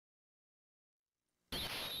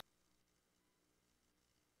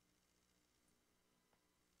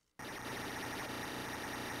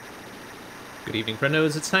Good evening,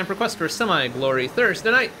 friendos. It's time for Quest for Semi-Glory Thursday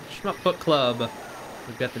night, Shmup Book Club.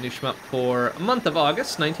 We've got the new Shmup for a month of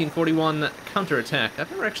August, 1941 Counterattack. I've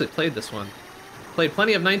never actually played this one. Played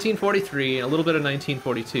plenty of 1943, a little bit of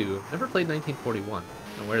 1942. Never played 1941.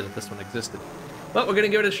 I'm aware that this one existed. But we're going to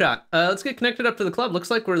give it a shot. Let's get connected up to the club. Looks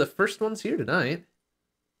like we're the first ones here tonight.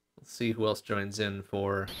 Let's see who else joins in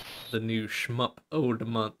for the new Shmup Ode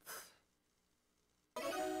Month.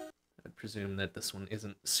 I presume that this one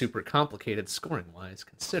isn't super complicated scoring-wise,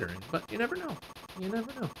 considering, but you never know. You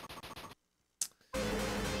never know.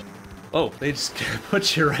 Oh, they just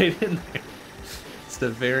put you right in there. It's a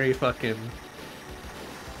very fucking...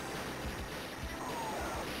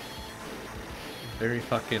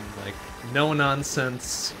 like,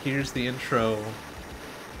 no-nonsense, here's the intro,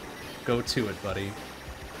 go to it, buddy.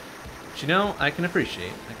 But you know, I can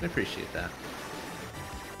appreciate that.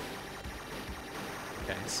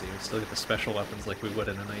 Okay, see, we still get the special weapons like we would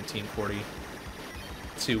in a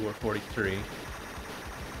 1942 or 43.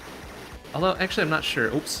 Although, actually, I'm not sure.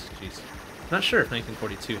 Oops, jeez. I'm not sure if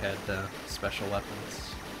 1942 had special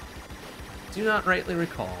weapons. Do not rightly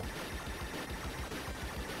recall.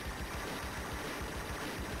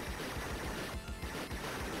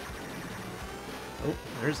 Oh,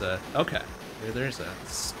 there's a... Okay. There's a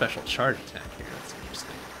special charge attack here. That's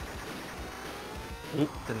interesting. Oop,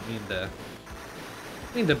 didn't mean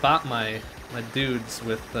to bop my dudes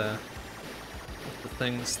with the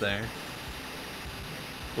things there.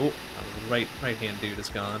 Oh, the right hand dude is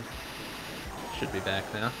gone. Should be back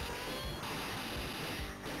now.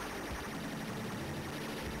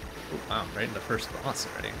 Oh, wow, right in the first boss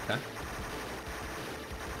already. Okay.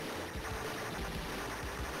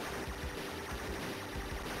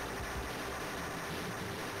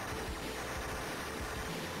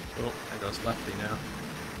 Oh, there goes Lefty now.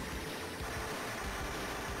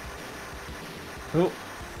 Oh,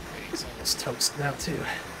 he's almost toast now too.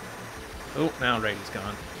 Oh, now Raiden's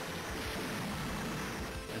gone.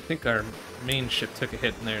 I think our main ship took a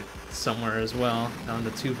hit in there somewhere as well, down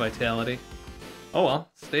to 2 vitality. Oh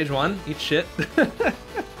well, stage 1, eat shit.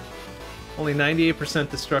 Only 98%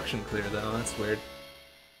 destruction clear though, that's weird.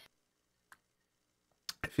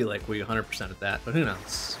 I feel like we 100% at that, but who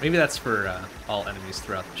knows? Maybe that's for all enemies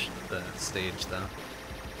throughout the stage though.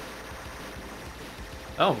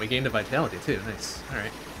 Oh, we gained a vitality too, nice,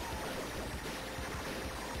 alright.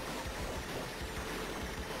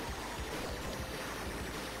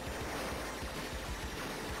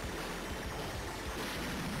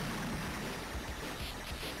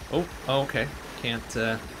 Oh, okay. Can't,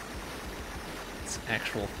 it's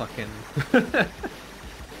actual fucking...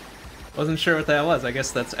 Wasn't sure what that was. I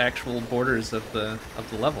guess that's actual borders of the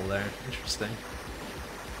level there. Interesting.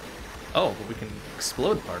 Oh, but we can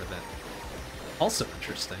explode part of it. Also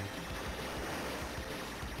interesting.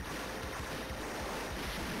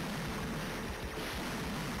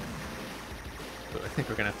 But I think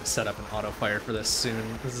we're gonna have to set up an auto fire for this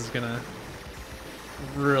soon. This is gonna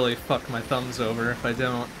really fuck my thumbs over if I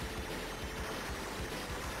don't.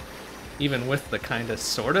 Even with the kinda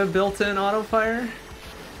sorta built-in auto fire.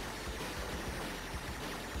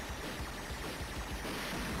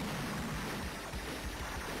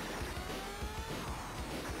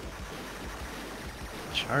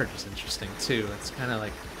 Charge is interesting too. It's kinda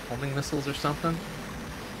like homing missiles or something.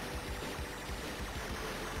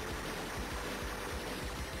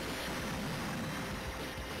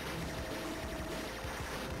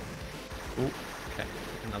 Ooh, okay.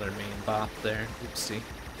 Another main bop there. Oopsie.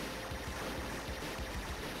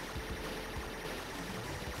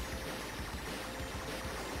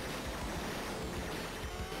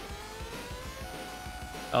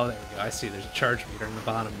 Oh, there we go. I see there's a charge meter in the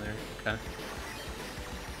bottom there. Okay.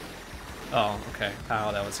 Oh, okay.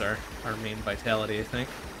 Wow, that was our main vitality, I think.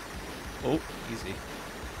 Oh, easy.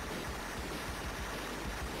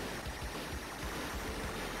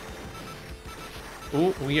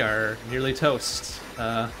 Oh, we are nearly toast.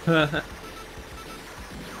 I'm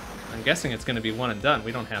guessing it's going to be one and done.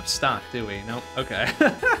 We don't have stock, do we? Nope. Okay.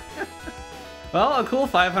 Well, a cool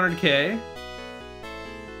 500k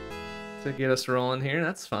to get us rolling here.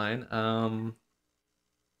 That's fine. I'll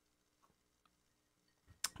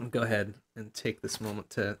go ahead and take this moment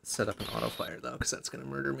to set up an auto fire though, because that's going to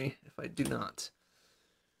murder me if I do not.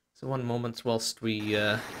 So one moment whilst we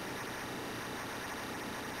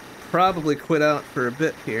probably quit out for a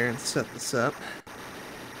bit here and set this up.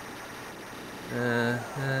 It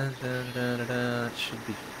should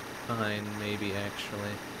be fine, maybe,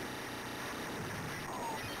 actually.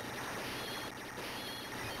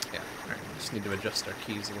 Yeah, alright, just need to adjust our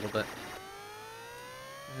keys a little bit.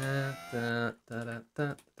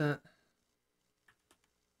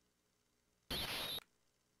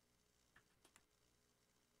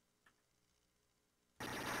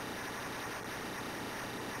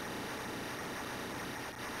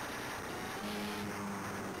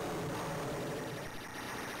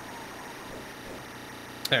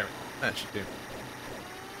 There we go. That should do.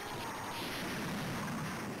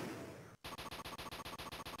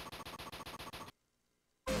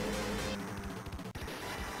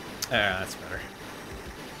 There, that's better.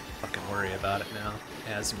 Fucking worry about it now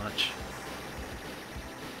as much.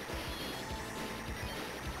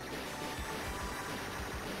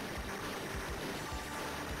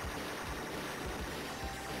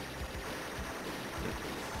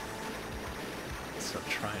 So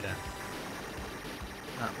try to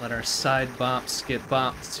not let our side bops get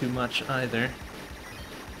bopped too much either.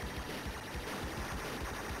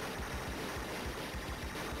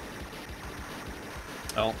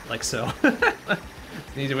 Oh, like so.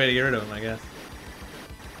 It's an easy way to get rid of him, I guess.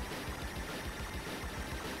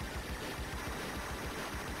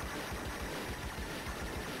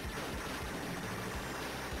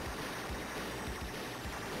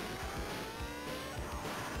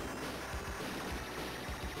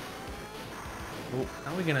 Oh,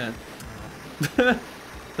 how are we gonna...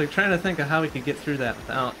 It's like trying to think of how we could get through that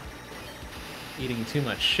without eating too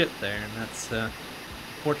much shit there, and that's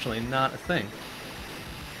unfortunately not a thing.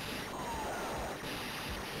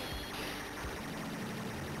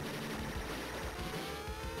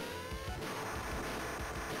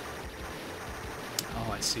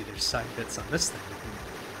 Oh, I see there's side bits on this thing we can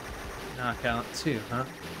knock out too, huh?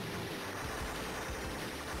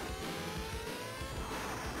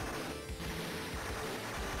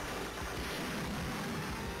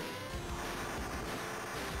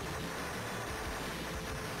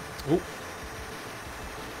 Oh.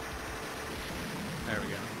 There we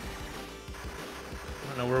go. I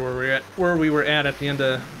don't know where we were at the end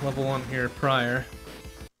of level 1 here prior.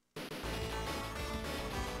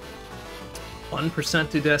 1%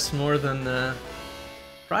 to deaths more than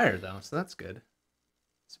prior though, so that's good.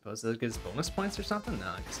 Suppose that gives bonus points or something? No,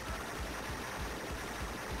 I guess not.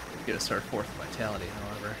 Get us our 4th vitality,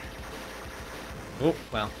 however. Oh,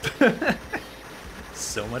 well.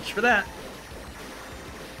 So much for that.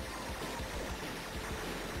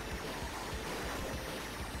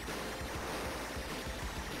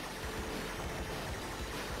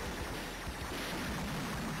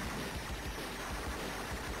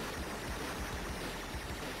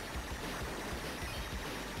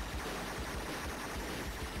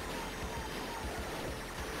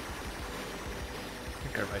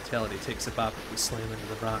 Our vitality takes a bop if we slam into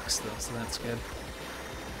the rocks, though, so that's good.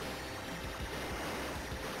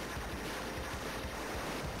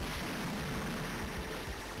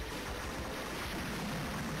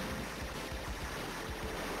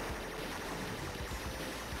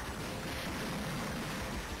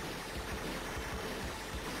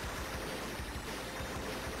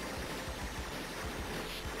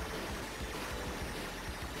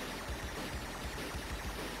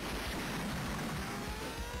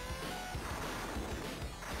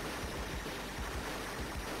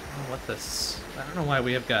 What this? I don't know why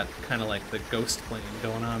we have got kind of like the ghost plane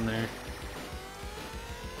going on there.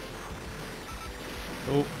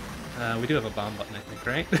 Oh, we do have a bomb button, I think,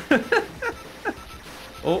 right?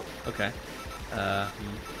 Oh, okay.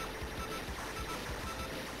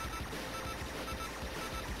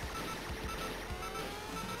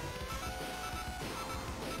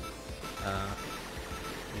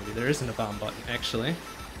 Maybe there isn't a bomb button, actually.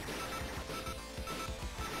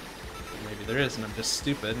 Maybe there is, and I'm just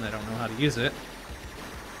stupid and I don't know how to use it.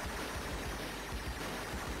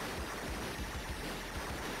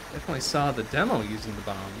 Definitely saw the demo using the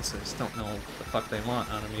bombs, I just don't know what the fuck they want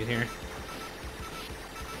out of me here.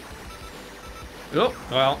 Oh,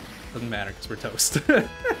 well, doesn't matter because we're toast. Okay,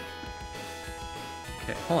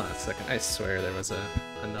 hold on a second. I swear there was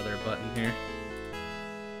another button here.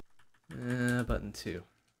 Button 2.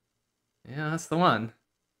 Yeah, that's the one.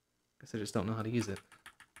 Guess I just don't know how to use it.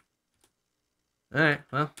 Alright,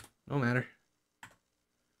 well, no matter.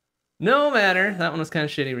 No matter! That one was kind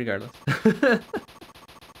of shitty regardless.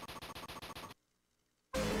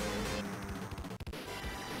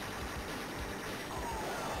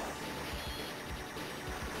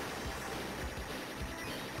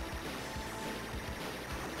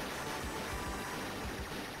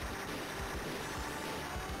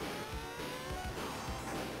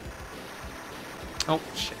 Oh,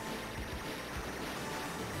 shit.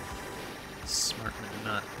 Smart man to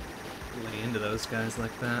not lay into those guys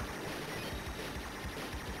like that.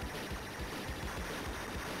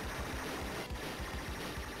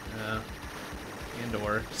 And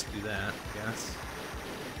or just do that, I guess.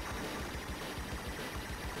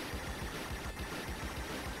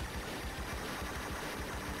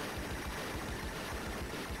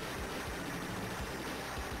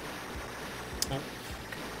 Oh.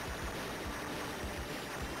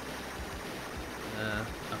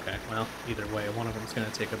 Well, either way, one of them's gonna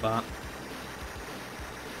take a bot.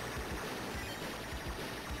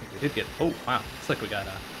 I think we did get... Oh, wow. Looks like we got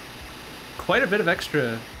quite a bit of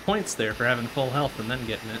extra points there for having full health and then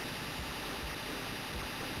getting it.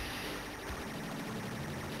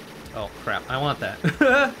 Oh, crap. I want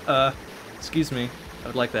that. Excuse me. I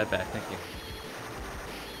would like that back. Thank you.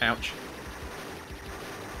 Ouch.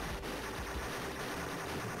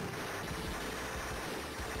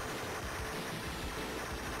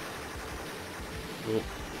 Ooh.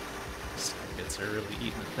 Skits are really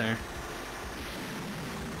eating it there.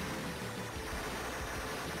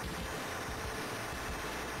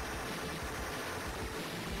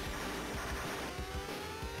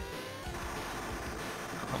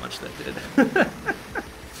 How much that did.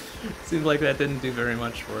 Seems like that didn't do very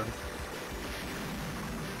much for us.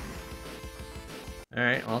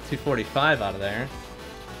 Alright, well, 245 out of there.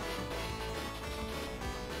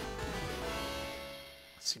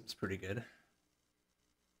 Seems pretty good.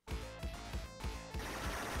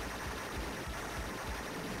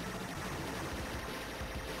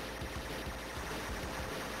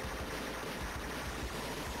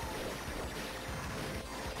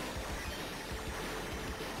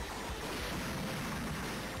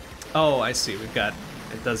 Oh, I see. We've got...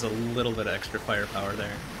 It does a little bit of extra firepower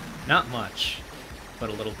there. Not much, but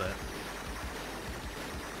a little bit.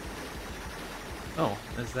 Oh,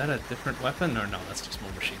 is that a different weapon? Or no, that's just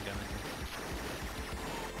more machine gun, I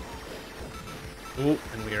think. Ooh,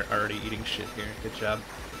 and we are already eating shit here. Good job.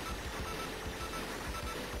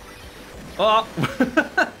 Oh!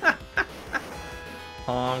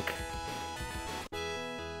 Honk.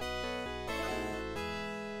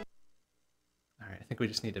 I think we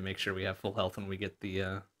just need to make sure we have full health when we get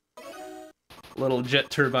the little jet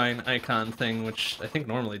turbine icon thing, which I think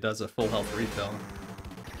normally does a full health refill.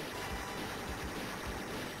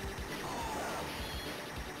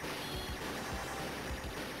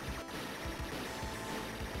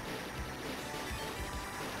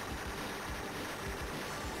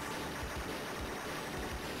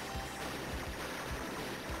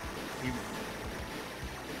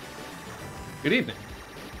 Good evening.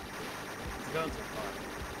 How's it going so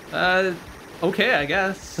far? Okay, I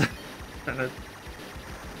guess. Trying to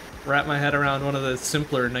wrap my head around one of the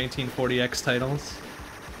simpler 1940X titles.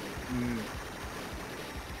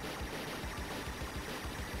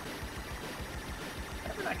 I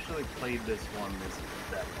haven't actually played this one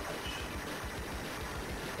that much.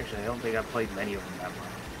 Actually, I don't think I've played many of them that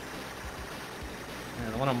much.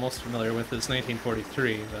 Yeah, the one I'm most familiar with is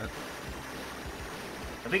 1943, but...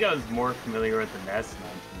 I think I was more familiar with the NES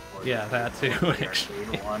 1940. Yeah, that too, the actually.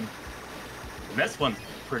 arcade one. The NES one's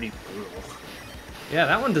pretty brutal. Yeah,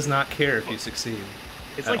 that one does not care if you succeed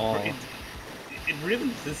It's at like all. It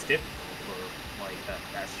really is difficult for like that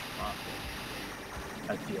NES Shmup,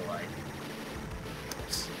 I feel like.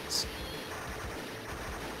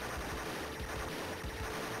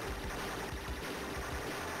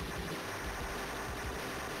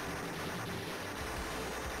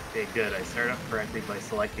 Okay, good. I started up correctly by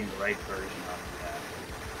selecting the right version of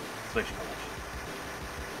the Switch collection.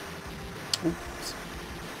 Oops.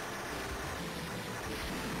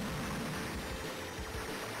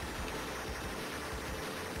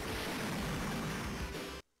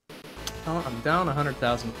 Oh, I'm down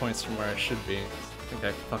 100,000 points from where I should be. I think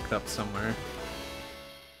I fucked up somewhere.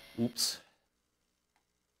 Oops.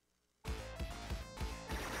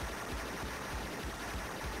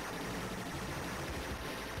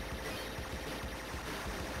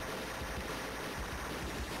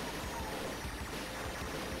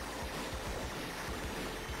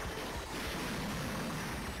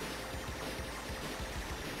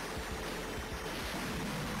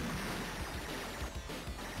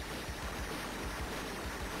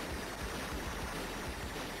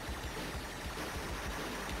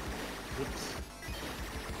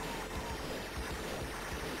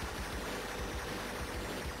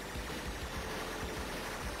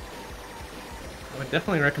 I would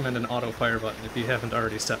definitely recommend an auto fire button if you haven't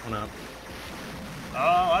already set one up. Oh,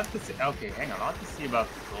 I'll have to see. Okay, hang on. I'll have to see about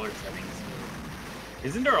the controller settings.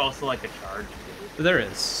 Isn't there also like a charge too? There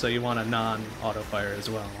is, so you want a non-auto fire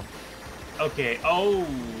as well. Okay. Oh,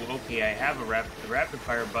 okay. I have the rapid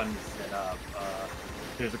fire button set up.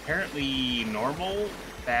 There's apparently normal,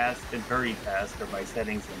 fast, and very fast are my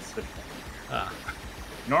settings in Switch. Ah.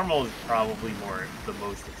 Normal is probably the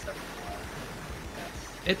most acceptable.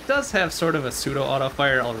 It does have sort of a pseudo-auto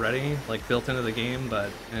fire already, like built into the game,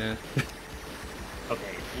 but eh.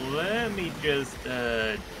 Okay, let me just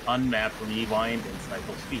unmap, rewind, and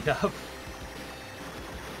cycle speed up.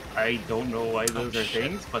 I don't know why those are shit.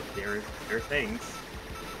 things, but they're things.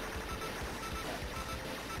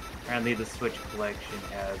 apparently the Switch collection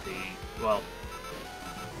has a, well,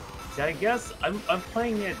 see, I guess I'm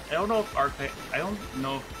playing it. I don't know if Arcade. I don't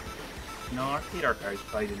know if, no, Arcade Archives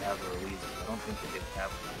probably didn't have a release. But I don't think they did have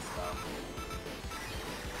that stuff.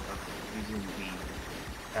 Using the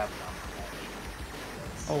Capcom package.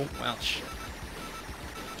 Oh, well, shit.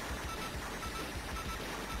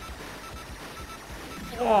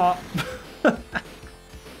 Oh.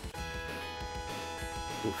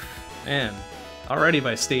 Oof. Man, already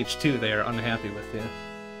by stage 2 they are unhappy with you.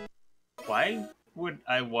 Why would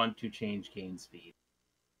I want to change game speed?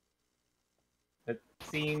 That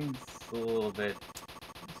seems a little bit...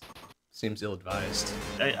 Seems ill-advised.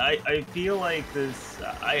 I feel like this...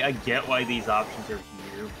 I get why these options are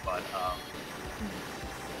here, but...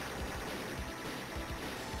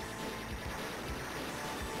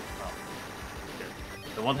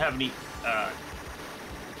 I won't have any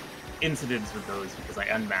incidents with those because I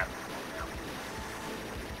unmapped them all now.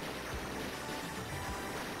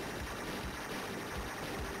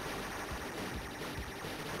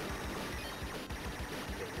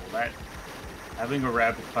 Okay, well, having a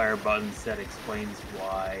rapid fire button set explains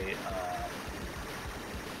why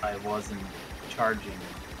I wasn't charging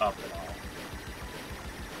up at all.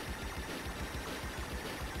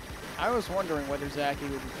 I was wondering whether Zachy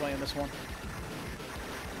would be playing this one.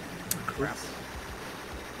 Crap.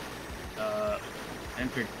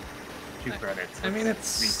 Entered 2 credits. I mean, Let's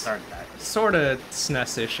it's restart that. sort of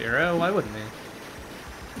SNES-ish era. Why wouldn't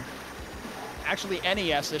they? Actually,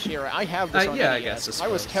 NES-ish era. I have this on yeah, NES. I guess. I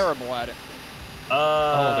was terrible at it.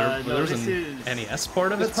 There was an NES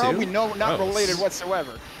port of it It's too? probably not Gross. related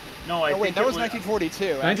whatsoever. No, I Oh wait, think that it was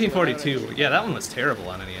 1942. 1942. Yeah, that one was terrible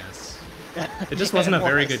on NES. It just wasn't a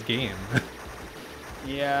very good game.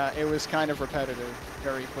 Yeah, it was kind of repetitive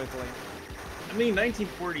very quickly. I mean,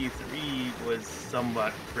 1943 was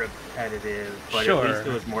somewhat repetitive, but Sure. at least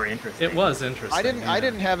it was more interesting. It was interesting. I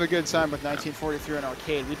didn't have a good time with 1943 in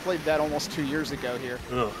arcade. We played that almost 2 years ago here.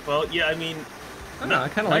 Ugh. Well, yeah, I mean... I don't know, I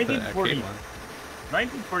kind of like the arcade one.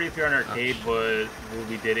 1943 on arcade was, when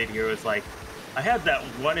we did it here, was like, I had that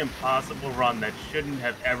one impossible run that shouldn't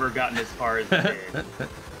have ever gotten as far as it did.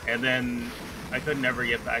 And then I could never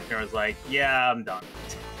get back there. I was like, yeah, I'm done.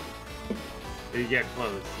 You get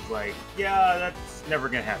close. It's like, yeah, that's never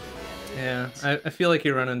gonna happen again. Yeah, I feel like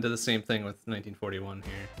you run into the same thing with 1941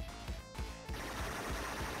 here.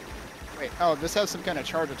 Wait, oh, this has some kind of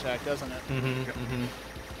charge attack, doesn't it?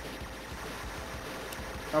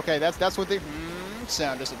 Okay, that's what the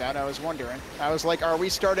sound is about. I was wondering. I was like, are we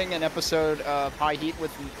starting an episode of High Heat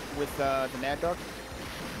with the Mad Dog?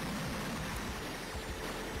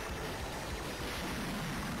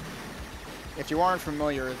 If you aren't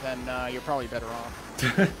familiar, then you're probably better off.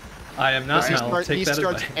 I am not, and I'll take He that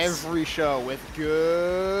starts advice. every show with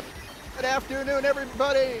good afternoon,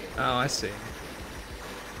 everybody. Oh, I see.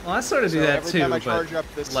 Well, I sort of do So that every too, time I but charge up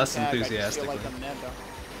this less attack, I just enthusiastically. feel like I'm Mad Dog.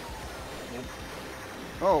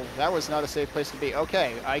 Oh, that was not a safe place to be.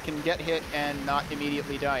 Okay, I can get hit and not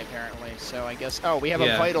immediately die, apparently. So I guess... Oh, we have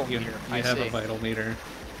a vital meter. You have a vital meter.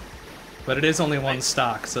 But it is only one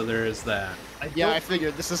stock, so there is that. I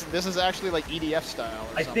figured. This is actually like EDF style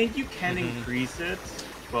or I something. think you can increase it,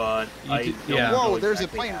 but You do- yeah. Whoa, know there's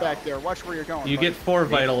exactly a plane how. back there. Watch where you're going. You buddy. get 4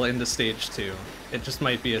 vital into stage 2. It just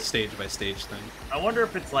might be a stage-by-stage thing. I wonder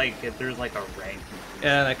if it's like, if there's like a rank.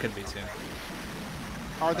 Yeah, that could be too.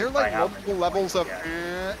 Are there by like how multiple many levels of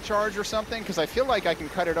points, charge or something? Because I feel like I can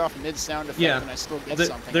cut it off mid-sound effect Yeah, and I still get th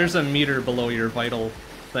something. there's a meter below your vital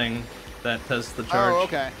thing that does the charge. Oh,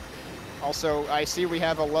 okay. Also, I see we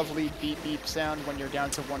have a lovely beep-beep sound when you're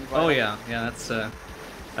down to 1 vital. Oh yeah, that's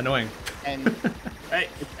annoying. And I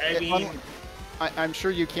mean, I'm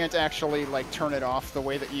sure you can't actually like turn it off the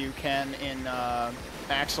way that you can in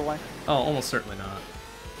Axelay. Oh, almost certainly not.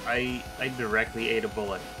 I directly ate a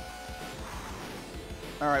bullet.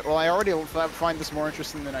 All right. Well, I already find this more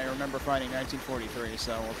interesting than I remember finding 1943,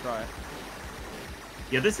 so we'll try it.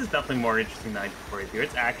 Yeah, this is definitely more interesting than 1943.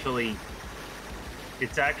 It's actually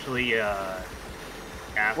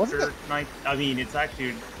after I mean, it's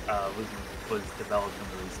actually was developed and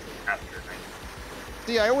released after 1943.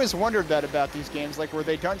 See, I always wondered that about these games. Like, were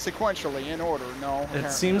they done sequentially in order? No.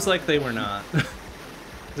 It seems like they were not.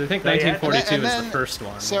 'Cause I think They had- 1942 is the first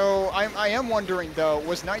one. So I am wondering though,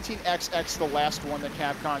 was 19XX the last one that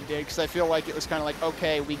Capcom did? Because I feel like it was kind of like,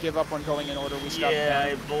 okay, we give up on going in order. We stop. Yeah,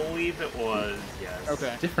 I believe it was. Yes.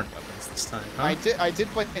 Okay. Different weapons this time, huh? I did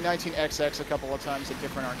play 19XX a couple of times at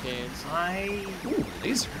different arcades. Ooh,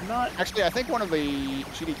 laser. Not. Actually, I think one of the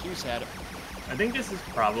GDQs had it. I think this is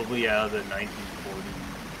probably out of the 1940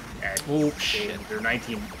 X Oh, shit. games, or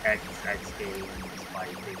 19XX games. My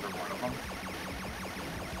favorite one of them.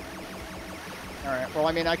 Alright, well,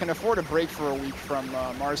 I mean, I can afford a break for a week from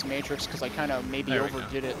Mars Matrix because I kind of maybe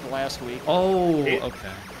overdid it last week. Oh,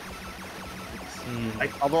 okay.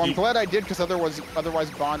 Although I'm glad I did because otherwise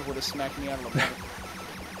Bond would have smacked me out of the water.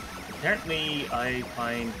 Apparently, I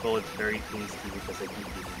find bullets very tasty because I keep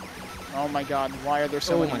eating them. Oh my god, why are there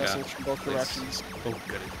so many missiles God. from both directions? Oh,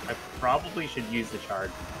 goody. I probably should use the charge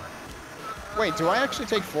more. Wait, do I actually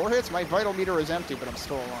take 4 hits? My vital meter is empty, but I'm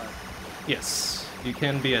still alive. Yes, you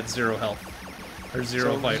can be at 0 health. Or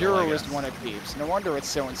 0 so vital, 0 I is guess. when it beeps. No wonder it's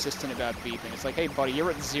so insistent about beeping. It's like, hey buddy, you're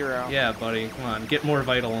at 0. Yeah, buddy, come on, get more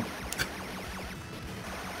vital.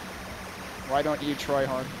 Why don't you try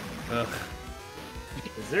hard? Ugh.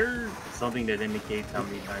 Is there something that indicates how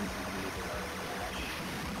many times you use a dash?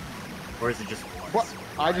 Or is it just once? What?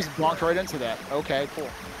 I just blocked right into that. Okay, cool.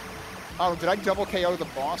 Oh, did I double KO the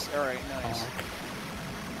boss? Alright, nice.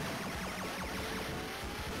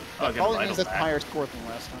 Oh, That probably means that's a higher score than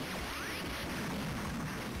last time.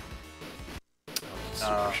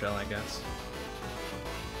 Super Shell, I guess.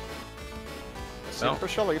 Super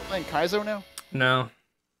Shell, are you playing Kaizo now? No.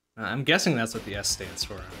 I'm guessing that's what the S stands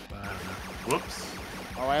for, but I don't know. Whoops.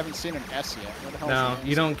 Oh, I haven't seen an S yet. What the hell No, is an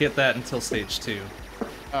you S? don't get that until stage 2.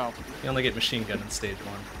 Oh. You only get machine gun in stage 1.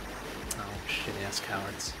 Oh, shit-ass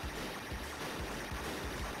cowards.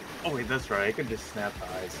 Oh wait, that's right. I can just snap the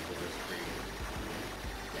eyes to the screen.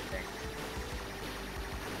 I think.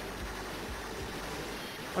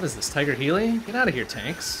 What is this, Tiger Healy? Get out of here,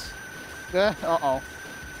 tanks. Uh-oh.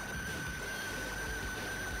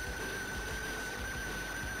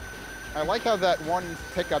 I like how that one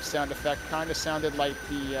pickup sound effect kind of sounded like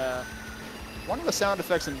the, one of the sound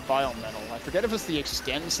effects in Biometal. I forget if it's the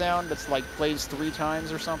extend sound that's like plays 3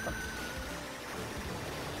 times or something.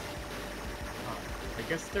 I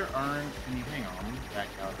guess there aren't any. Hang on, back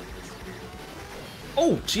out of this here.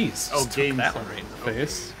 Oh, jeez. Oh, Just took game that one summary. right in the Okay.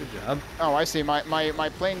 face. Good job. Oh, I see. My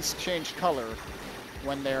planes change color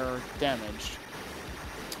when they're damaged.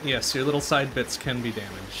 Yes, your little side bits can be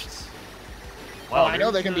damaged. Wow, Oh, I know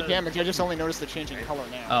they there's can be a- damaged. I just only noticed the changing color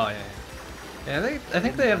now. Oh, yeah, yeah. Yeah, I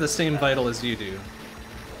think they have the same vital as you do.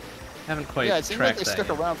 Haven't quite Yeah, it seems like tracked they that stuck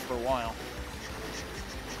yet. around for a while.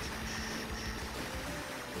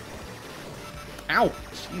 Ow!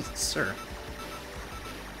 Jesus, sir.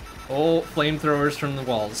 Oh, flamethrowers from the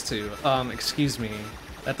walls, too. Excuse me.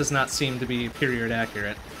 That does not seem to be period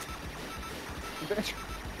accurate. There we go, that's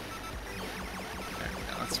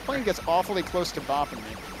This plane gets awfully close to bopping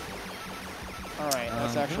me. Alright,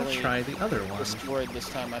 that's I'm actually gonna try the other one. destroyed this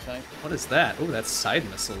time, I think. What is that? Oh, that's side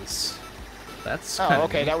missiles. That's Oh, kinda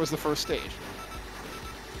okay, neat. that was the first stage.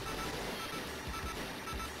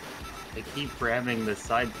 They keep ramming the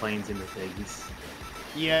side planes into things.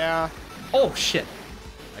 Yeah. Oh, shit!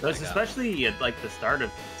 I That's got it. especially at like the start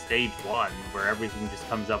of stage 1, where everything just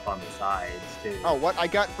comes up on the sides too. Oh, what? I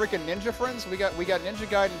got freaking Ninja Friends? We got Ninja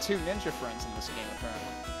Gaiden 2 Ninja Friends in this game, apparently.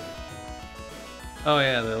 Oh,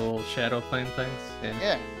 yeah, the little shadow plane things. Yeah.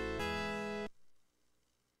 Yeah.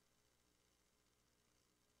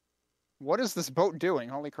 What is this boat doing?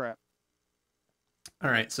 Holy crap.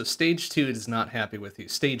 Alright, so stage 2 is not happy with you.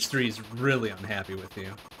 Stage 3 is really unhappy with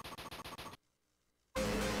you.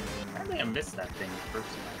 Apparently I missed that thing the first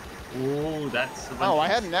time. Ooh, that's a bunch Oh, I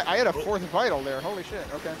of- had a 4th vital there. Holy shit,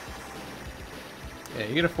 okay. Yeah,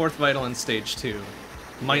 you get a 4th vital in stage 2.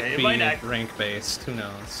 Might Yeah, it be might act- rank-based, who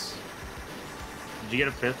knows. Did you get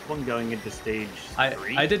a 5th one going into stage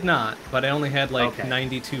 3? I did not, but I only had like Okay.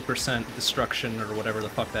 92% destruction or whatever the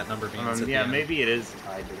fuck that number means. At the Yeah, end. maybe it is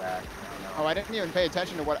tied to that. I don't know. Oh, I didn't even pay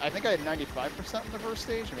attention to what... I think I had 95% in the first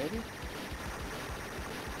stage, maybe?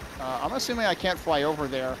 I'm assuming I can't fly over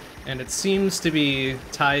there. And it seems to be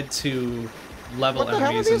tied to level What the hell are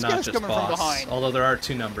enemies and these not guys just coming from boss. behind? Although there are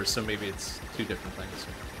 2 numbers, so maybe it's 2 different things.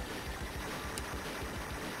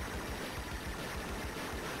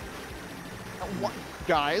 What?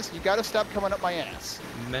 Guys, you gotta stop coming up my ass.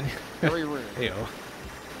 Many, Very rude. Heyo.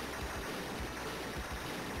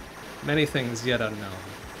 Many things yet unknown.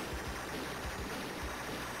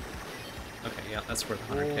 Okay, yeah, that's worth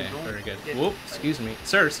 100k. Oh, don't Very good. get- Whoop, excuse me.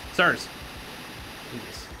 Sirs. Jesus.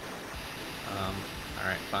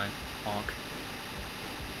 Alright, fine. Honk.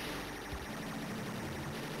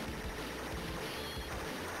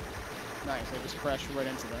 Nice, I just crashed right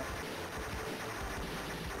into that.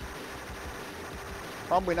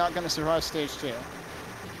 Probably not gonna survive stage 2.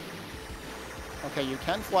 Okay, you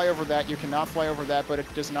can fly over that, you cannot fly over that, but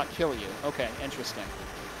it does not kill you. Okay, interesting.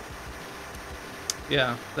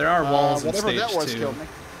 Yeah, there are walls in whatever stage that was 2, killed me.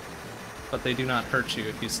 but they do not hurt you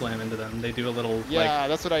if you slam into them. They do a little, Yeah,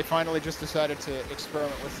 that's what I finally just decided to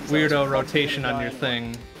experiment with. Since like, I was weirdo probably rotation gonna on your die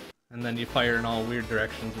anyway. thing, and then you fire in all weird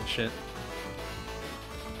directions and shit.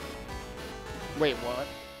 Wait, what?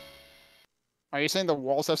 Are you saying the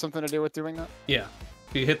walls have something to do with doing that? Yeah.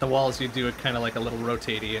 If you hit the walls, you do it kind of like a little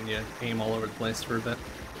rotatey, and you aim all over the place for a bit.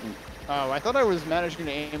 Oh, I thought I was managing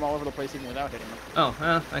to aim all over the place even without hitting them. Oh,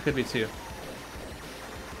 that could be too.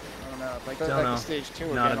 I don't know. If I go Don't back know. to stage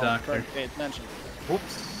 2 Not again, a I'll try doctor. to pay attention.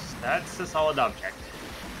 Oops, that's a solid object.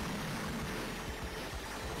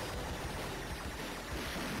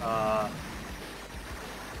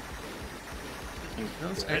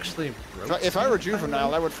 That's actually If I were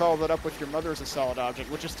juvenile, I would follow that up with your mother as a solid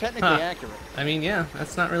object, which is technically accurate. I mean, yeah,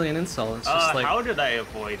 that's not really an insult. It's just like how did I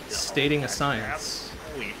avoid stating a that science.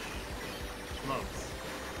 crap? Holy smokes.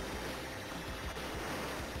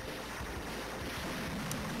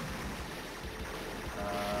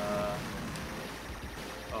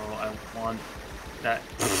 Oh, I want that.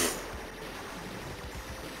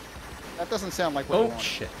 That doesn't sound like what you Oh want.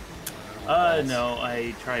 shit. No,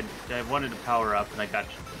 I tried. I wanted to power up, and I got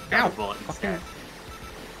Ow. a bullet instead.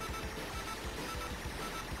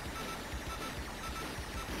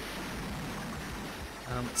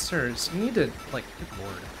 Sirs, you need to, like, good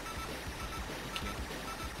lord.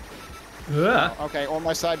 Ugh. Okay, all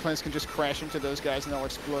my side planes can just crash into those guys and they'll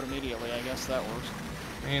explode immediately. I guess that works.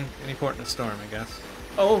 I mean, any port in a storm, I guess.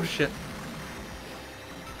 Oh, shit.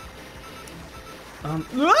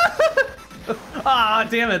 Ah,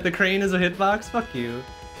 damn it, the crane is a hitbox? Fuck you.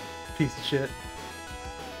 Piece of shit.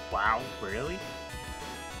 Wow, really?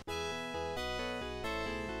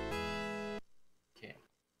 Okay.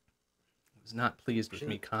 Was not pleased with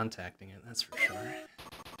me contacting it, that's for sure.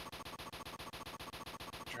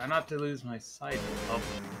 Try not to lose my sight. Oh,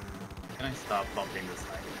 can I stop bumping the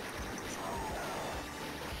sight?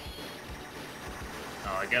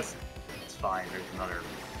 Oh, I guess it's fine. There's another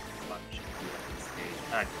bunch of the stage.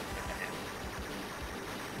 I can pick a hit.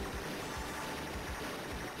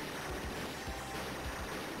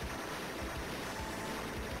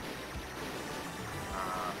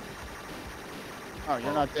 Oh,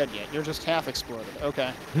 you're not dead yet. You're just half exploded.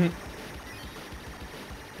 Okay. Well,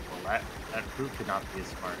 that proved to not be a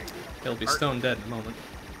smart idea. He'll be stone dead in a moment.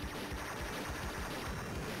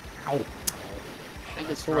 Ow. I think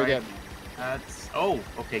it's fully dead. That's... Oh,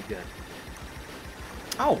 okay, good.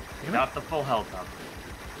 Oh, damn it. Got the full health up.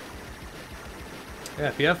 Yeah,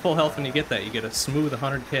 if you have full health when you get that, you get a smooth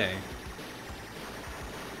 100k.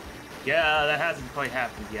 Yeah, that hasn't quite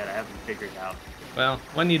happened yet. I haven't figured out. Well,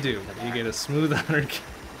 when you do, you get a smooth 100k.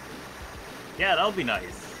 Yeah, that'll be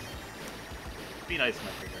nice. Be nice when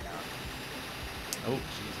I figure it out. Oh,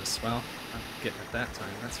 Jesus. Well, I'm getting it that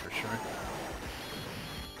time, that's for sure.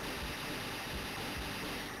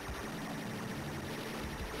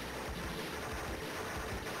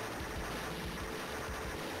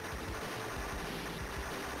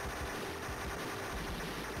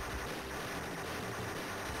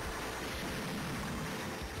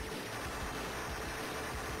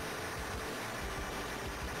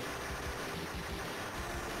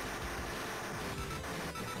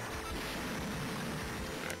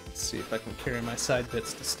 Let's see if I can carry my side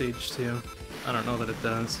bits to stage 2. I don't know that it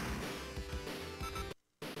does.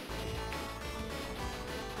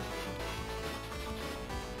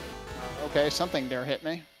 Okay, something there hit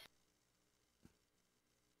me.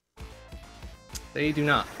 They do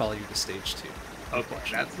not follow you to stage 2. Okay,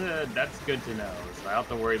 that's good to know. So I don't have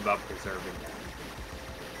to worry about preserving that.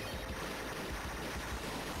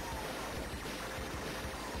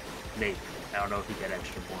 Maybe. I don't know if you get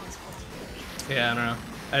extra bonus points. Yeah, I don't know.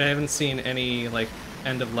 I haven't seen any, like,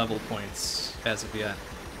 end of level points as of yet.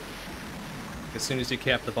 As soon as you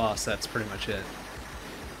cap the boss, that's pretty much it.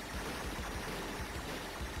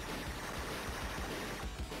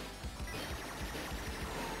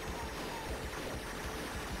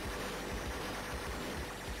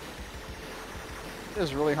 It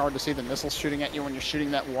is really hard to see the missiles shooting at you when you're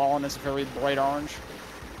shooting that wall and it's very bright orange.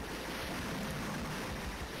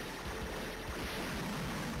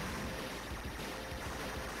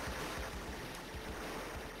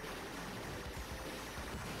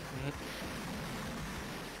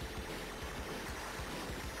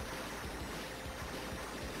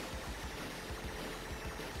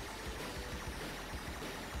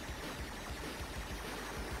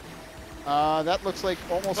 That looks like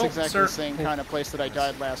almost exactly sir. the same kind of place that I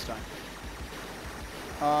died last time.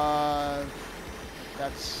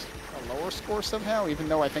 That's a lower score somehow, even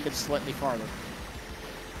though I think it's slightly farther.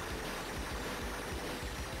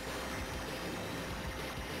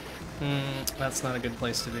 That's not a good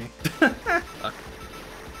place to be. Fuck.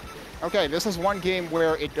 Okay, this is one game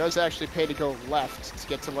where it does actually pay to go left to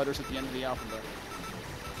get to letters at the end of the alphabet.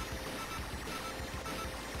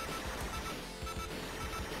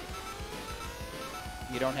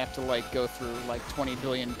 You don't have to like go through like 20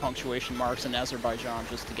 billion punctuation marks in Azerbaijan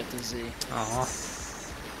just to get to Z. Aw.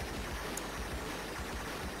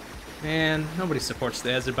 Man, nobody supports the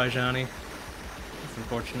Azerbaijani. That's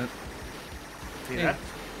unfortunate. See Hey, that?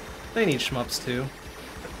 they need shmups too.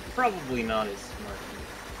 Probably not as smart.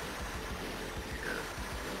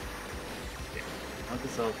 Yeah. Let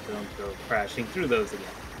yourself don't go crashing through those again.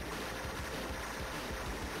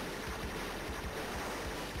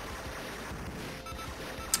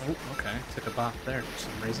 Oh, okay. Took a bop there for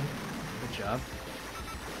some reason. Good job.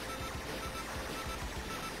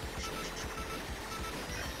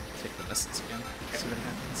 Take the missiles again. See what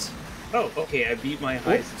happens. Oh, okay. I beat my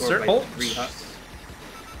high score by 300.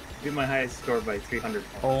 Beat my highest score by 300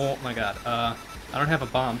 points. Oh my god. I don't have a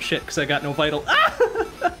bomb. Shit, because I got no vital.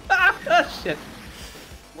 Ah! Shit.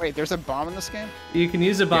 Wait, there's a bomb in this game? You can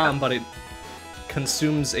use a bomb, but it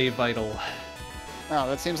consumes a vital. Oh,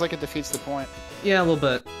 that seems like it defeats the point. Yeah, a little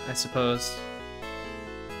bit, I suppose.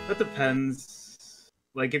 That depends.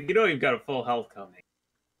 Like, if you know you've got a full health coming,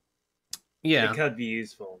 Yeah. it could be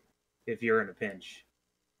useful if you're in a pinch.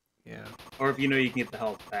 Yeah. Or if you know you can get the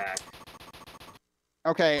health back.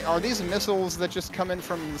 Okay, are these missiles that just come in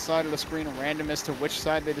from the side of the screen random as to which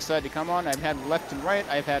side they decide to come on? I've had left and right,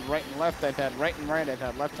 I've had right and left, I've had right and right, I've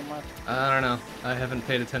had left and left. I don't know. I haven't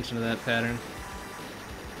paid attention to that pattern.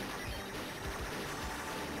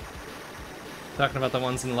 Talking about the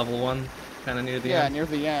ones in level 1, kind of near the end. Yeah, near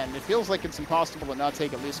the end. It feels like it's impossible to not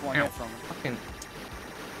take at least one Ow. hit from it. Fucking...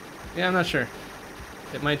 Yeah, I'm not sure.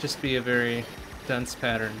 It might just be a very dense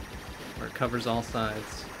pattern where it covers all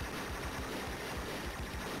sides.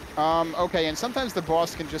 Okay, and sometimes the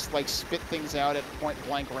boss can just, like, spit things out at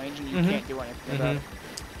point-blank range and you can't do anything about it.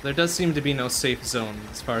 There does seem to be no safe zone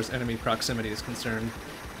as far as enemy proximity is concerned.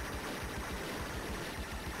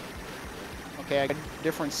 Okay, I got a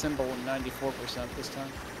different symbol in 94% this time.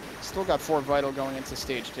 Still got 4 vital going into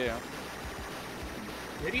stage 2.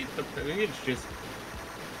 Maybe it's just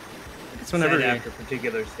It's whenever set you, after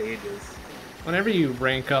particular stages. whenever you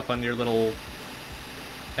rank up on your little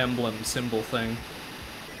emblem symbol thing,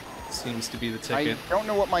 seems to be the ticket. I don't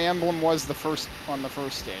know what my emblem was on the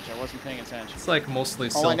first stage. I wasn't paying attention. It's like mostly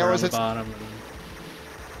All I silver know on is the it's- bottom. And...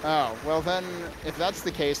 Oh, well then, if that's the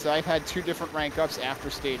case, I've had 2 different rank ups after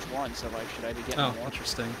stage 1, so like, should I be getting Oh, more?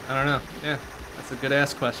 interesting. I don't know. Yeah, that's a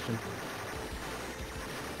good-ass question.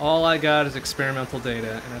 All I got is experimental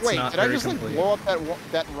data, and it's Wait, not did I very just like complete. blow up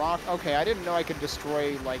that rock? Okay, I didn't know I could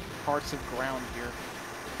destroy like parts of ground here.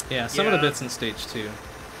 Yeah, some of the Yeah. bits in stage 2.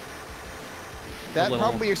 That little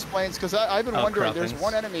probably explains, because I've been wondering, there's outcroppings.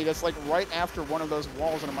 one enemy that's like right after one of those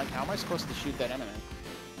walls, and I'm like, how am I supposed to shoot that enemy?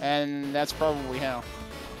 And that's probably how.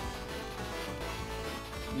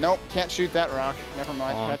 Nope, can't shoot that rock. Never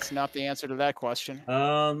mind, Bonk. that's not the answer to that question.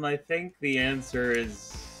 I think the answer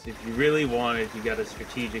is, if you really want it, you gotta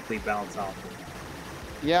strategically bounce off of it.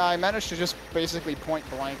 Yeah, I managed to just basically point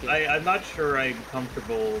blank it. I'm not sure I'm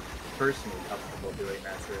personally comfortable doing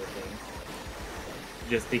that sort of thing.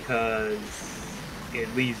 Just because it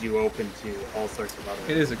leaves you open to all sorts of other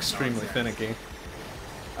It is extremely nonsense. finicky.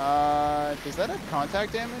 Does that have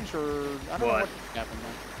contact damage, or... I don't know What? what happened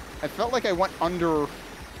there. I felt like I went under,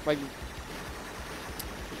 like,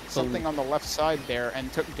 something on the left side there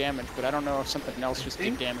and took damage, but I don't know if something else just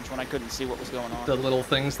did damage when I couldn't see what was going on. The little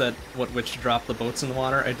things which drop the boats in the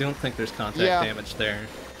water, I don't think there's contact Yeah. damage there.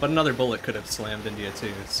 But another bullet could have slammed into you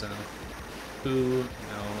too, so... Who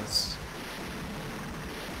knows?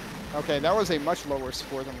 Okay, that was a much lower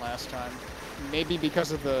score than last time. Maybe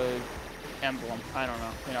because of the emblem. I don't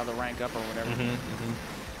know. You know, the rank up or whatever.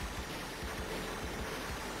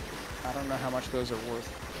 I don't know how much those are worth.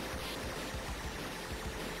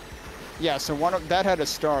 Yeah, so that had a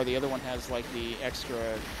star. The other one has, like, the extra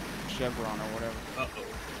chevron or whatever. Uh-oh.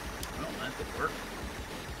 Well, that could work.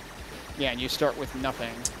 Yeah, and you start with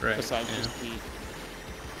nothing Right, besides yeah. just the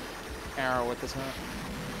arrow at the top.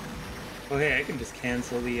 Oh, hey, I can just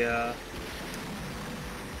cancel the,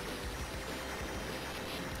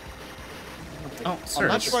 Oh, I'm sir.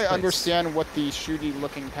 not sure I please. understand what the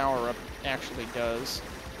shooty-looking power-up actually does.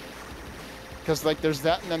 Because, like, there's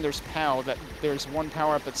that, and then there's POW. There's one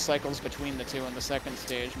power-up that cycles between the two in the second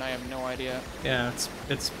stage, and I have no idea. Yeah,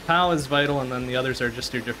 it's POW is vital, and then the others are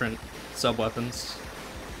just your different sub-weapons.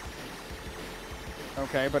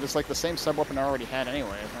 Okay, but it's like the same sub-weapon I already had anyway,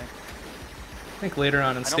 I think. I think later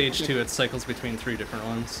on in I don't stage think 2 it cycles between 3 different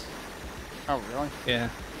ones. Oh, really? Yeah,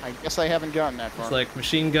 I guess I haven't gotten that far. it's like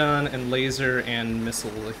machine gun and laser and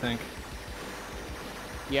missile, I think.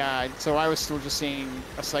 Yeah, so I was still just seeing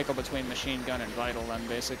a cycle between machine gun and vital then,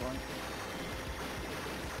 basically.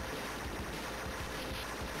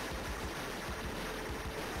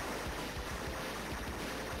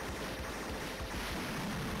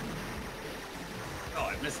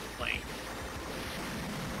 missed the plane.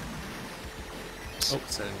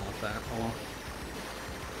 Oops, I didn't want that. Oh well.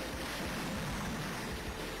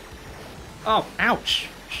 Oh, ouch!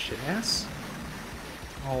 Shit ass.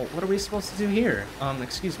 Oh, what are we supposed to do here?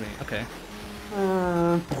 Excuse me. Okay.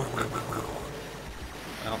 Well,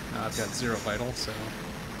 now I've got 0 vital, so...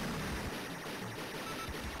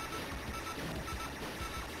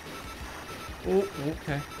 Oh,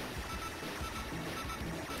 okay.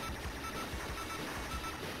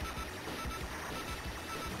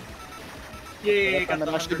 Yay, I got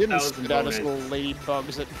the actually didn't 100,000 spit out his bonus. little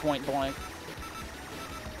ladybugs at point blank.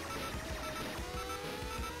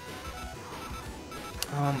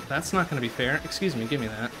 That's not gonna be fair. Excuse me, give me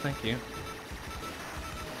that. Thank you.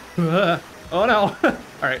 Oh no!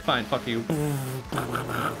 Alright, fine, fuck you.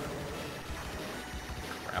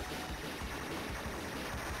 Crap.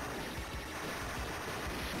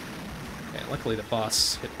 Okay, luckily the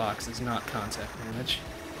boss hitbox is not contact damage.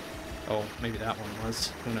 Oh, maybe that one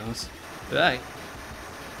was. Who knows? Hey!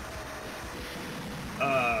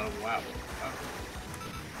 Wow.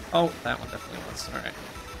 Oh, that one definitely was. Alright.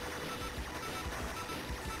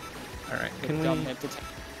 Alright, can we...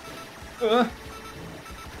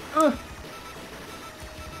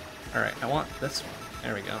 Alright, I want this one.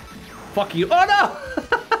 There we go. Fuck you! Oh no!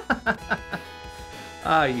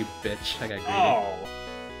 Ah, you bitch. I got greedy. Oh.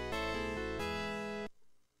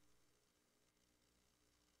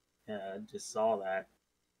 Yeah, I just saw that.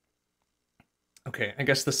 Okay, I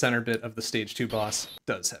guess the center bit of the stage 2 boss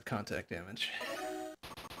does have contact damage.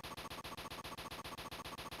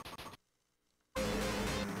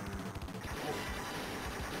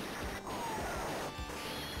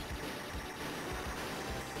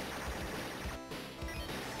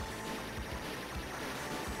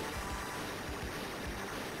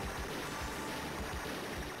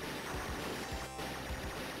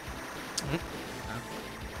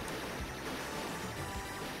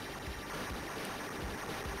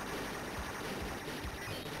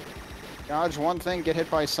 Dodge one thing, get hit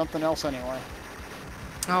by something else anyway.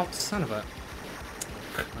 Oh, son of a...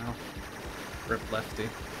 Well, rip lefty.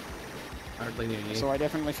 Hardly knew ye. So I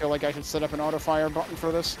definitely feel like I should set up an auto-fire button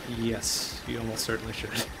for this. Yes, you almost certainly should.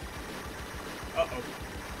 Uh-oh.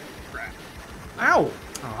 Crap. Ow!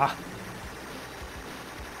 Ah.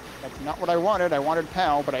 That's not what I wanted. I wanted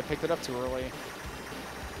PAL, but I picked it up too early.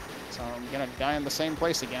 So I'm gonna die in the same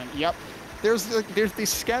place again. Yep. There's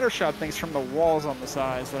these scattershot things from the walls on the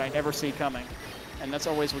sides that I never see coming. And that's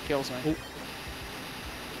always what kills me. Ooh.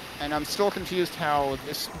 And I'm still confused how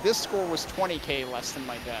this score was 20k less than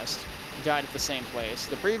my best. Died at the same place.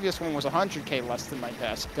 The previous one was 100k less than my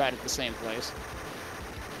best. Died at the same place.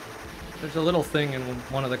 There's a little thing in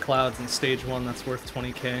one of the clouds in stage 1 that's worth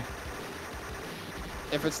 20k.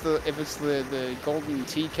 If it's the golden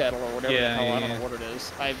tea kettle or whatever the hell, I don't know what it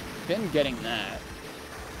is. I've been getting that.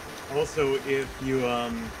 Also, if you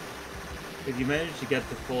manage to get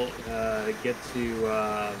the full,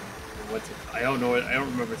 what's it? I don't know. I don't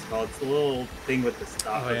remember what it's called. It's the little thing with the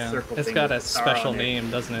stop, Oh yeah, circle it's thing got with a the star special on it. name,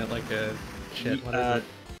 doesn't it? Like a shit. What is it?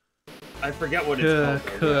 I forget what it's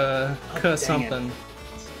called. Something.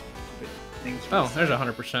 Oh, there's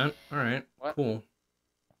 100%. All right, What? cool.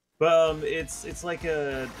 But it's like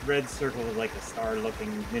a red circle with like a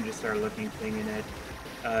star-looking ninja star-looking thing in it.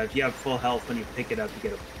 If you have full health when you pick it up, you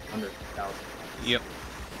get 100,000. Yep,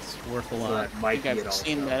 it's worth a So lot. that I might think be it I've also.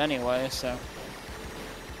 seen that anyway, so...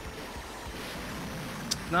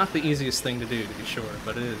 Not the easiest thing to do, to be sure,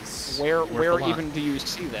 but it is. Where worth a lot. even do you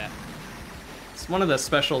see that? It's one of the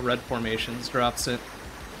special red formations drops it.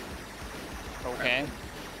 Okay.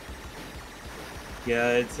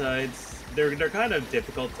 Yeah, they're kind of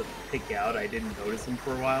difficult to pick out. I didn't notice them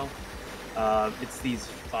for a while. It's these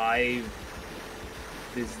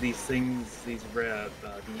things, the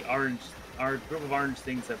orange group of orange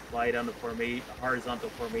things that fly down the horizontal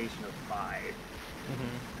formation of 5.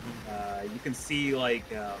 You can see like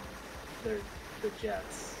the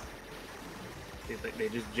jets. They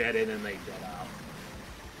just jet in and they jet out.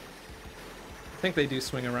 I think they do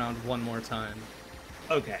swing around one more time.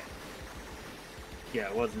 Okay. Yeah,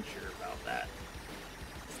 I wasn't sure about that.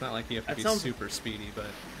 It's not like you have to That be sounds- super speedy, but...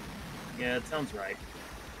 Yeah, it sounds right.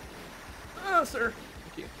 Oh, sir.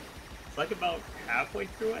 Thank you. It's like about halfway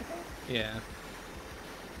through, I think. Yeah.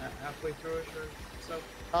 Halfway through-ish or so.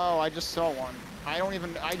 Oh, I just saw one. I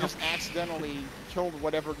just accidentally killed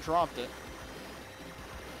whatever dropped it.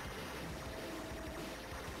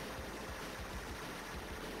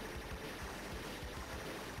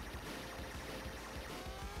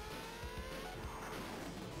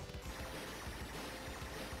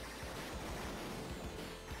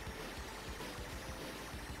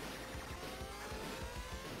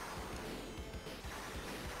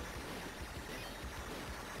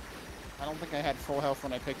 don't think I had full health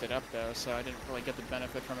when I picked it up, though, so I didn't really get the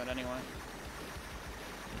benefit from it anyway.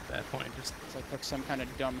 At that point, just So I took some kind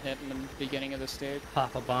of dumb hit in the beginning of the stage.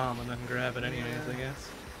 pop a bomb and then grab it anyways, I guess.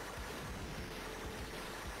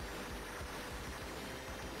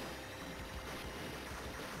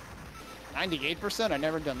 %? I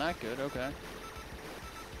never done that good, okay.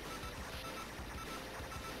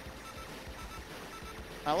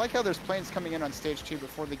 I like how there's planes coming in on stage 2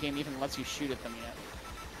 before the game even lets you shoot at them yet.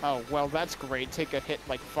 Oh, well, that's great. Take a hit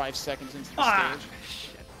like 5 seconds into the stage.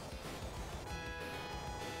 Shit.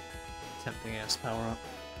 Tempting ass power up.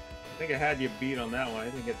 I think I had you beat on that one. I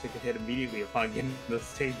think I took a hit immediately upon getting to the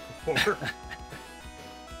stage before.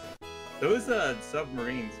 Those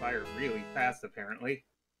submarines fire really fast, apparently.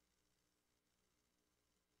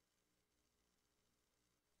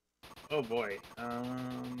 Oh boy.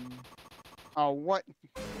 Oh, what?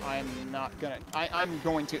 I'm not gonna... I'm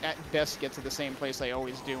going to, at best, get to the same place I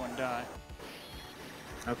always do and die.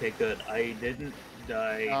 Okay, good. I didn't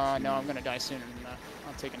die. No, I'm gonna die sooner than that.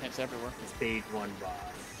 I'm taking hits everywhere. Stage 1 boss.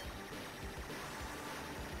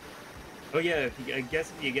 Oh yeah, I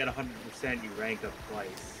guess if you get 100%, you rank up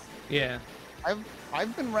twice. Yeah.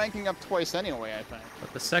 I've been ranking up twice anyway, I think.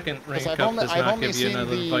 But the second rank I've up only- does I've not only give you seen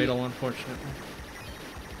another the- vital, unfortunately.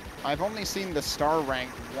 I've only seen the star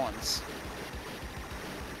rank once.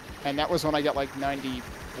 And that was when I got like 94%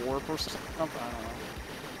 something, I don't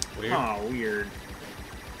know. Weird. Oh, weird.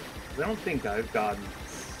 I don't think I've gotten...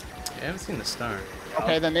 I haven't seen the star.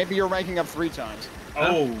 Okay, then maybe you're ranking up 3 times.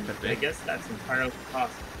 Oh, could be. I guess that's entirely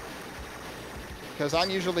possible. Because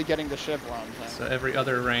I'm usually getting the chevron thing. So every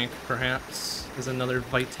other rank, perhaps, is another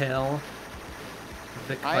Vital.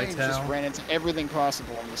 Vic I Vital. just ran into everything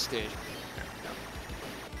possible on the stage.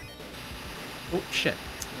 Oh, shit.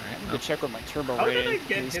 I Alright, need to check what my turbo How rating did I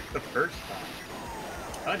get is. hit the first time?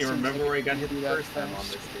 I don't even Seems remember like where I you got can hit do the that first time on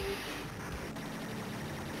fast. this stage.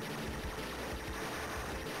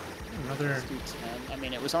 Another... Let's do 10. I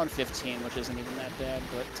mean, it was on 15, which isn't even that bad,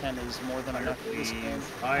 but 10 is more than Fire, enough for this please. game.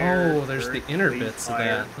 Fire, Oh, there's the inner please, bits of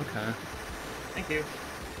fire. that. Okay. Thank you.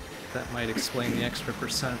 That might explain the extra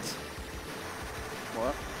percent.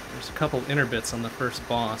 What? There's a couple inner bits on the first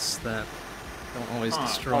boss that don't always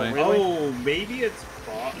destroy. Oh, really? Oh, maybe it's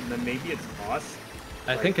boss. Then maybe it's boss.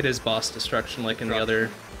 I think it is boss destruction, like in the other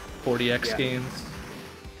 40X Yeah. games.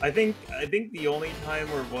 I think the only time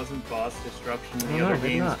where it wasn't boss destruction in the No, other maybe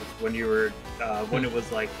games not. was when you were when it was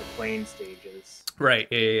like the plane stages. Right,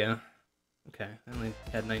 yeah. Okay, I only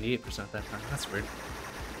had 98% that time. That's weird.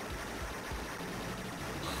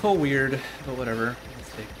 Oh, weird, but whatever. Let's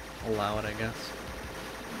take, allow it, I guess.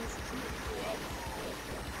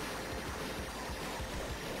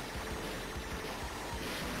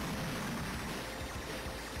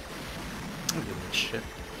 Oh, good shit.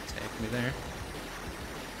 Take me there.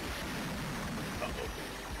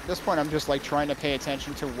 At this point, I'm just like trying to pay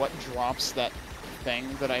attention to what drops that thing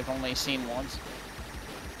that I've only seen once.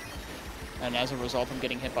 And as a result, I'm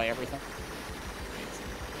getting hit by everything.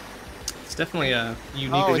 It's definitely a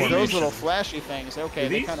unique Oh, it's formation. those little flashy things. Okay, Do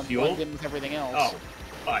they these kind of fuel? blend in with everything else. Oh,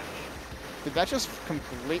 fudge. Did that just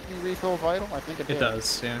completely refill vital? I think it did. It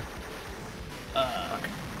does, yeah.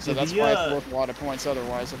 So Do that's the, why it's worth a lot of points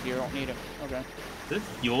otherwise if you don't need them. Okay. Do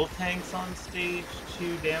fuel tanks on stage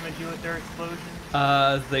to damage you with their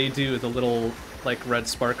explosions? They do, the little, like, red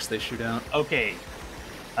sparks they shoot out. Okay.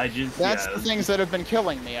 I just That's yeah, the things that have been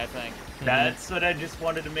killing me, I think. That's what I just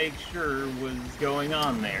wanted to make sure was going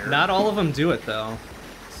on there. Not all of them do it, though.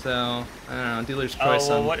 So, I don't know, dealer's choice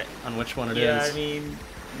well, on which one it is. Yeah, I mean,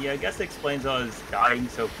 yeah, I guess it explains why I was dying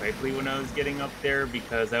so quickly when I was getting up there,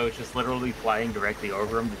 because I was just literally flying directly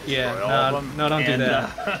over them to destroy Yeah, all no, of them. no, don't do And,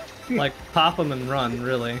 that. Like, pop them and run,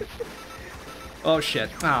 really. Oh, shit.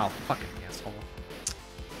 Oh, fucking asshole.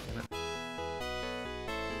 Damn it.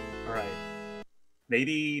 Alright.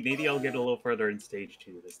 Maybe I'll get a little further in stage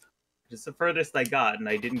 2 this time. Just the furthest I got, and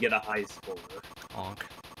I didn't get a high score. Honk.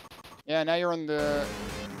 Yeah, now you're in the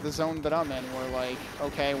zone that I'm in, where like,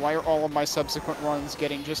 okay, why are all of my subsequent runs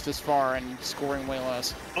getting just as far and scoring way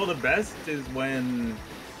less? Oh, the best is when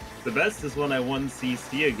I won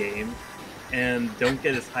CC a game, and don't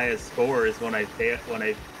get as high a score as when I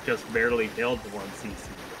just barely failed to win CC.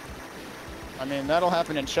 I mean, that'll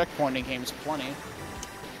happen in checkpointing games plenty.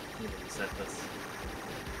 I'm gonna reset this.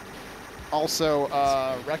 Also,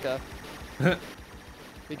 Rekka.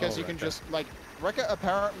 Because Oh, you can Rekka. just, like, Rekka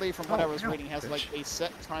apparently, from what I was ow, reading, has, like, bitch. a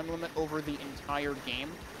set time limit over the entire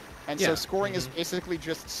game. And Yeah, so scoring is mhm. basically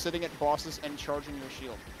just sitting at bosses and charging your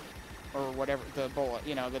shield. Or whatever, the bullet,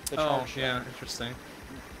 you know, the Oh, charge shield. yeah, interesting.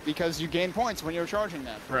 Because you gain points when you're charging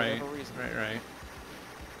that, for Right, whatever reason. right.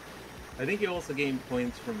 I think you also gain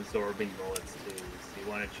points from absorbing bullets too. So you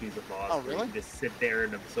want to choose a boss Oh, where really? you just sit there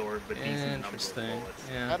and absorb a decent number of Interesting. bullets.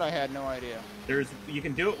 Yeah. That I had no idea. You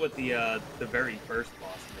can do it with the very first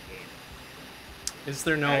boss in the game. Is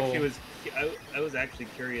there no? I was actually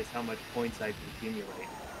curious how much points I could accumulate.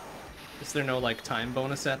 Is there no like time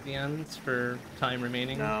bonus at the end for time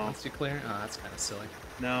remaining No. once you clear? Oh, that's kind of silly.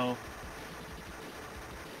 No.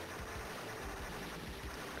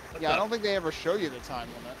 Yeah, I don't think they ever show you the time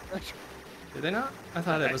limit. Did they not? I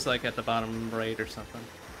thought it was like at the bottom right or something.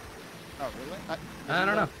 Oh, really? I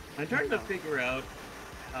don't know. I'm trying to figure out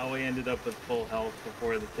how I ended up with full health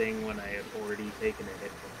before the thing when I had already taken a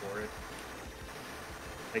hit before it.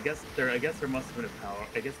 I guess there must have been a power.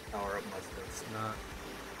 I guess the power up must have. It's not.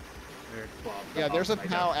 Weird. Yeah, there's a I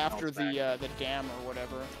POW don't after health back. the dam or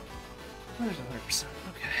whatever. There's 100%.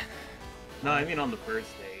 Okay. No, I mean on the first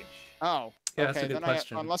stage. Oh. Yeah, okay, that's a good then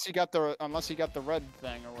question. unless you got the red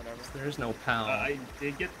thing or whatever. There is no PAL. I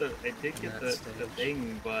did get the that stage.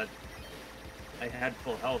 thing, but I had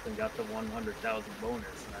full health and got the 100,000 bonus,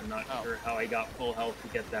 and I'm not sure how I got full health to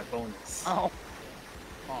get that bonus. Oh.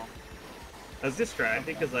 Oh. I was distracted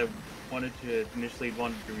because I initially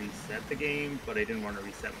wanted to reset the game, but I didn't want to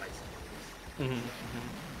reset my saves.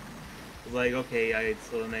 I was like, okay,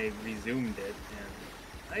 so then I resumed it,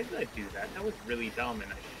 and I did do that. That was really dumb,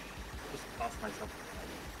 and I just cost myself the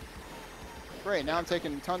fight. Great, now I'm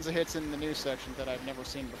taking tons of hits in the news section that I've never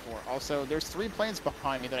seen before. Also, there's 3 planes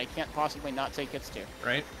behind me that I can't possibly not take hits to.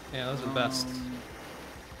 Right? Yeah, those are the best.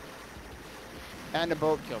 And a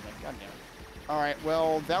boat killed me. God damn it. Alright,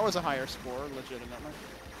 well, that was a higher score, legitimately.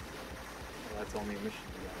 Well, that's only a mission.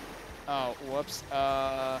 Oh, whoops.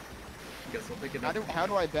 I guess I'll pick it up. How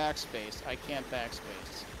do I backspace? I can't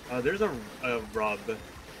backspace. There's a rub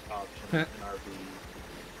option in RB.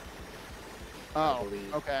 I Oh,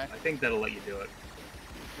 believe. okay. I think that'll let you do it.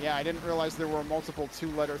 Yeah, I didn't realize there were multiple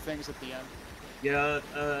 2-letter things at the end. Yeah,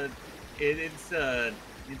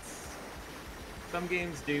 it's some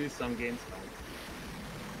games do, some games don't.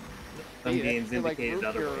 Some Yeah, games they're like indicate root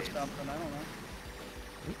other beer or ways. something, I don't know.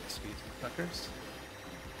 Oops, excuse me, fuckers.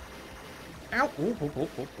 Ow! Oh, oh, oh,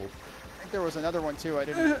 oh, oh. I think there was another one too, I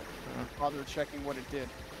didn't bother checking what it did.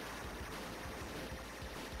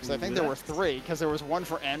 Because I think there were 3, because there was one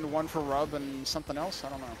for end, one for rub, and something else, I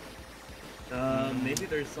don't know. Maybe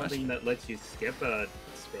there's something that lets you skip a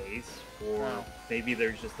space, or maybe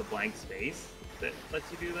there's just a blank space that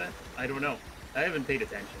lets you do that. I don't know. I haven't paid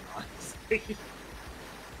attention, honestly.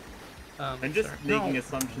 I'm just making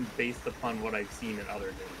assumptions based upon what I've seen in other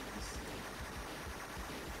games.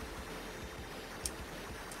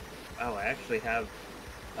 Wow, I actually have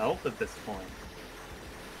health at this point.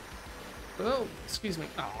 Oh, excuse me.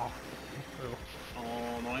 Oh.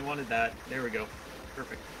 Oh, no, I wanted that. There we go.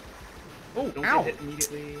 Perfect. Oh, Don't ow! get hit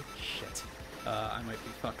immediately. Shit. I might be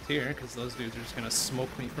fucked here, because those dudes are just gonna smoke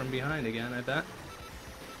me from behind again, I bet.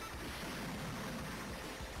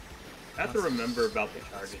 I have to remember about the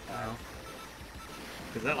charge attack.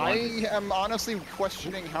 That I am honestly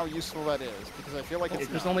questioning how useful that is, because I feel like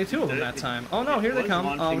There's only 2 of them that time. Oh no, here they come.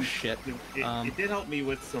 Oh shit. It did help me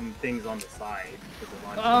with some things on the side.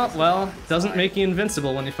 Well, doesn't make you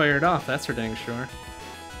invincible when you fire it off, that's for dang sure.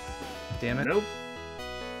 Damn it. Nope.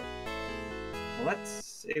 Well,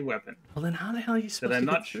 that's a weapon. Well then how the hell are you supposed to I'm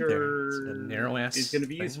get not through there? sure It's a narrow ass it's gonna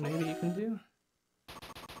be thing useful. maybe you can do?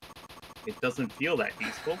 It doesn't feel that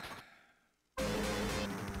useful.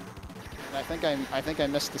 I think I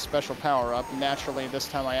missed the special power up. Naturally, this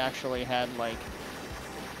time I actually had like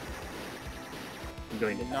I'm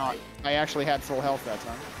going to die. I actually had full health that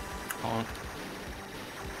time. Oh.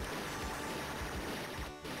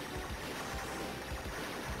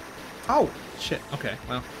 Oh shit. Okay.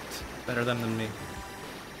 Well, better them than me.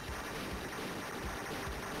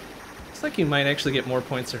 Looks like you might actually get more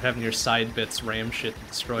points for having your side bits ram shit and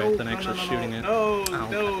destroy it than actually shooting it. No, Oh,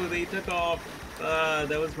 no, okay. they took off.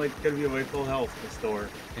 That was gonna be my full health restore.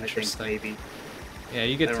 Interesting. I think, maybe. Yeah,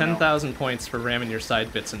 you get I don't know. 10,000 points for ramming your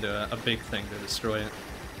side bits into a big thing to destroy it.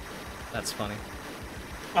 That's funny.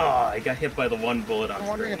 Oh, I got hit by the one bullet on I'm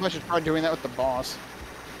wondering screen. if I should try doing that with the boss.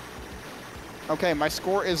 Okay, my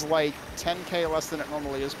score is like 10k less than it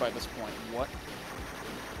normally is by this point. What?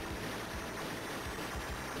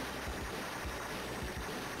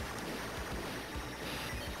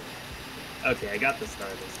 Okay, I got the star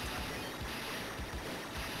this time.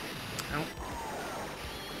 Ow.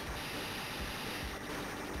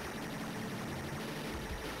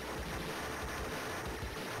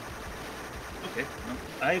 Okay, well,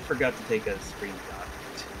 I forgot to take a screenshot.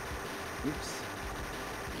 Oops.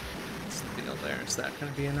 What's the deal there? Is that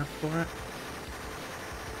going to be enough for it?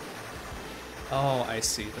 Oh, I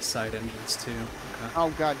see. The side engines, too. Okay. Oh,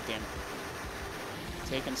 god damn it.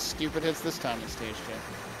 Taking stupid hits this time in stage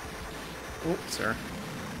 2. Oh, sir.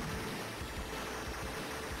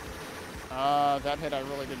 That hit I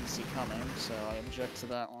really didn't see coming, so I object to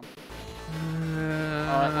that one. Alright,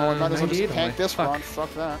 Alright, well, I might as well just tank this Fuck. run.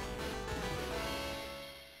 Fuck that.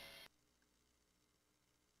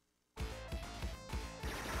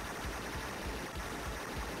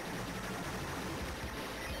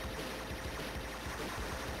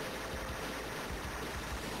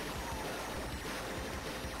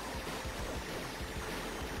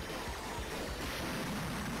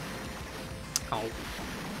 Oh.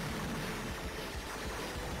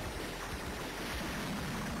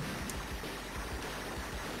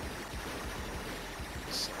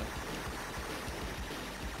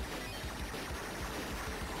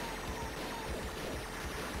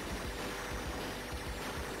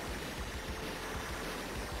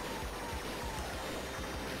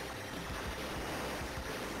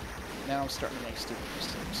 Now I'm starting to make stupid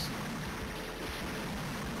mistakes.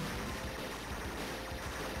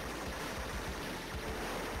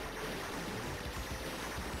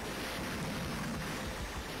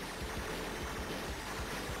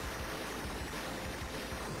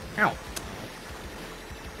 Ow.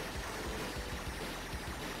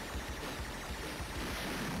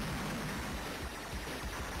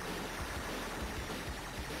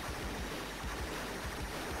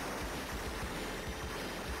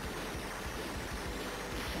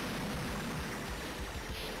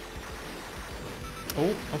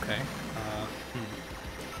 Oh, okay.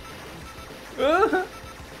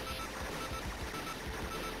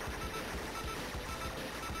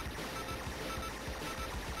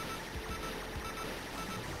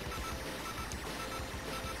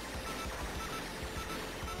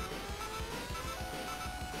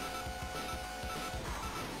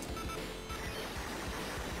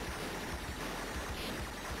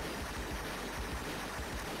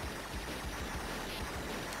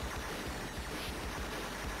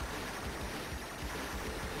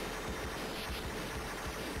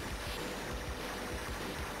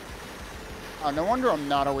 No wonder I'm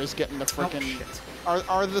not always getting the Oh, freaking. shit.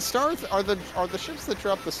 Are the stars are the ships that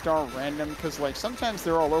drop the star random? Because like sometimes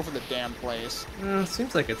they're all over the damn place.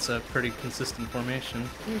 Seems like it's a pretty consistent formation.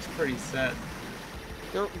 Seems pretty set.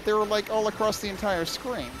 They're like all across the entire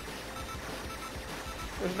screen.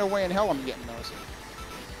 There's no way in hell I'm getting those.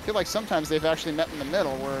 I feel like sometimes they've actually met in the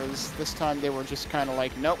middle, whereas this time they were just kind of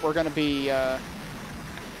like, nope, we're gonna be a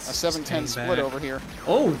 7-10 split back. over here.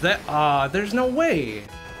 Oh, that, there's no way!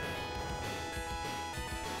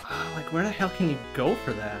 Like, where the hell can you go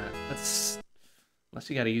for that? That's... Unless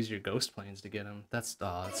you gotta use your ghost planes to get him. That's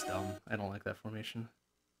dumb. I don't like that formation.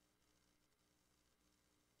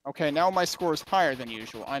 Okay, now my score is higher than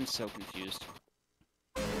usual. I'm so confused.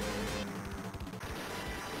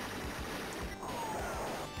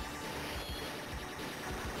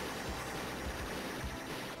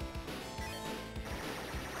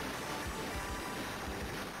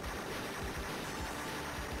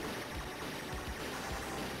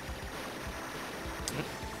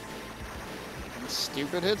 Making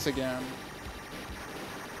stupid hits again.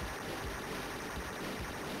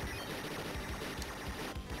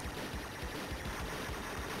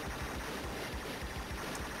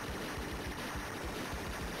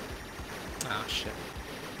 Oh, shit.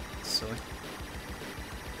 Silly.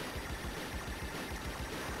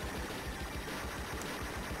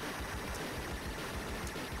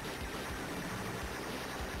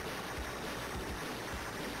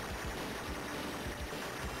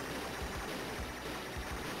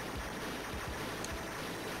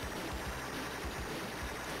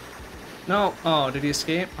 No! Oh, did he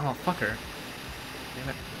escape? Oh, fucker. Damn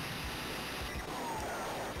it.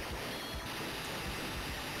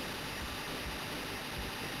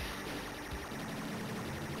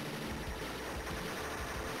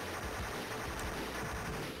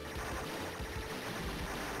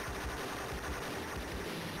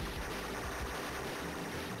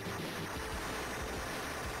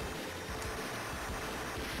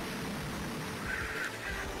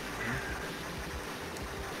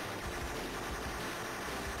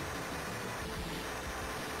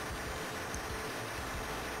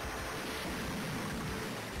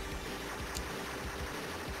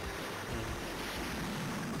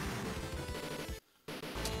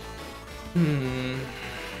 Yeah,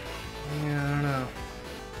 I don't know.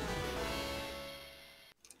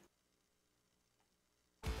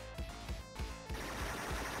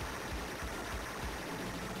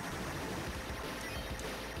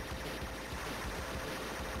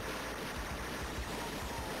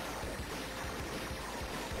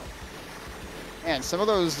 Man, some of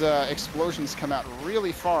those explosions come out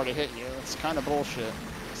really far to hit you. It's kind of bullshit.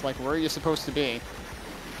 It's like, where are you supposed to be?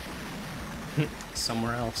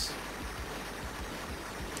 Somewhere else.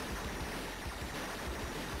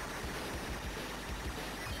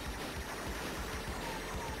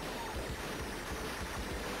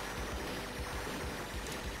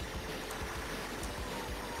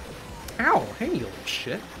 Ow! Hey, you little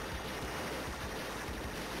shit.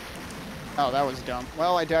 Oh, that was dumb.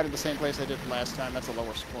 Well, I died at the same place I did last time. That's a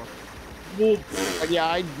lower score. Well, But yeah,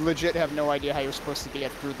 I legit have no idea how you're supposed to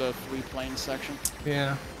get through the 3 planes section.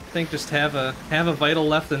 Yeah, I think just have a vital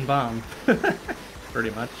left and bomb.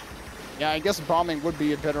 Pretty much. Yeah, I guess bombing would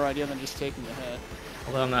be a better idea than just taking the hit.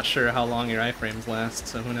 Although I'm not sure how long your iframes last,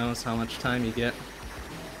 so who knows how much time you get.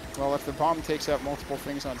 Well, if the bomb takes out multiple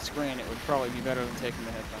things on screen, it would probably be better than taking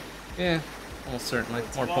the hit, though. Yeah, almost certainly.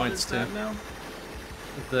 More what points is too. that now?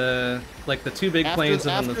 The 2 big planes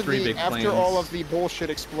and then the 3 big planes. After all of the bullshit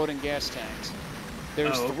exploding gas tanks,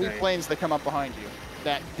 there's Oh, 3 okay. planes that come up behind you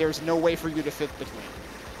that there's no way for you to fit between.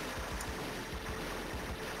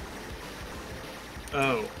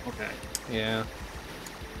 Oh, okay. Yeah.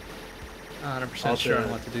 100% I'll sure have on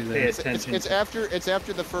to what to do pay there. attention. It's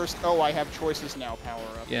after the first, oh, I have choices now power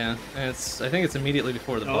up. Yeah, and I think it's immediately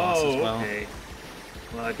before the boss as well. Okay.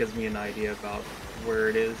 Well, that gives me an idea about where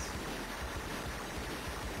it is.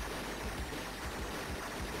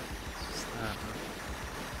 Just that,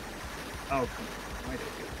 Oh, come on. Why did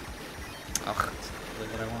I do that? huh? Ugh, that's not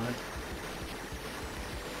really what I wanted.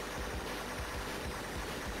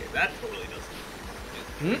 Okay, that totally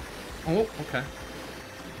doesn't. Oh, okay.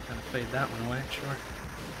 Kind of fade that one away, sure.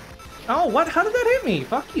 Oh, what? How did that hit me?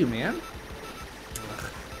 Fuck you, man. Ugh.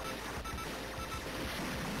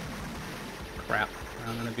 Crap.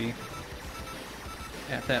 I'm gonna be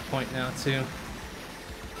at that point now, too.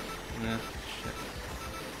 Nah, shit.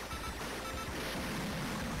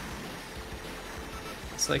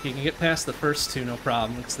 It's like you can get past the first 2, no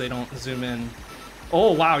problem, because they don't zoom in.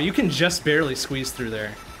 Oh, wow, you can just barely squeeze through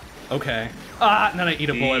there. Okay. Ah, and then I eat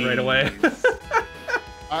a bullet right away.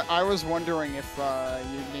 I was wondering if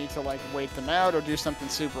you need to, like, wait them out or do something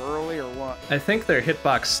super early or what. I think their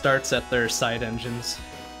hitbox starts at their side engines,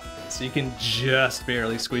 so you can just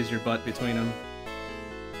barely squeeze your butt between them.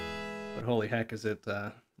 But holy heck, is it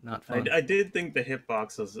not fun. I did think the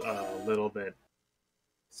hitbox was a little bit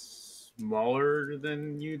smaller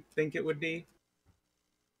than you'd think it would be.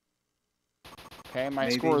 Okay, my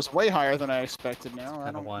Maybe. score is way higher than I expected now. I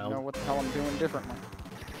kinda don't wild. know what the hell I'm doing differently.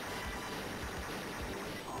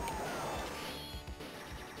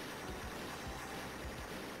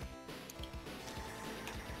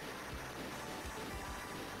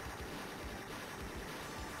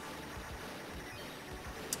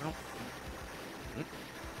 Oh.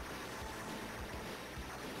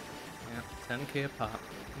 Yeah, 10k a pop.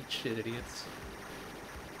 Eat shit, idiots.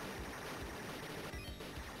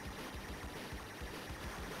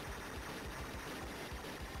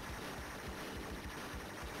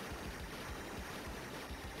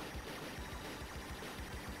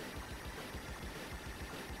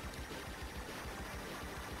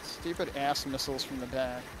 Stupid ass missiles from the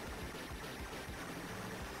back.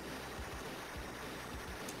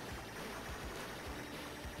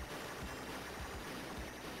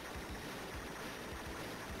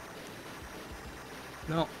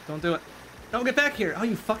 No, don't do it. No, get back here! Oh,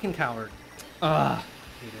 you fucking coward. Ugh,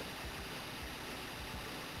 hate it.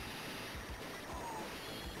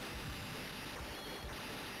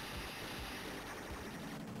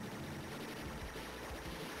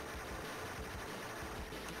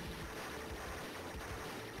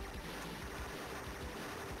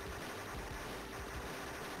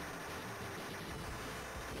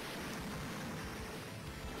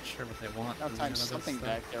 Not sure what they want. Now from time the end of something this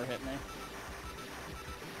back there hit me.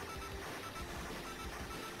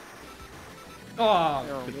 Oh,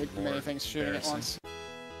 There are good way too many lord. things shooting at Embarrassing. once.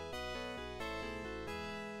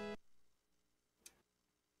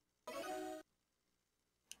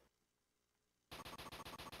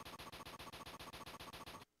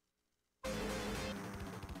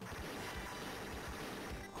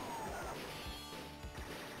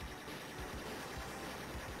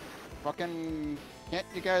 Fucking, can't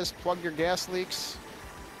you guys plug your gas leaks?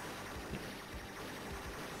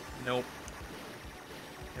 Nope.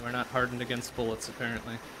 They were not hardened against bullets,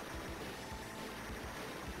 apparently.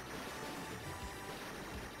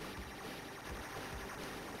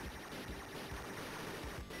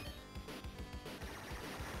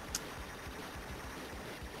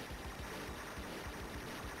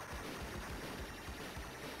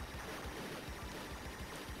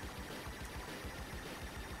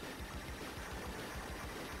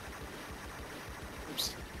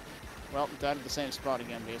 Well, died at the same spot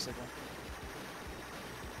again, basically.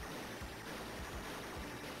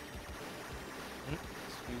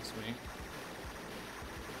 Excuse me.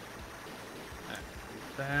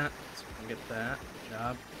 That. So we can get that. Good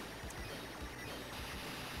job.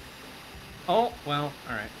 Oh, well,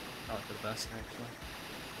 alright. Probably for the best, actually.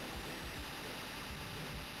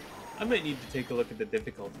 I might need to take a look at the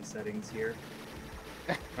difficulty settings here.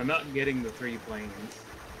 I'm not getting the 3 planes.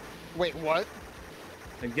 Wait, what?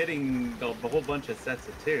 I'm getting the whole bunch of sets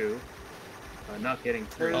of 2. I'm not getting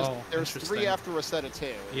 3. There's 3 after a set of 2.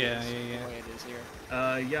 Yeah. The way it is here.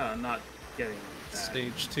 Yeah, I'm not getting that.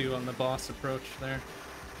 Stage 2 on the boss approach there.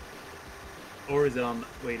 Or is it on...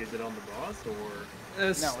 Wait, is it on the boss, or...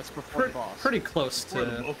 No, it's before the boss. Pretty close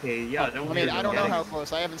to... Okay, yeah. I mean, I don't know how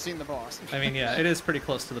close. I haven't seen the boss. I mean, yeah, it is pretty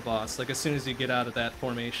close to the boss. Like, as soon as you get out of that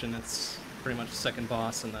formation, it's pretty much the second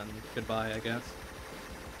boss, and then goodbye, I guess.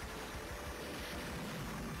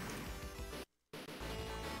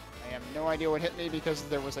 I have no idea what hit me because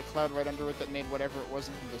there was a cloud right under it that made whatever it was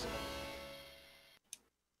invisible.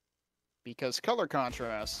 Because color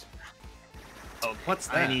contrast. Oh, what's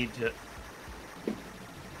that?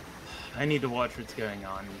 I need to watch what's going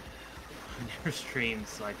on your stream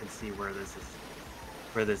so I can see where this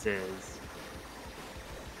is,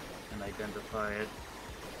 and identify it.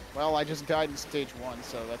 Well, I just died in stage 1,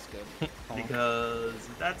 so that's good. Because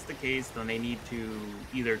if that's the case, then I need to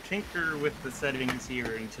either tinker with the settings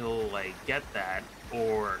here until I get that,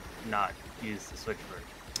 or not use the Switch version.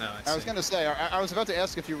 Oh, I was going to say, I was about to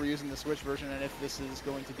ask if you were using the Switch version and if this is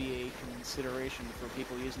going to be a consideration for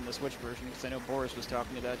people using the Switch version, because I know Boris was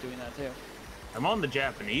talking about doing that too. I'm on the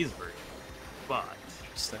Japanese version, but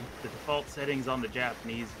Interesting. the default settings on the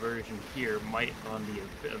Japanese version here might, on the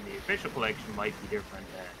official collection, might be different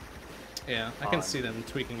than Yeah, I can see them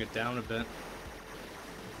tweaking it down a bit.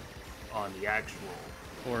 On the actual...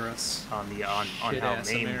 For us. On how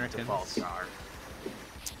main defaults are.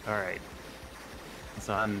 Alright.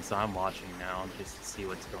 So I'm watching now just to see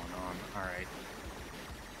what's going on. All right.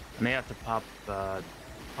 I may have to pop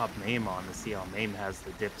MAME on to see how MAME has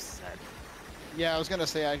the dips set. Yeah, I was gonna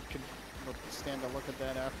say I could stand to look at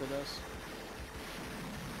that after this.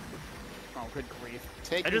 Oh, good grief!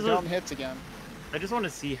 Take your dumb hits again. I just want to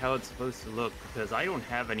see how it's supposed to look because I don't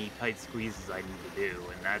have any tight squeezes I need to do,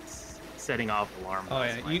 and that's setting off alarm bells.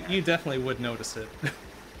 Oh yeah, you definitely would notice it.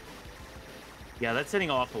 Yeah, that's setting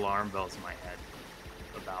off alarm bells in my head.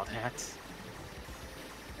 About that.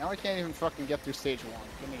 Now I can't even fucking get through stage 1.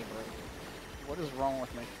 Give me a break. What is wrong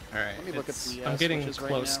with me? Alright, let me look at the I'm getting switches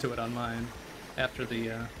close right to it on mine. After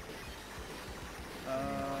the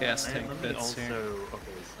gas tank bits here.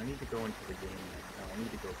 Okay, so I need to go into the game. No, I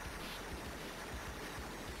need to go. Is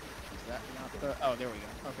that not the... Oh, there we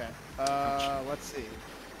go. Okay. Let's see.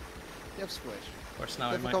 Dip switch. Of course, now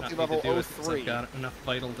I might Difficulty not need to do level it because 03. I've got enough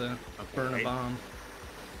vital to burn a bomb.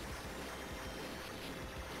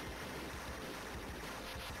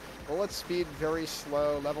 Bullet speed very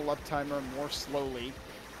slow, level up timer more slowly.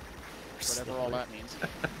 Whatever all that means.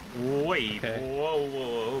 Wait, Okay.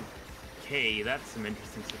 whoa. Okay, that's some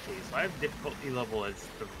interesting stuff. So I have difficulty level as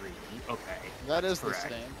 3. Okay. That is correct. the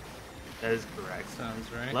same. That is correct. Sounds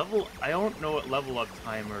right. I don't know what level up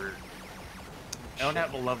timer... I don't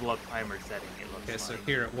have a level up timer setting, it looks Okay, so like.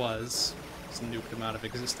 here it was. Just nuked them out of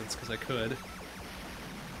existence because I could.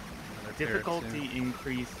 Difficulty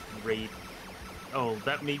increase rate. Oh,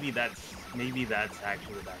 maybe that's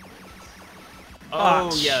actually what that means.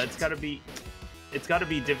 Oh yeah, it's gotta be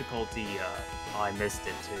difficulty. Oh, I missed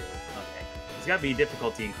it too. Okay, it's gotta be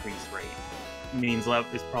difficulty increase rate. Means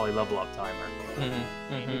it's probably level up timer.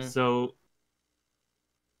 So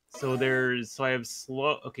I have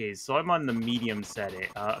slow. Okay, so I'm on the medium setting.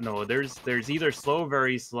 No, there's either slow,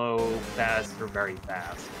 very slow, fast, or very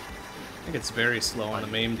fast. I think it's very slow on the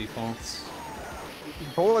MAME defaults.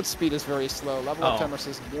 Bullet speed is very slow. Level up timer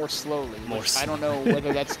says more slowly. I don't know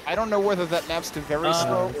whether that's. I don't know whether that maps to very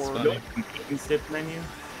slow or. Funny. Step menu.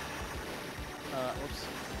 Oops.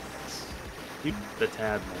 Keep the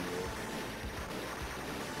tab menu.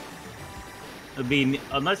 I mean,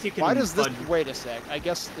 unless you can. Why does this? Wait a sec. I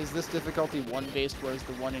guess is this difficulty 1 based, whereas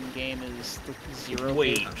the one in game is the 0.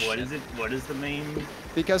 Wait, what is it? What is the main?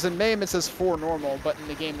 Because in MAME it says 4 normal, but in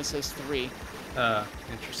the game it says 3.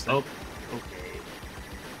 Interesting. Oh, okay.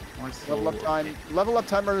 Level up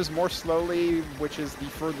timer is more slowly, which is the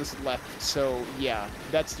furthest left. So yeah,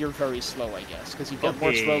 that's your very slow, I guess, because you get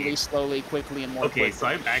more slowly, quickly, and more quickly. Okay, so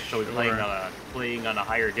I'm actually playing on a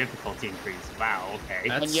higher difficulty increase. Wow. Okay.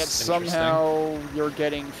 That's and yet somehow you're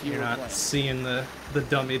getting fewer You're not planes. seeing the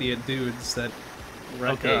dumb idiot dudes that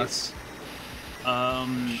wreck us.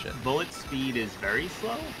 Bullet speed is very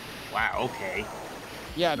slow. Wow, okay.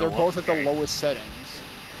 Yeah, they're No, both at the okay. lowest settings.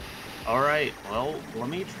 Alright, well, let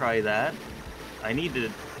me try that. Let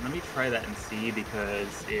me try that and see,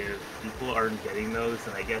 because if people aren't getting those,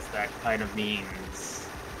 then I guess that kind of means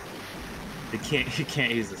you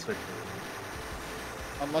can't use the Switch.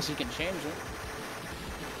 Unless you can change it.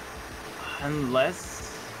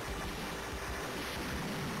 Unless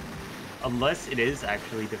it is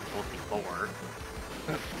actually difficulty 4.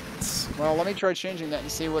 Well, let me try changing that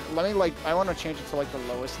and see what. Let me like. I want to change it to like the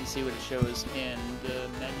lowest and see what it shows in the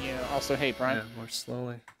menu. Also, hey Brian. Yeah, more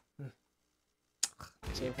slowly.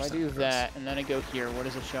 See if I do that and then I go here. What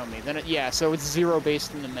does it show me? Then yeah. So it's 0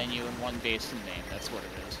 based in the menu and 1 based in name. That's what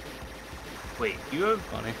it is. Wait, you have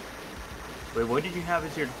Funny. Wait, what did you have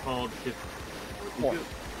as your default? 4.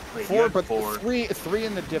 Wait, 4, but 4. 3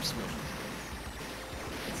 in the dip switch.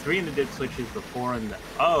 3 in the dip switches, but 4 in the.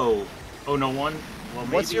 Oh no, 1. Well,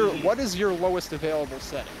 maybe What is your lowest available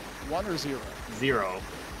setting? 1 or 0? 0.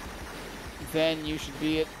 Then you should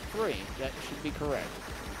be at 3. That should be correct.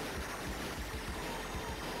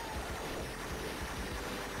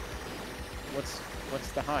 What's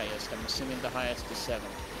the highest? I'm assuming the highest is 7.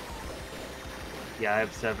 Yeah, I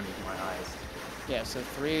have 7 as my highest. Yeah, so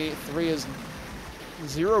 3 is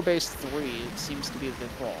 0 based 3. It seems to be the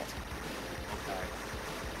default. Okay.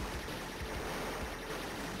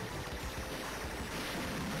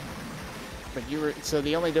 But so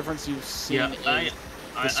the only difference you've seen is I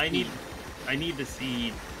need to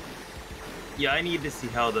see. Yeah, I need to see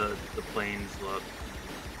how the planes look.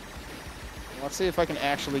 Let's see if I can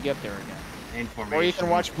actually get there again. In formation. Or you can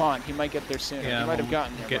watch Bond. He might get there sooner. Yeah, he might have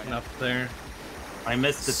gotten there. getting up there. I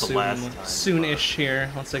missed it the last time. Soon-ish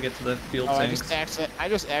here, once I get to the field Oh, tanks. I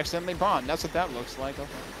just accidentally Bond. That's what that looks like.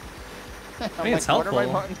 Okay. I mean, it's helpful.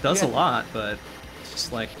 It does a lot, but it's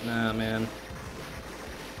just like, nah, man.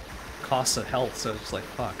 Costs of health, so it's just like,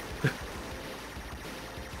 fuck.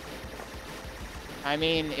 I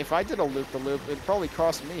mean, if I did a loop-the-loop, it'd probably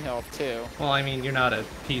cost me health, too. Well, I mean, you're not a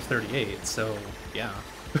P-38, so, yeah.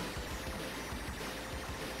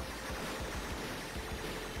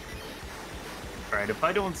 Alright, if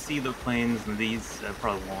I don't see the planes, then these I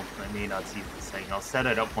probably won't. I may not see the thing. I'll set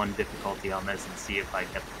it up 1 difficulty on this and see if I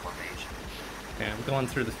get the formation. Okay, I'm going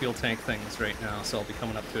through the fuel tank things right now, so I'll be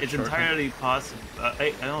coming up to it It's shortly. entirely possible.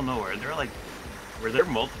 I don't know. Were there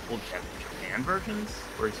multiple Japan versions?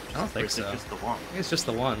 Or is it just, I don't think is it so. just the one? I think it's just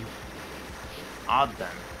the one. Odd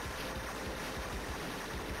then.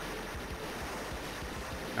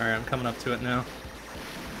 Alright, I'm coming up to it now.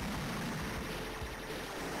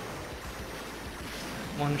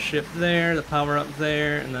 1 ship there, the power up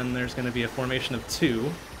there, and then there's going to be a formation of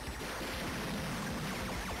 2.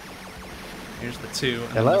 Here's the 2,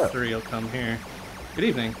 and then the 3 will come here. Good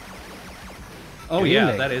evening. Oh Good yeah,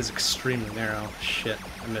 evening. that is extremely narrow. Shit,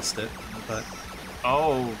 I missed it. But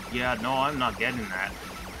Oh, yeah, no, I'm not getting that.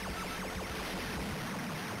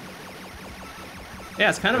 yeah,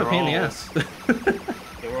 it's kind of a pain in the ass.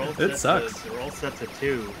 They were all It sucks. They were all set to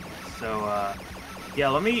 2. So, yeah,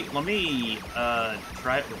 let me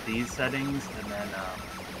try it with these settings, and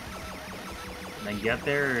then get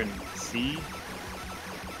there and see.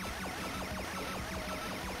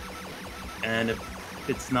 And if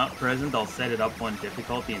it's not present, I'll set it up 1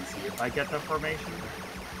 difficulty and see if I get the formation.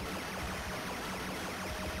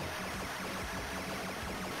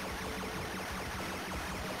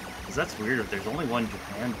 Because that's weird. If there's only 1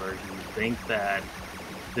 Japan version, you'd think that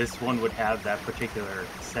this one would have that particular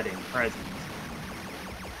setting present.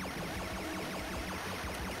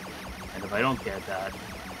 And if I don't get that,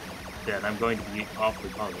 then I'm going to be awfully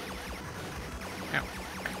puzzled. Yeah.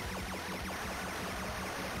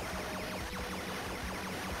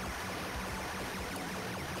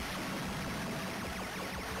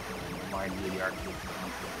 Remind me of the arcade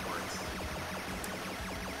console works.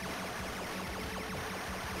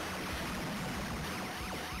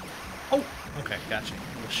 Oh, okay, gotcha.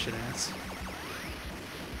 Little shit ass.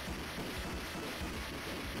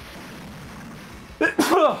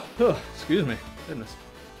 Excuse me. Goodness.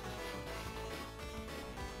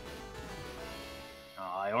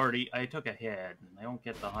 I took a hit, and I don't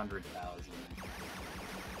get the 100,000.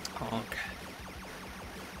 Okay.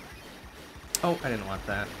 Oh, I didn't want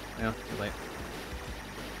that. Yeah, too late.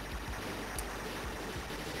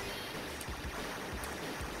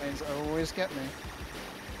 Things always get me.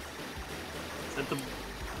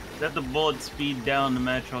 Set the bullet speed down to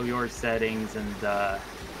match all your settings, and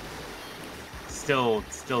still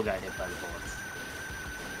got hit by the bullets.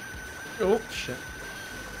 Oh, shit.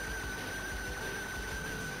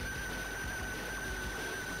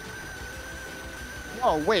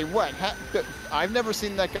 Oh, wait, what? I've never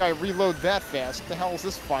seen that guy reload that fast. What the hell is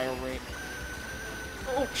this fire rate?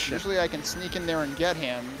 Oh, shit. Usually I can sneak in there and get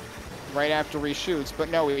him right after he shoots, but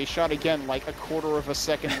no, he shot again like a quarter of a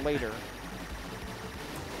second later.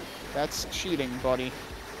 That's cheating, buddy.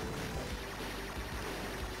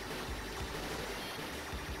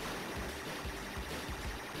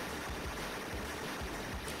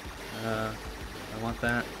 I want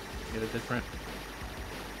that. Get a different.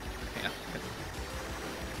 Yeah.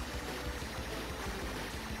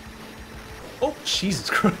 Oh, Jesus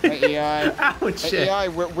Christ! Hey, AI. Ouch! Hey, AI,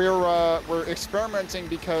 we're experimenting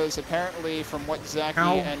because apparently, from what Zaki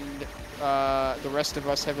and the rest of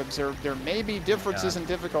us have observed, there may be differences in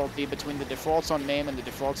difficulty between the defaults on MAME and the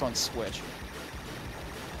defaults on Switch.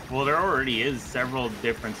 Well, there already is several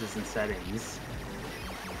differences in settings.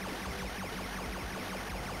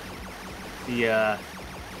 The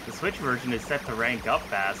Switch version is set to rank up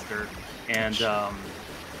faster and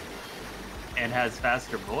has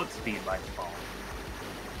faster bullet speed by default.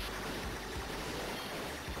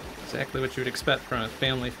 Exactly what you would expect from a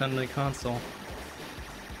family-friendly console.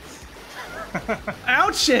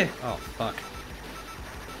 Ouch! Oh, fuck.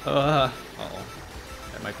 Uh-oh.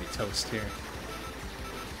 That might be toast here.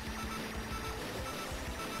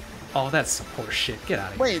 Oh, that's some horse shit. Get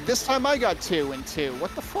out of here. Wait, this time I got 2 and 2.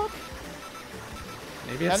 What the fuck?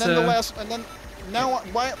 Maybe it's and then the last, and then now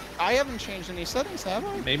why I haven't changed any settings, have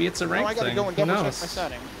I? Maybe it's a rank I gotta thing. go and double check my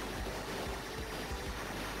setting.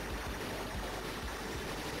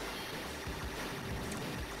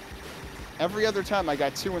 Every other time I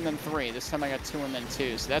got 2 and then 3. This time I got 2 and then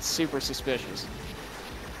 2, so that's super suspicious.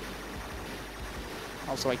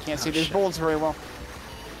 Also, I can't see these bullets very well.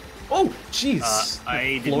 Oh, jeez.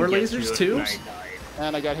 Floor lasers too?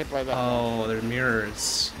 And I got hit by that. Oh, they're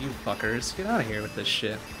mirrors. You fuckers. Get out of here with this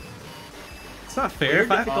shit. It's not fair.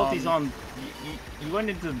 Well, your difficulty's on... You went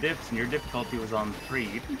into the diffs and your difficulty was on 3.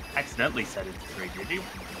 You didn't accidentally set it to 3, did you?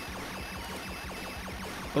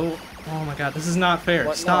 Oh my god, this is not fair.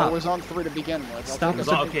 What? Stop. No, it was on 3 to begin with. Stop.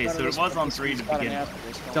 Okay, so it was on 3 to begin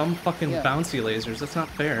with. Dumb fucking bouncy lasers. That's not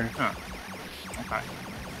fair. Huh. Okay.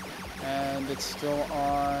 And it's still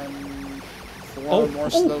on 4 more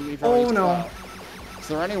slowly. Oh no. Is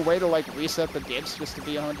there any way to like reset the dips just to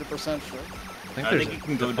be 100% sure? I think you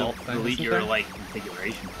can go delete your like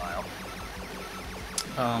configuration file.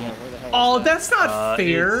 Oh, that's not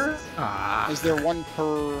fair. Is there one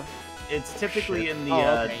per? It's typically in the.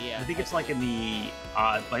 I think it's like in the.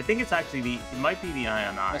 I think it's actually the. It might be the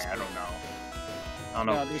INI. I don't know. I don't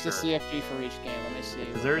know. No, there's a CFG for each game. Let me see.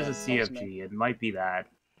 Because there is a CFG. It might be that.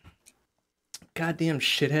 Goddamn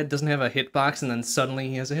shithead doesn't have a hitbox, and then suddenly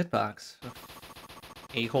he has a hitbox.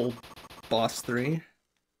 A-hole boss 3.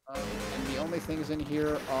 And the only things in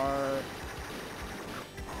here are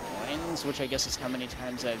coins, which I guess is how many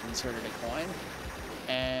times I've inserted a coin,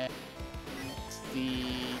 and the.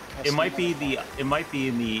 It might be the. It might be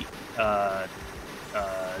in the.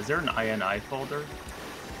 Is there an INI folder?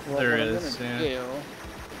 Well, there is. Yeah.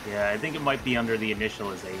 Yeah, I think it might be under the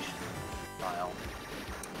initialization file.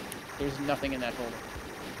 There's nothing in that folder.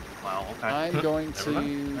 Wow, okay. I'm going to...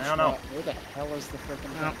 I don't know. Where the hell is the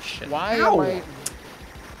frickin' Oh, shit. Why am I...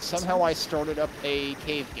 Somehow I started up a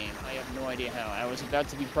cave game. I have no idea how. I was about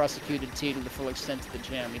to be prosecuted to the full extent of the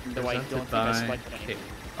jam, even though I don't think I selected anything.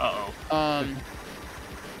 Uh-oh.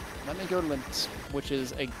 Let me go to the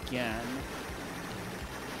switches again.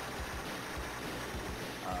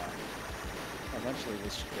 Eventually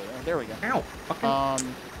this should go there. There we go. Ow!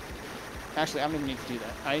 Fucking... Actually, I don't even need to do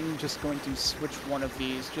that. I'm just going to switch one of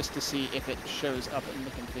these just to see if it shows up in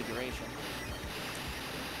the configuration.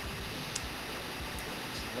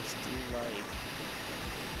 So let's do like...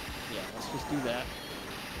 Yeah, let's just do that.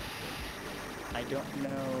 I don't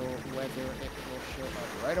know whether it will show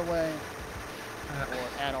up right away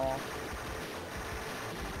or at all.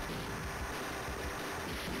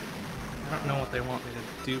 I don't know what they want me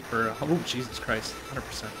to do for... Oh, Jesus Christ.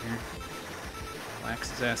 100% here.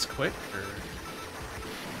 Wax his ass quick, or...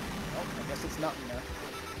 Oh, I guess it's not in there.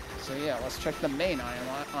 So yeah, let's check the main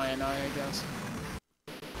INI, I guess.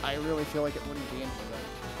 I really feel like it wouldn't be in for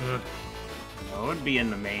that. No, it would be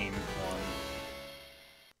in the main one.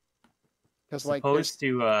 Because like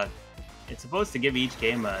it's supposed to give each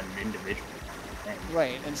game an individual thing.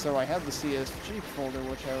 Right, and so I have the CSG folder,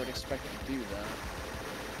 which I would expect to do that.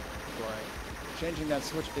 But changing that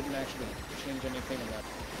switch didn't actually change anything in that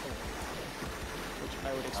folder. Which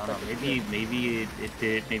I would expect. I don't know, maybe it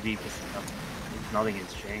did. Maybe nothing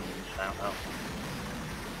has changed. I don't know.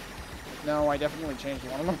 No, I definitely changed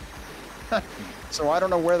one of them. So I don't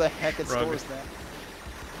know where the heck it stores that.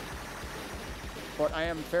 but I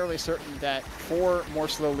am fairly certain that 4 more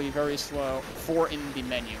slowly, very slow, 4 in the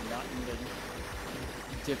menu, not in the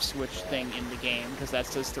dip switch thing in the game, because that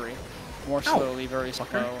says 3. More slowly, very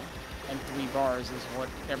slow, and 3 bars is what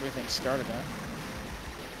everything started at.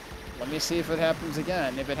 Let me see if it happens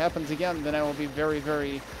again. If it happens again, then I will be very,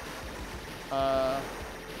 very,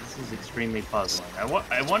 This is extremely puzzling.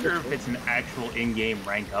 I wonder if it's an actual in-game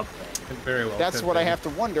rank up thing. It very well. That's could what be. I have to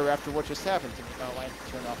wonder after what just happened to me. Oh, I have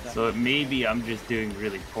to turn off that. So maybe I'm just doing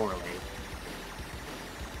really poorly.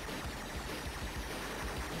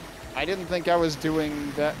 I didn't think I was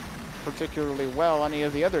doing that particularly well any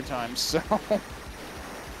of the other times, so...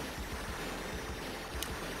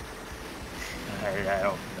 I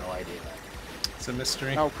have no idea. It's a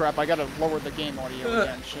mystery. Oh crap, I gotta lower the game audio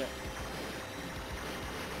again, shit.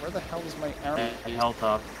 Where the hell is my arrow? Health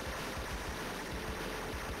up.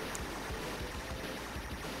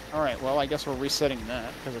 Alright, well I guess we're resetting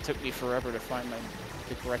that, because it took me forever to find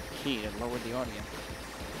the correct key to lower the audio.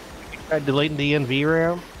 Tried deleting the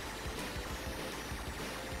NVRAM.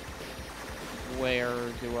 Where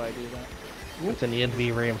do I do that? It's in the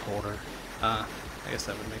NVRAM folder. I guess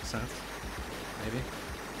that would make sense. Maybe.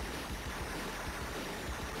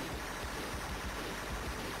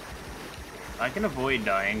 I can avoid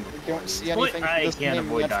dying. I Before don't see this. anything I for this can't name in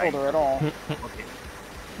avoid that dying. folder at all. Okay.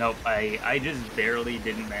 Nope, I just barely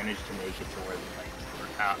didn't manage to make it to where the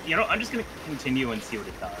lights were out. You know, I'm just gonna continue and see what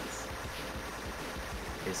it does.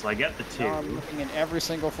 Okay, so I get the 2. Now I'm looking in every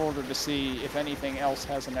single folder to see if anything else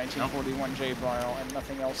has a 1941 J file, and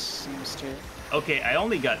nothing else seems to. Okay, I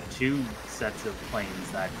only got 2 sets of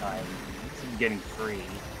planes that time. I'm getting 3.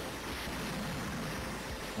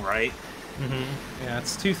 Right? Mm-hmm. Yeah,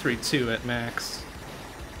 it's 232 at max.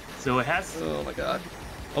 So it has... Oh my god.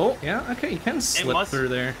 Oh, yeah, okay, you can slip through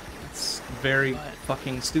there. It's very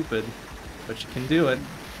fucking stupid, but you can do it.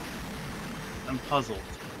 I'm puzzled.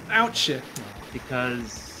 Ouch! Shit.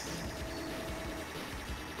 Because...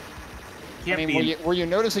 I mean, were you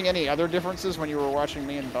noticing any other differences when you were watching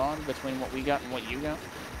me and Bond between what we got and what you got?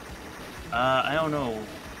 I don't know.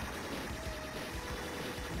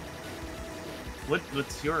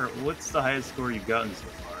 What's the highest score you've gotten so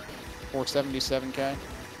far? 477K.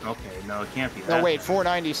 Okay, no, it can't be that. No, wait,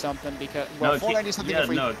 490 something because well, No, 490 something yeah, if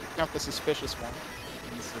we no. got the suspicious one.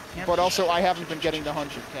 So it can't But be also, that. I haven't been getting the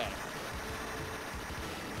 100K.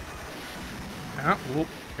 Ah, whoop,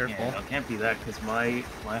 careful. Yeah, no, it can't be that because my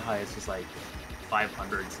highest is like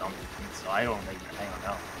 500 something. So I don't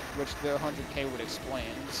know. Which the 100K would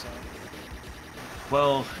explain. So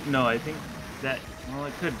Well, no, I think that well,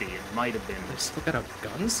 it could be. It might have been. They still got a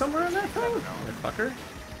gun somewhere in that thing? don't know. Motherfucker.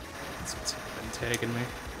 That's what's been tagging me.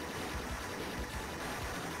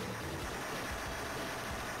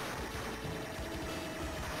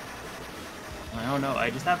 I don't know. I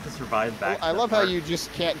just have to survive back. I to the love how part- you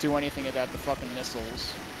just can't do anything about the fucking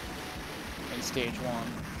missiles in stage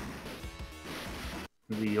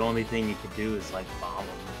 1. The only thing you could do is like bomb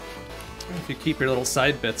them. If you keep your little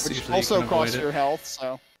side bits, Which usually also you can avoid costs it. your health,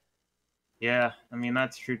 so... Yeah, I mean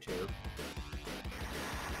that's true too.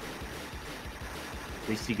 At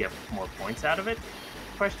least you get more points out of it?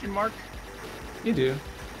 Question mark. You do.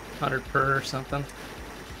 100 per or something.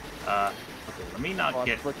 Okay, let me not Well,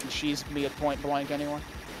 get. frickin' she's me at point blank anyway.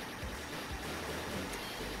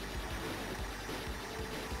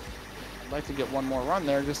 I'd like to get one more run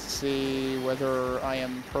there just to see whether I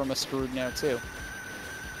am perma-screwed now too.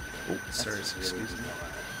 Oh, sirs, That's excuse really me.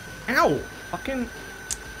 Ow! Fucking...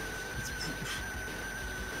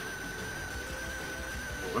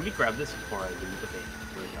 Well, let me grab this before I leave the base.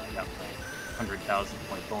 I got my 100,000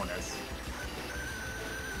 point bonus.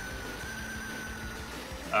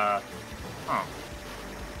 Huh.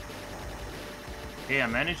 Hey, I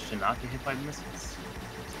managed to not get hit by missiles.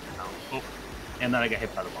 Oh, and then I got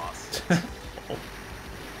hit by the boss.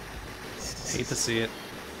 Hate to see it.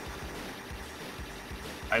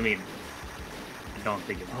 I mean, I don't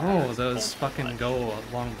think it Oh, matters those all that fucking much. go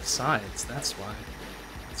along the sides. That's why.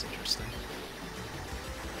 That's interesting.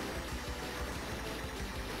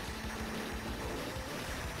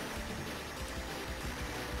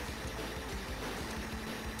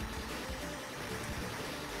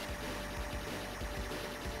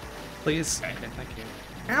 Please. Okay, thank you.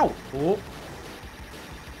 Ow! Oh.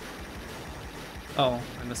 Oh,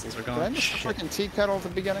 my missiles are Did I gone. miss the Shit. frickin' tea kettle at the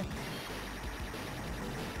beginning?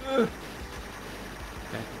 Ugh.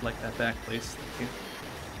 Okay, like that back, please. Thank you.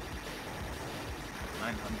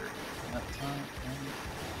 900.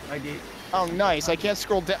 I did. Oh, nice. I can't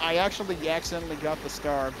scroll down. I actually accidentally got the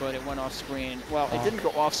star, but it went off screen. Well, it didn't go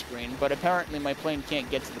off screen, but apparently my plane can't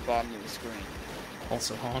get to the bottom of the screen.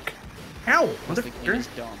 Also honk. Ow! The game Motherfucker! is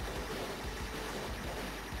dumb.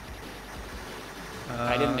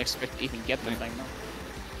 I didn't expect to even get the thing, though.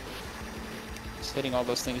 Just hitting all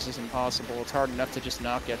those things is impossible. It's hard enough to just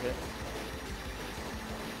not get hit.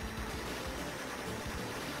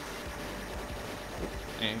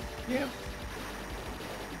 Thank you.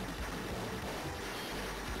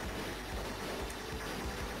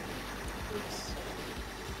 Oops.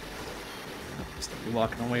 Still be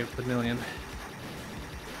walking away with the million.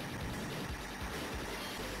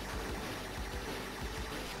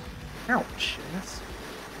 Ouch. Yes.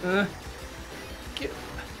 Get.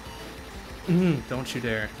 Don't you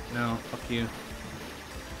dare. No, fuck you.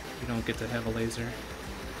 You don't get to have a laser.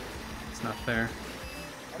 It's not fair.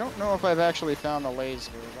 I don't know if I've actually found the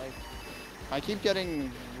laser. Like, I keep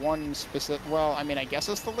getting one specific. Well, I mean, I guess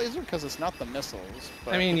it's the laser because it's not the missiles.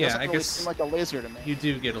 But I mean, it yeah, doesn't I really guess seem like a laser to me. You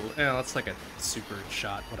do get a. Well, it's like a super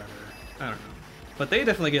shot, whatever. I don't know. But they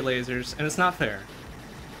definitely get lasers, and it's not fair.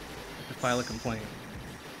 I have to file a complaint.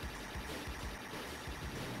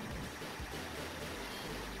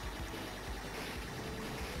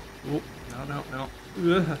 Oop, no.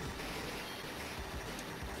 Ugh.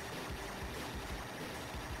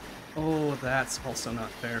 Oh, that's also not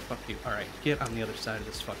fair. Fuck you. Alright, get on the other side of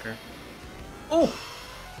this fucker. Oh!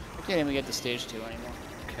 I can't even get to stage 2 anymore.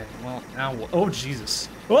 Okay, well, now what? Oh, Jesus.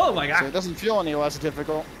 Oh my So it god! doesn't feel any less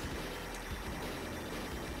difficult.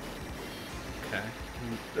 Okay.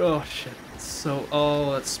 Oh, shit. So,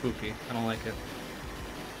 oh, that's spooky. I don't like it.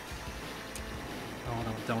 Oh,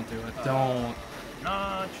 no, don't do it. Don't.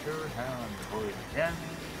 Not sure how I'm going to get.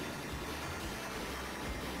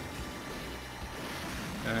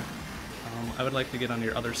 Okay. I would like to get on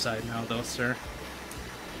your other side now, though, sir.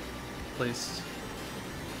 Please.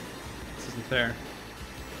 This isn't fair.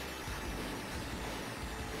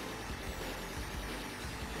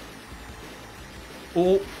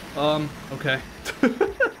 Oh, okay.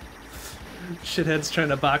 Shithead's trying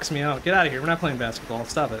to box me out. Get out of here. We're not playing basketball.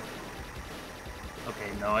 Stop it.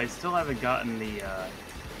 Okay, no, I still haven't gotten the,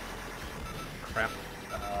 Crap.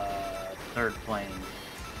 third plane.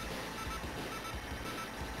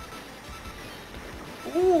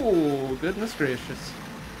 Ooh, goodness gracious.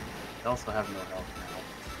 I also have no health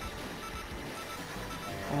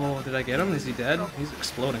now. Oh, did I get him? Is he dead? He's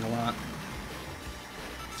exploding a lot.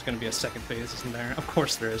 There's gonna be a second phase, isn't there? Of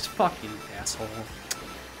course there is. Fuck you, asshole.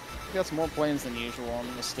 We got some more planes than usual on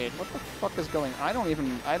the stage. What the fuck is going? I don't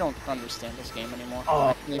understand this game anymore. Oh.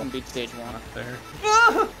 I can't even beat stage 1. Not fair.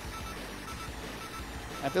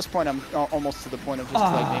 At this point, I'm almost to the point of just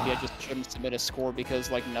like maybe I just shouldn't submit a score because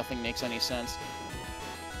like nothing makes any sense.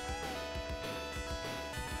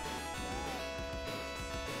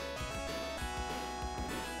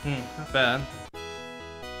 Not bad.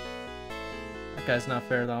 That guy's not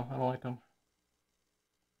fair though. I don't like him.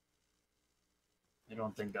 I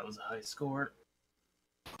don't think that was a high score.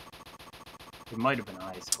 It might have been a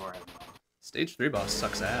high score, I don't know. Stage 3 boss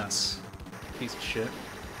sucks ass. Piece of shit.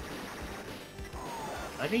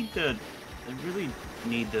 I really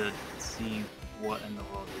need to see what in the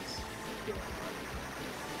world is going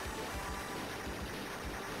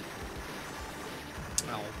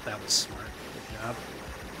on. Oh, that was smart. Good job.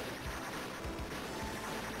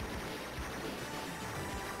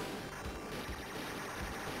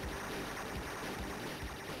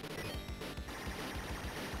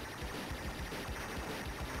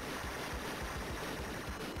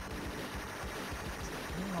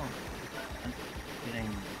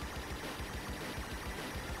 Getting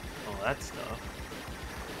all that stuff.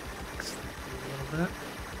 A little bit.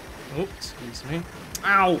 Oh, excuse me.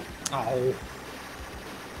 Ow! Ow!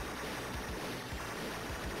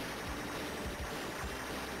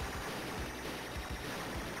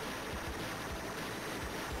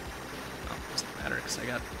 Doesn't matter because I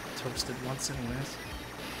got toasted once anyways.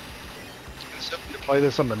 I was hoping to play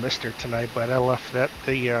this on the Mister tonight, but I left that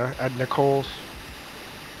at Nicole's.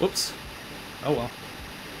 Whoops. Oh well.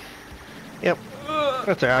 Yep.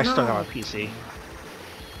 That's alright. I still no. got my PC.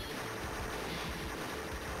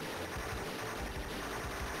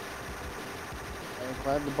 I'm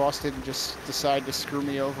glad the boss didn't just decide to screw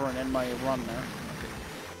me over and end my run there.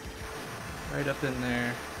 Right up in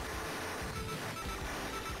there.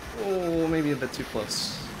 Oh, maybe a bit too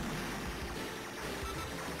close.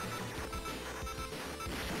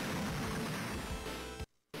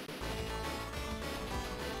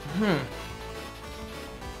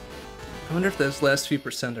 I wonder if those last few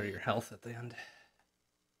percent are your health at the end.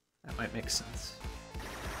 That might make sense.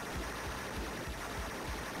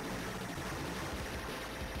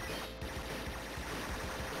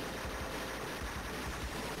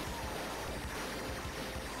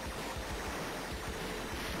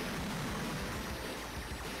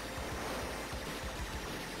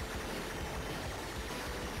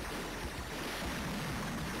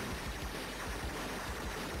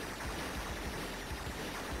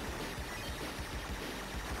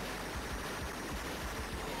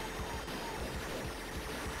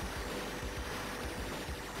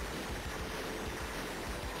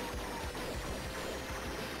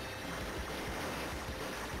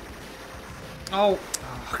 Oh,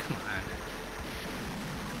 come on.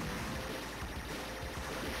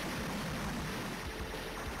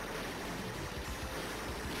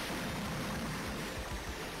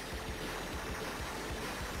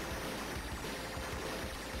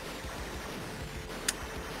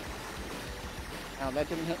 Now that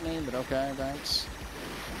didn't hit me, but okay, thanks.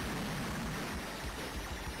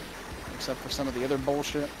 Except for some of the other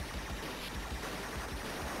bullshit.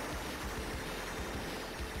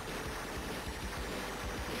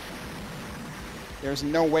 There's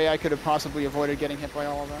no way I could have possibly avoided getting hit by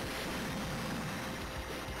all of that.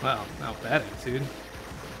 Wow, not bad attitude.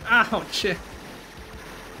 Ouch!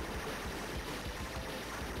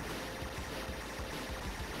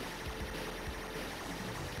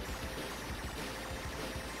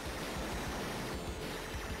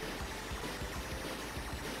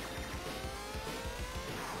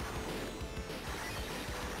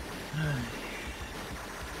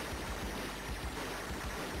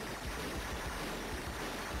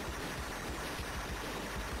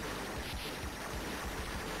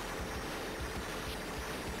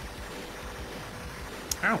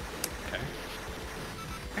 Ow. Okay.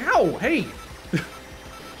 Ow! Hey!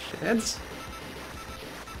 Shitheads.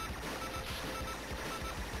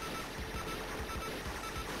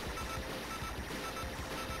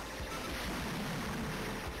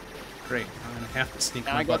 Great. I'm gonna have to sneak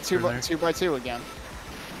Now my I got butt two through there. by two again.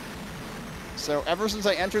 So ever since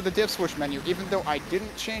I entered the dip switch menu, even though I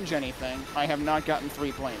didn't change anything, I have not gotten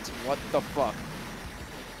 3 planes. What the fuck?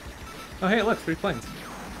 Oh, hey, look, 3 planes.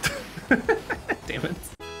 Damn it.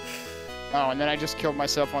 Oh, and then I just killed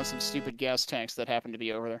myself on some stupid gas tanks that happened to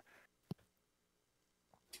be over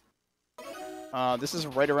there. This is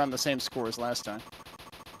right around the same score as last time.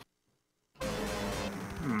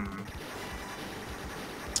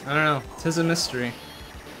 I don't know. 'Tis a mystery.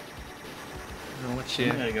 I don't know what you...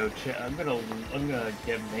 I'm gonna go check. I'm gonna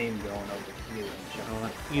get name going over here and check.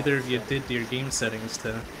 What either of you did to your game settings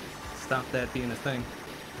to stop that being a thing.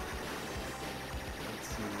 Let's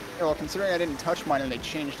see. Yeah, well, considering I didn't touch mine and they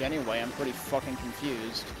changed anyway, I'm pretty fucking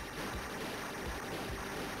confused.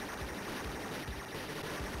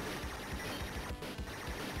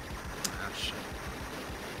 Oh, shit.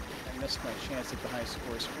 I missed my chance at the high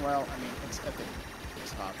scores. Well, I mean, it's at the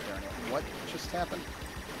top there. What just happened?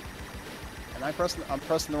 Am I pressing? I'm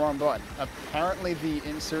pressing the wrong button. Apparently, the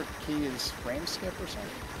insert key is frame skip or something.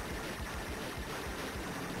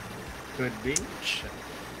 Could be. Shit.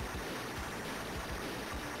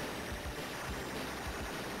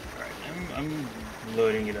 Alright, I'm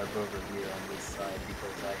loading it up over here on this side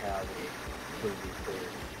because I have a completely clear.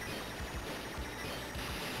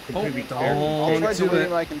 I'll try do deleting it.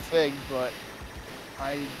 my config, but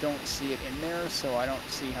I don't see it in there, so I don't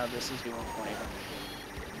see how this is doing anything.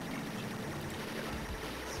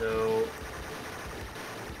 So,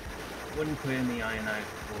 wouldn't put in the INI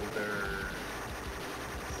folder.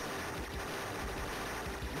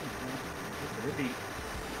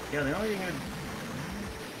 Yeah, they're not even gonna.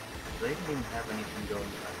 They didn't even have anything going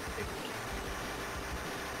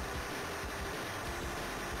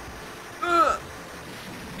on.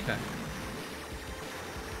 Okay.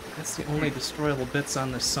 That's the only destroyable bits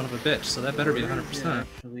on this son of a bitch, so that better be 100%.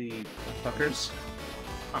 Actually, Fuckers.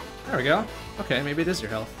 oh, There we go. Okay, maybe it is your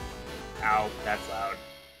health. ow, that's loud.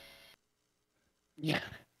 Yeah.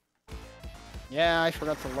 Yeah, I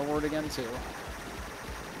forgot to lower it again too.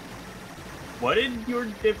 What did your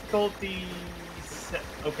difficulty set?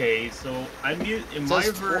 Okay, so I'm in It my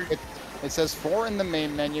says, version. it says 4 in the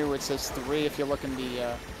main menu. It says 3 if you look in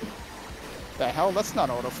the. The hell? That's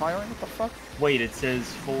not auto firing. What the fuck? Wait, it says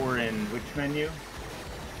 4 in which menu?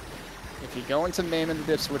 If you go into main in the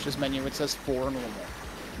dip switches menu, it says 4 normal.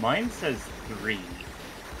 Mine says 3.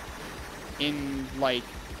 In like,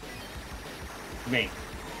 Me.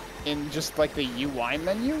 in just like the UI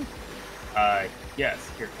menu. Yes.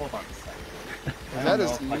 Here, hold on a second. I That don't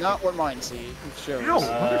is know if I not what mine shows.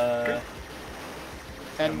 Ow!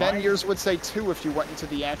 And Am then I- yours would say 2 if you went into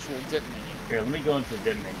the actual dip menu. Here, let me go into the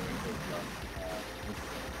dip menu.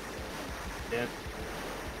 Dip.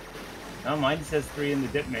 No, mine says 3 in the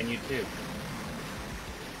dip menu too.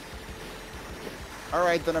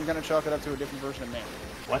 Alright, then I'm gonna chalk it up to a different version of main.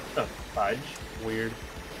 What the fudge? Weird.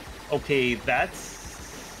 Okay, that's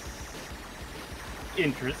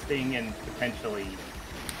interesting and potentially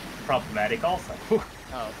problematic also.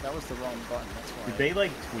 Oh, that was the wrong button, that's why. Did they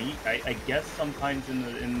like tweak? I guess sometimes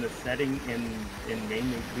in the setting in main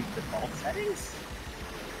they tweak default settings.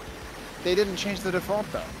 They didn't change the default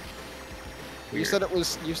though. You Weird. said it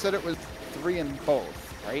was 3 in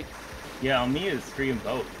both, right? Yeah, on me it's 3 in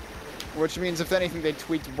both. Which means, if anything, they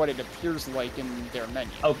tweaked what it appears like in their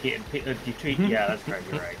menu. Okay, you tweet. Yeah, that's right.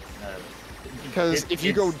 You're right. Because if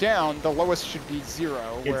you go down, the lowest should be 0,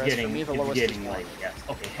 whereas for me the lowest is 1. Like, yes.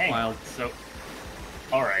 Okay, hang Wild. on. So,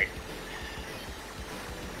 all right.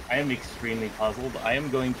 I am extremely puzzled. I am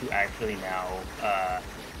going to actually now.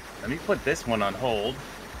 Let me put this one on hold.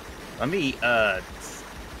 Let me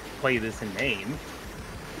play this in MAME.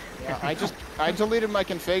 Yeah, I deleted my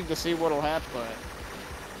config to see what'll happen, but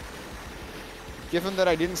given that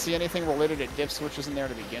I didn't see anything related to dip switches in there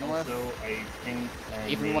to begin with, So I think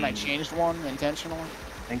even when I changed one intentionally.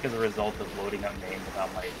 I think as a result of loading up MAME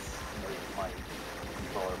without my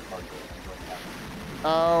controller plugged in, I'm going to have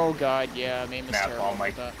Oh god, yeah, MAME is Map terrible all my-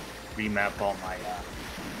 with that. to remap all my.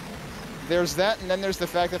 There's that, and then there's the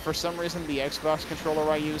fact that for some reason the Xbox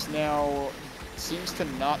controller I use now seems to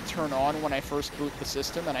not turn on when I first boot the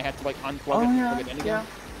system, and I have to like unplug it and plug it in again.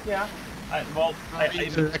 Yeah. I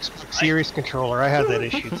It's an Xbox Series controller. I have that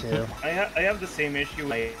issue too. I have the same issue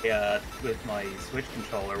with my Switch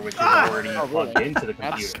controller, which is already Oh, plugged really? into the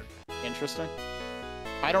That's computer. interesting.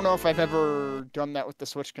 I don't know if I've ever done that with the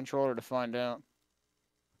Switch controller to find out.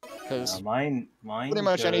 Because Mine pretty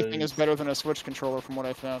much anything does- is better than a Switch controller from what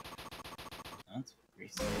I found. That's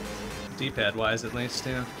recent. D-pad wise, at least,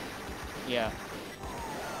 yeah. Yeah.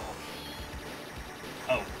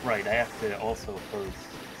 Oh, right. I have to also close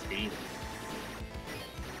Steam.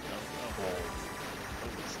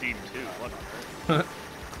 Steam too. What on earth?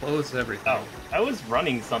 Close everything. Oh, I was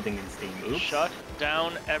running something in Steam. Oops. Shut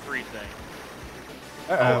down everything.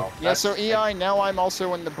 Uh-oh. Yeah, so EI, now I'm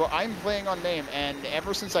also in the book. I'm playing on MAME, and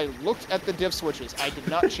ever since I looked at the diff switches, I did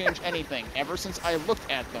not change anything. Ever since I looked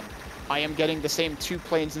at them, I am getting the same 2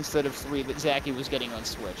 planes instead of 3 that Zachy was getting on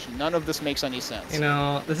Switch. None of this makes any sense. You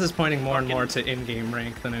know, this is pointing more and more to in-game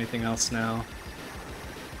rank than anything else now.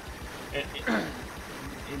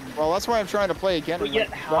 Well, that's why I'm trying to play again But and yet,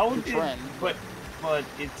 like, how buck the did? trend. But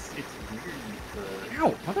it's weird.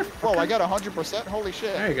 Ow, motherfucker. Oh, I got 100%? Holy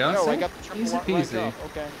shit. There you go, No, I see? got the triple Easy ranked peasy. up.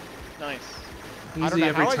 Okay. Nice. I don't Easy know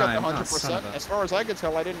every how I time. got the Oh, son 100%. of a- As far as I could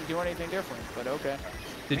tell, I didn't do anything different, but okay.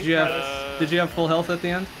 Did you have full health at the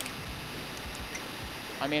end?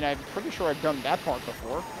 I mean, I'm pretty sure I've done that part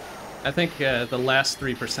before. I think the last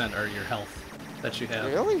 3% are your health that you have.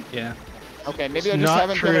 Really? Yeah. Okay, maybe I It's just not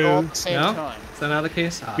haven't done it all at true. the same No? time. Is that not the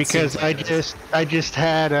case? Ah, it Because seems like it is. I just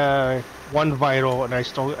had 1 vital and I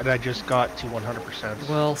just got to 100%.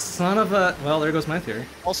 Well, son of a... Well, there goes my theory.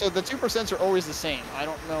 Also, the 2% are always the same. I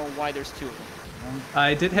don't know why there's 2 of them.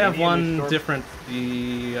 I did have Maybe in the one short- different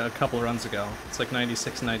a couple of runs ago. It's like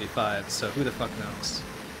 96, 95, so who the fuck knows?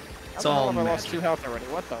 It's How all the hell have I lost 2 magic. health already?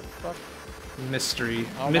 What the fuck? Mystery.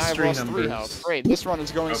 Oh, now I've Mystery lost 3 numbers. health. Great, this run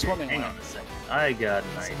is going Okay, swimming. hang on a second. I got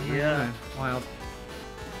an idea. Alright, wild.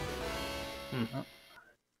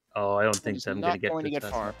 Oh, I don't think It's I'm not gonna get going to this get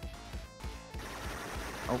fast far. enough.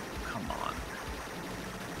 Oh, come on.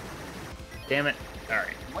 Damn it. Alright.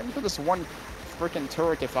 I'm waiting for this one freaking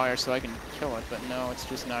turret to fire so I can kill it, but no, it's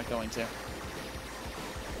just not going to.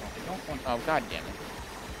 Oh, god damn it.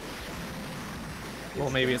 Well,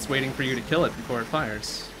 maybe it's waiting for you to kill it before it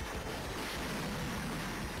fires.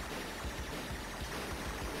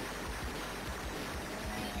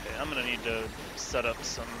 Okay, I'm gonna need to set up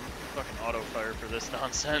some fucking auto fire for this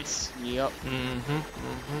nonsense. Yep.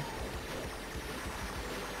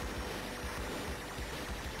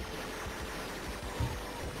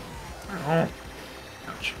 Ouch.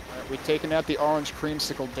 Alright, we've taken out the orange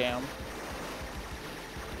creamsicle dam.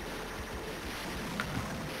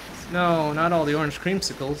 No, not all the orange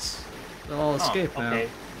creamsicles. They'll all escape now. Okay.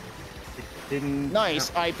 It didn't.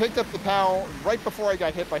 Nice, I picked up the POW right before I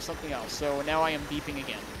got hit by something else, so now I am beeping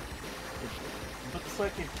again. Looks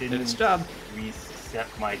like it Did didn't its job. reset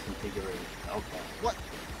my configuration. Okay. What?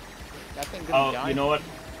 That thing didn't Oh, die? you know what?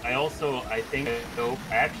 I think I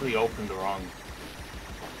actually opened the wrong.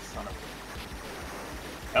 Son of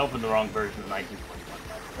a. I opened the wrong version of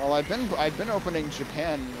 1941. Well, I've been opening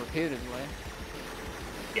Japan repeatedly.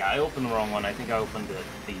 Yeah, I opened the wrong one. I think I opened the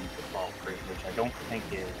default version, which I don't think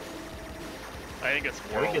is. I think it's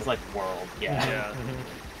I world. think it's like World. Yeah. Yeah.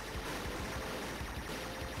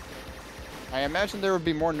 I imagine there would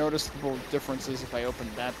be more noticeable differences if I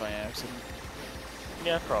opened that by accident.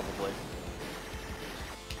 Yeah, probably.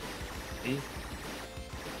 See?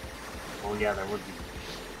 Oh yeah, there would be.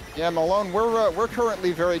 Yeah, Malone, we're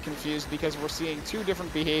currently very confused because we're seeing 2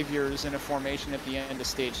 different behaviors in a formation at the end of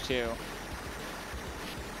stage 2.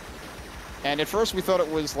 And at first we thought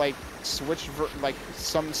it was like like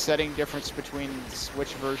some setting difference between the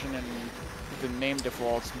Switch version and the MAME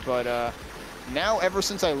defaults, but now ever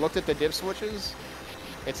since I looked at the dip switches,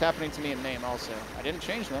 It's happening to me in name also. I didn't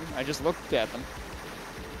change them. I just looked at them.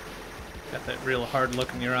 Got that real hard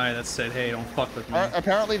look in your eye that said, "Hey, don't fuck with me."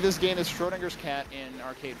 Apparently, this game is Schrodinger's cat in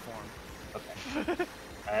arcade form. Okay.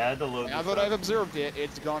 I had to load Now this that up. I've observed it,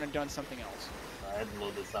 it's gone and done something else. I had to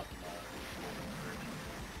load this up.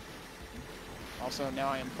 Also, now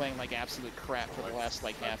I am playing like absolute crap for the last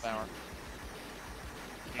like half hour.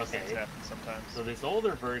 These things Okay. happen sometimes. So this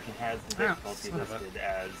older version has the Ah, difficulty son of a- listed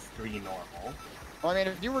as 3 normal. Well, I mean,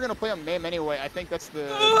 if you were gonna play on MAME anyway, I think that's the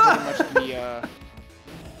pretty much the.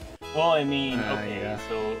 Well, I mean, okay, yeah.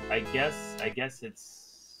 so I guess it's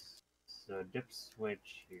so dip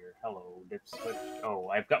switch here. Hello, dip switch. Oh,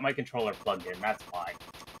 I've got my controller plugged in. That's why.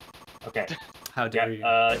 Okay. How dare you?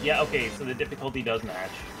 Yeah. Okay. So the difficulty does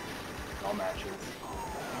match. It all matches.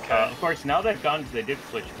 Okay. Of course, now that I've gone to the dip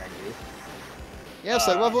switch menu. Yes,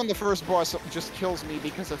 I love when the first boss just kills me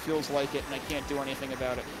because it feels like it and I can't do anything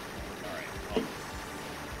about it. All right. Well,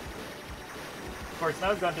 of course,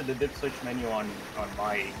 now I've gone to the dip switch menu on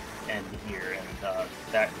my end here, and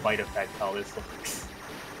that might affect how this looks.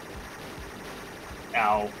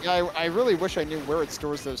 Ow. Yeah, I really wish I knew where it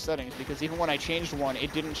stores those settings because even when I changed one,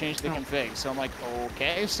 it didn't change the config. So I'm like,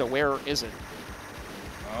 okay, so where is it?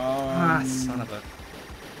 Son of a...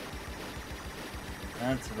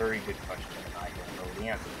 That's a very good question, and I don't know the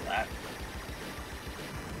answer to that.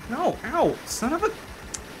 No, ow, son of a...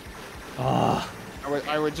 Ah.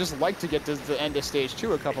 I would just like to get to the end of stage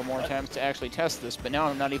 2 a couple more times to actually test this, but now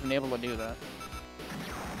I'm not even able to do that.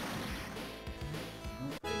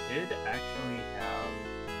 They did actually have...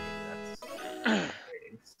 That's...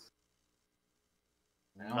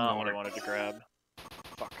 Not what I wanted to grab.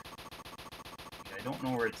 Fuck. I don't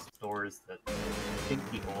know where it stores the... I think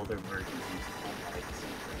the older version used to like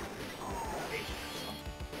information or something.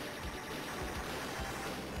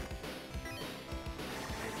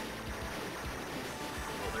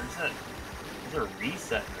 Well, there's a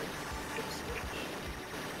reset in the dip switch.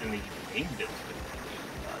 In the main dip switch.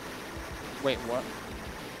 Wait, what?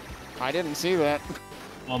 I didn't see that.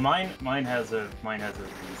 Well, mine has a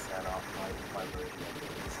reset off my version of the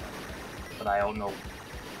reset. But I don't know.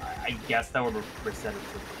 I guess that would reset it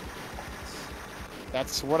to the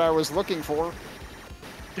That's what I was looking for.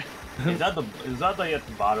 Is that like at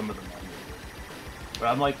the bottom of the menu? But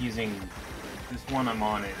I'm like using this one I'm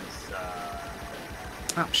on is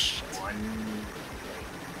Oh, shit. one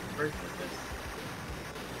version of this.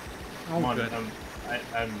 Oh, I'm on, good.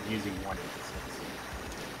 I'm using 186.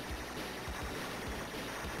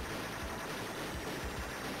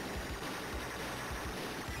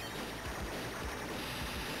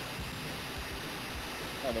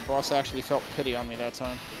 Oh, the boss actually felt pity on me that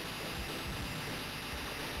time.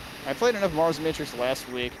 I played enough Mars Matrix last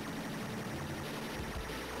week.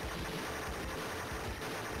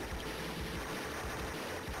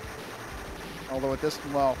 Although at this,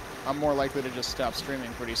 well, I'm more likely to just stop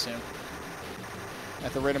streaming pretty soon.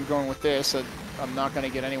 At the rate I'm going with this, I'm not going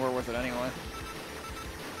to get anywhere with it anyway.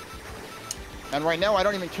 And right now, I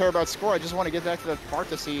don't even care about score. I just want to get back to that part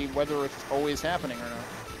to see whether it's always happening or not.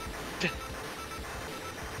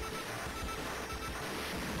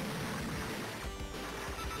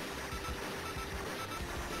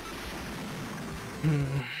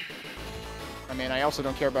 I mean, I also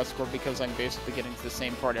don't care about score because I'm basically getting to the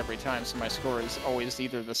same part every time, so my score is always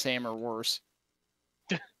either the same or worse.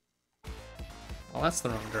 Well, that's the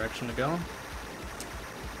wrong direction to go. No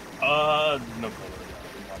problem. I didn't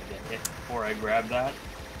want to get hit before I grab that.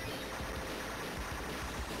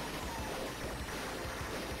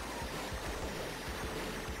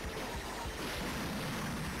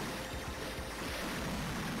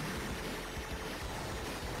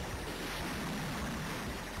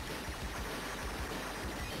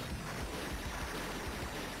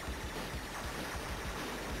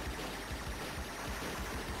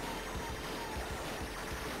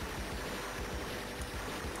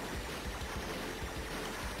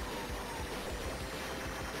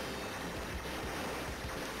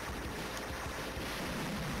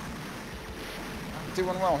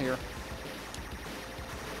 Doing well here.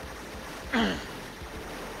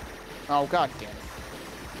 Oh, god damn it.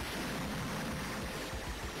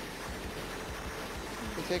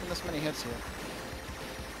 Been taking this many hits here.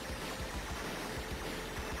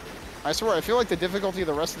 I swear, I feel like the difficulty of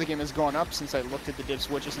the rest of the game has gone up since I looked at the dip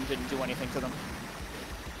switches and didn't do anything to them.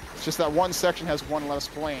 It's just that one section has one less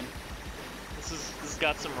plane. This has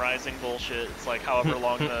got some rising bullshit. It's like however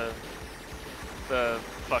long the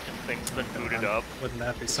fucking thing's been booted up. Wouldn't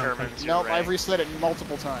that be something? Determines your Nope, I've rank. reset it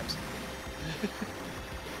multiple times.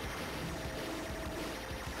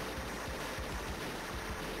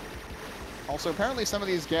 Also, apparently some of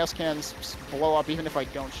these gas cans blow up even if I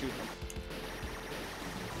don't shoot them.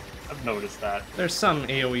 I've noticed that. There's some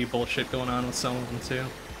AoE bullshit going on with some of them too.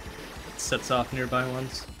 It sets off nearby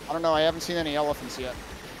ones. I don't know, I haven't seen any elephants yet.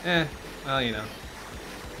 Well, you know.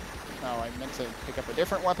 Oh, I meant to pick up a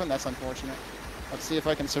different weapon, that's unfortunate. Let's see if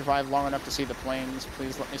I can survive long enough to see the planes.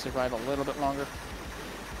 Please let me survive a little bit longer.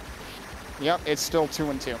 Yep, it's still 2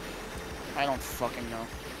 and 2. I don't fucking know.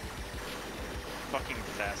 Fucking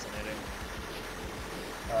fascinating.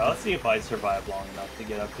 Let's see if I survive long enough to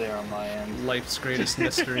get up there on my end. Life's greatest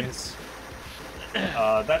mysteries.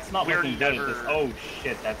 That's not We're looking good at this. never- Oh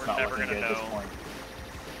shit, that's we're not never looking gonna good at this know. point.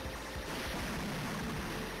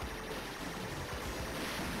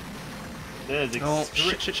 This is Oh,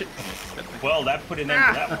 extre- shit. Well, that put an end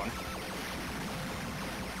to that one.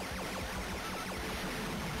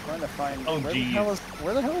 Trying to find Oh,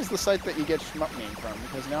 where the hell is the site that you get Shmup name from?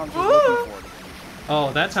 Because now I'm just looking for it.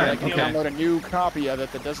 Oh, that So I time, can okay. download a new copy of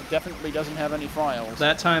it that definitely doesn't have any files.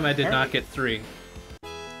 That time I did not get 3.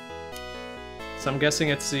 So I'm guessing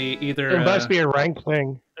it's either It must be a rank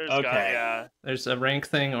thing. Yeah. there's a rank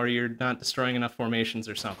thing or you're not destroying enough formations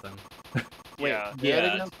or something. Wait, Yeah.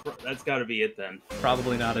 yeah, Yeah, that's got to be it then.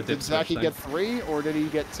 Probably not a did dip switch Zaki thing. get 3 or did he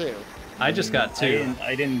get 2? I just got 2.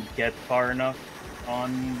 I didn't get far enough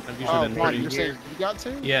on. I've usually Oh, been Mark, pretty... you're saying you got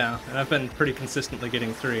 2? Yeah, and I've been pretty consistently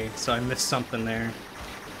getting 3, so I missed something there.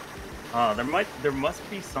 There must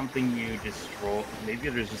be something you destroy. Maybe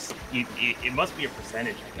there's just it must be a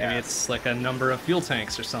percentage. I guess. Maybe it's like a number of fuel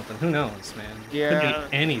tanks or something. Who knows, man? Yeah.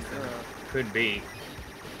 Could be anything. Could be.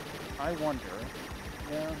 I wonder.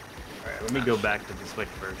 Yeah. Alright, let me go back to the Switch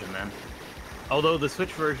version then. Although the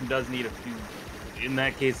Switch version does need a few. In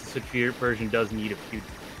that case, the Switch version does need a few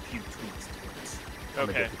tweaks to it.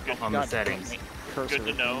 Okay, good. On the settings. Cursor Good to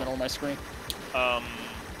in know. the middle of my screen.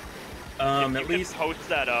 If At you least. can post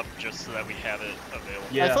that up just so that we have it available.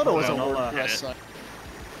 Yeah, I thought it was a hold on, WordPress site.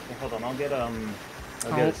 Hold on, I'll get Oh, a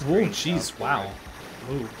screenshot jeez, for wow.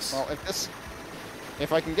 it. Moves. Well,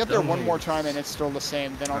 if I can get there Dumb one more moves. time and it's still the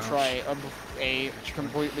same, then I'll Ouch. try a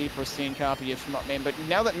completely pristine copy of Shmup name. But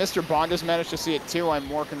now that Mr. Bond has managed to see it too, I'm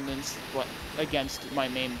more convinced against my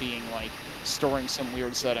name being like storing some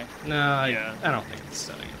weird setting. No, Yeah. I don't think it's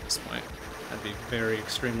setting at this point. That'd be very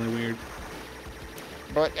extremely weird.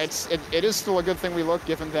 But it is still a good thing we looked,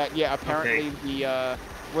 given that apparently the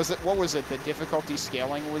what was it? The difficulty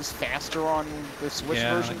scaling was faster on the Switch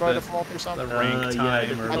Yeah, version like by the- default or The something. rank yeah,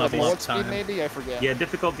 time or And the level bullet up speed, time. maybe I forget. Yeah,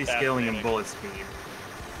 difficulty scaling and Fascinating. bullet speed.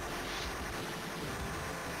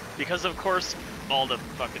 Because of course all the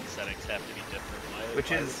fucking settings have to be different.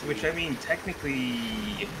 Which I mean,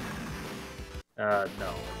 technically, no,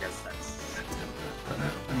 I guess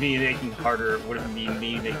that's me making harder. Would it mean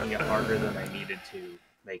me making it harder than I needed to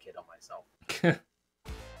make it on myself?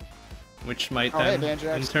 Which might Oh, hey, then,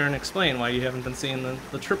 Banjax. in turn, explain why you haven't been seeing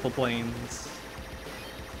the triple planes.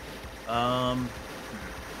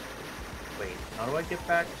 Wait, how do I get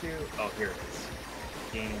back to? Oh, here it is.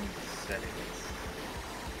 Game settings.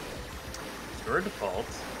 Store default.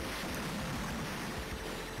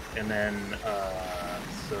 And then,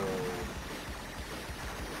 so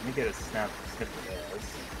let me get a snippet of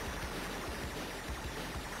this.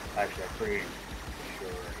 Actually, I'm pretty sure.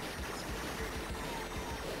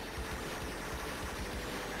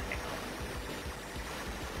 Hang on.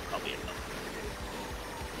 Probably enough to do.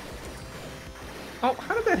 Oh,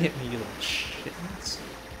 how did that hit me, you little shitnuts?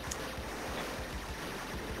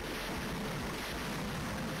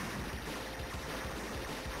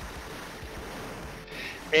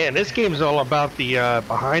 Man, this game's all about the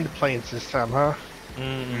behind the planes this time, huh?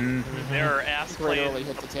 There are ass Right early planes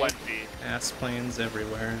hit the tape. aplenty. Ass planes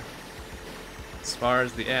everywhere. As far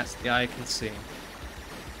as the eye can see.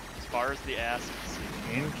 As far as the ass can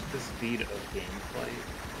see. Change the speed of gameplay.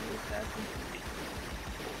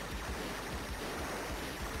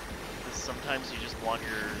 Because sometimes you just want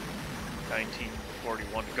your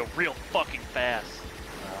 1941 to go real fucking fast.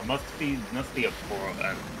 Must be a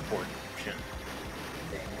portion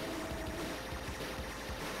thing.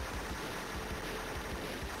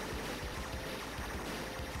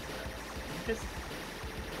 Just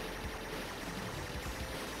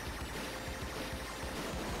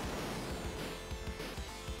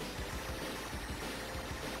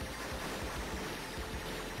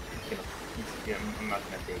I'm not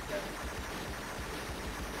gonna take that.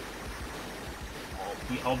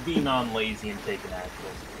 I'll be non-lazy and take an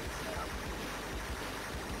actual space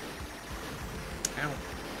now.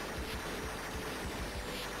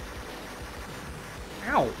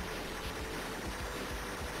 Ow. Ow.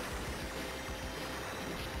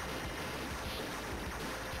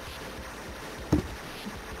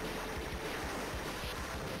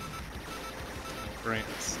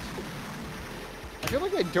 feel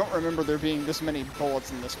like I don't remember there being this many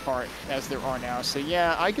bullets in this part as there are now. So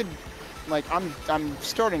yeah, I could, like, I'm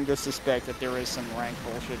starting to suspect that there is some rank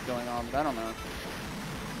bullshit going on, but I don't know.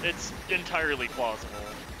 It's entirely plausible.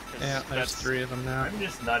 'cause Yeah, there's 3 of them now. I'm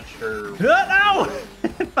just not sure. No!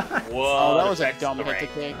 Oh, that was a affects dumb the hit to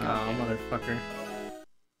rank. take. Oh, motherfucker.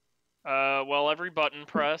 Well, every button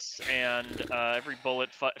press and every bullet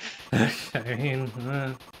I mean,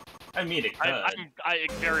 I mean, it could. I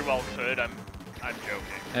very well could. I'm joking.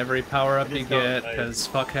 every power-up I you just don't get, know. because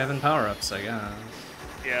fuck having power-ups, I guess.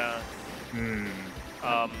 Yeah. Hmm.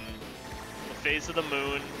 The phase of the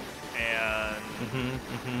moon and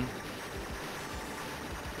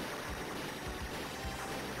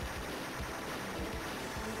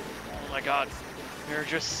oh my god, there are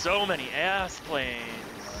just so many ass planes.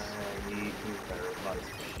 I need to verify some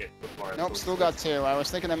shit before I Nope, post still got 2. I was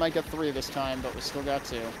thinking I might get 3 this time, but we still got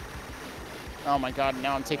 2. Oh my god,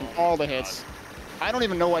 now I'm taking all the hits. I don't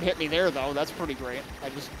even know what hit me there, though. That's pretty great. I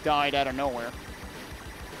just died out of nowhere.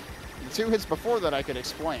 The 2 hits before that I could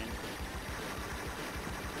explain.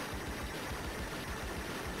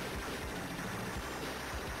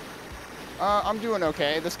 I'm doing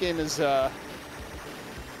okay. This game is, I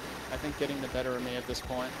think, getting the better of me at this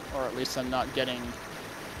point. Or at least I'm not really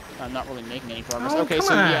making any progress. Oh, Okay, come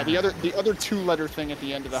so yeah, on. the other 2-letter thing at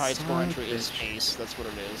the end of the high score Son entry is bitch. ace. That's what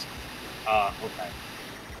it is. Okay.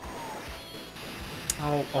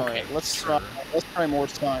 Oh, okay. All right, let's sure. try more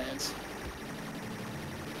science.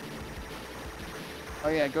 Oh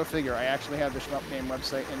yeah, go figure. I actually have the Shmup game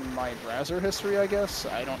website in my browser history, I guess.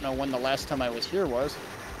 I don't know when the last time I was here was.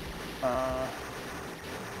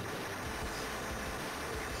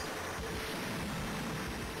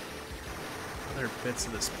 Other bits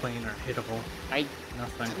of this plane are hittable. I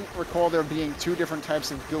Nothing. didn't recall there being 2 different types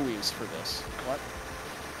of GUIs for this. What?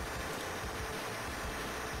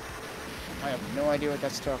 I have no idea what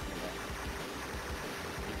that's talking about.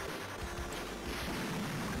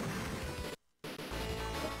 I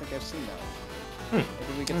don't think I've seen that one.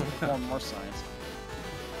 Maybe we get to perform more science.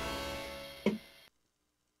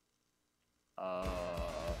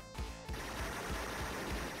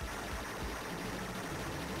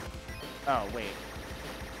 Oh, wait.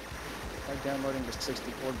 I'm downloading the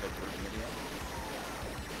 64-bit version, idiot.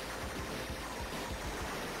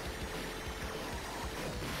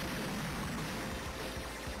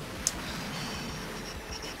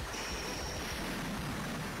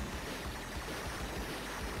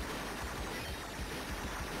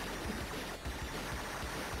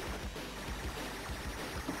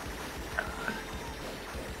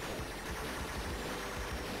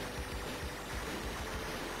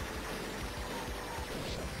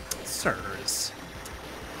 Sirs.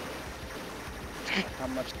 How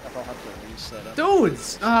much stuff I'll have to reset up.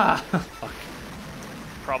 Dudes! Ah! Fuck.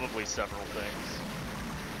 Probably several things.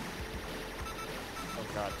 Oh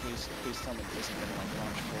god, please tell me this isn't gonna like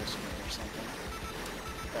launch full screen or something.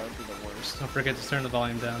 That would be the worst. Don't forget to turn the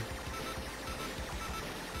volume down.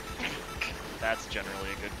 That's generally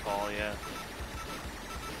a good call, yeah.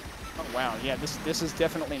 Oh wow, yeah, this is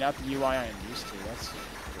definitely not the UI I am used to, that's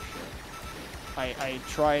for sure. I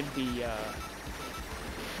tried the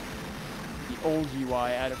old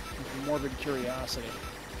UI out of morbid curiosity.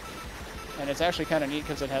 And it's actually kind of neat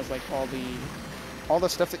because it has like all the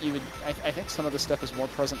stuff that you would... I think some of the stuff is more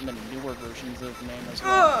present in the newer versions of MAME as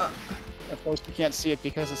well. Of course, you can't see it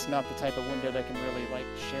because it's not the type of window that can really like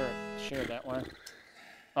share that way.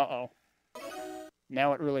 Uh-oh.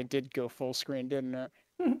 Now it really did go full screen, didn't it?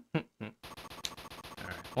 Alright,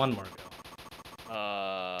 one more go.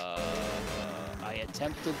 I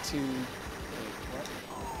attempted to... Wait, what?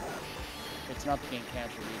 It's not being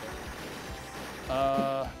captured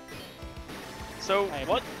either. So, I-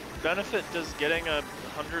 what benefit does getting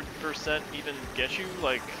 100% even get you?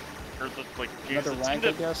 Like, or the, like, Another it seemed rank,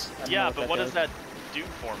 I to- guess? I don't know Yeah, but what does does. that do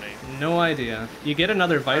for me? No idea. You get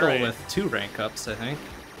another vital Alright. with 2 rank ups, I think.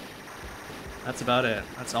 That's about it.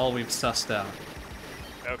 That's all we've sussed out.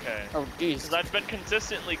 Okay. Oh, jeez. Because I've been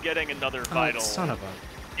consistently getting another Oh, vital son of a...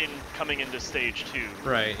 coming into stage 2.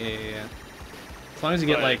 Right, yeah. As long as you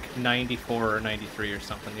get But- like 94 or 93 or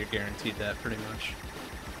something, you're guaranteed that pretty much.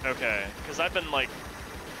 Okay, because I've been like,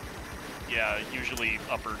 yeah, usually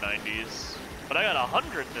upper 90s. But I got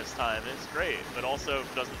 100 this time, it's great, but also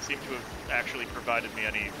doesn't seem to have actually provided me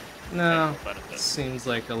any No, tangible benefit. seems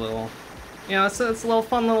like a little... Yeah, it's a little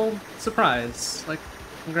fun little surprise. Like,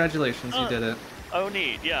 congratulations, you did it. Oh,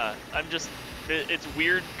 neat, yeah. I'm just, it's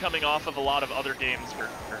weird coming off of a lot of other games where,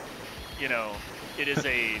 you know, it is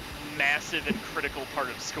a massive and critical part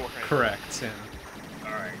of scoring. Correct, yeah.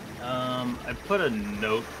 Alright. I put a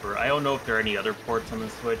note for. I don't know if there are any other ports on the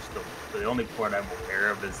Switch. The only port I'm aware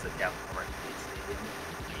of is the Capcom Arcade Stadium.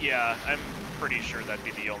 Yeah, I'm pretty sure that'd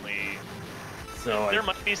be the only. So There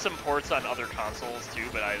might be some ports on other consoles too,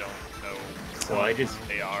 but I don't know what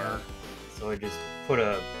they are. So I just put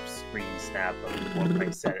a screen snap of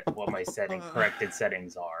what my corrected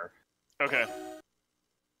settings are. Okay.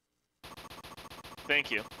 Thank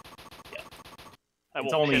you. Yeah. I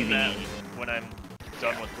It's will only pin the- that when I'm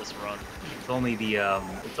done with this run. It's only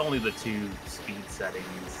the 2 speed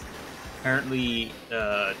settings. Apparently,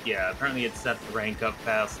 apparently it's set to rank up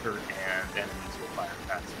faster and enemies will fire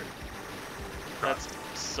faster. That's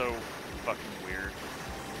so fucking weird.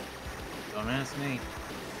 Don't ask me.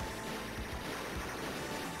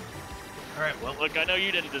 Alright, well, Look, I know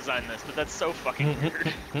you didn't design this, but that's so fucking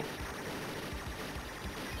weird.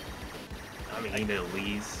 I mean, at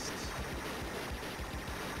least...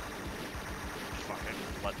 Fucking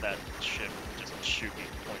let that ship just shoot me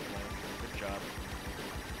point blank. Good job.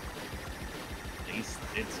 At least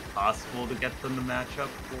it's possible to get them to match up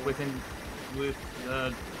with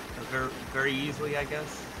very, very easily, I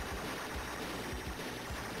guess.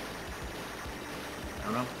 I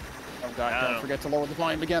don't know. Oh god, don't forget to lower the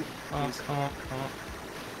volume again. Please.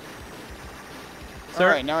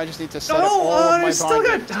 Alright, now I just need to set up all of my I still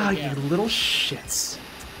volume got. Ah, you again. little shits.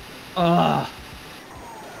 Ah.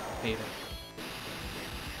 Hate it.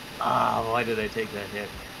 Ah, why did I take that hit?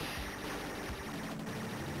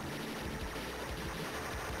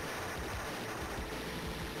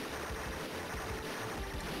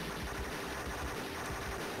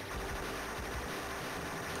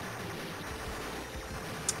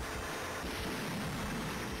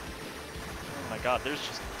 Oh my god, there's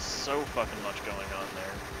just so fucking much going on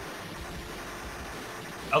there.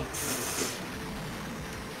 Oh,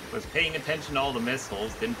 was paying attention to all the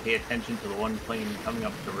missiles, didn't pay attention to the one plane coming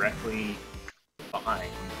up directly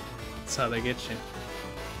behind. That's how they get you.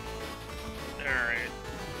 Alright.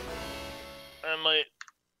 I might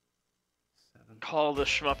call the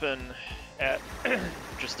Shmup in at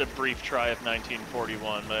just a brief try of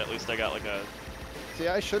 1941, but at least I got like a... See,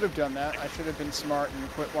 I should have done that. I should have been smart and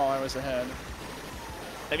quit while I was ahead.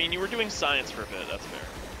 I mean, you were doing science for a bit, that's fair.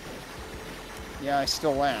 Yeah, I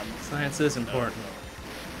still am. Science is important.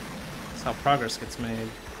 That's how progress gets made.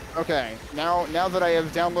 Okay, now that I have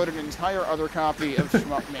downloaded an entire other copy of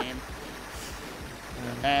Shmup Meme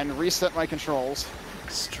and reset my controls,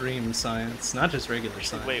 Extreme science, not just regular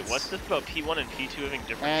Actually, science. wait, what's this about P1 and P2 having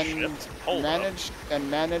different and ships? Hold up.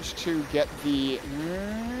 managed to get the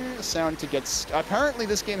sound to get. Apparently,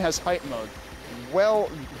 this game has hype mode. Well,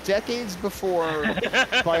 decades before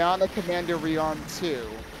Bionic Commando Rearm 2,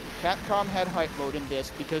 Capcom had hype mode in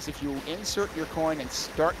this because if you insert your coin and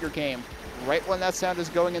start your game right when that sound is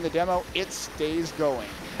going in the demo, it stays going.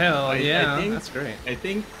 Hell I yeah, think- that's great. I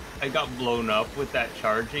think I got blown up with that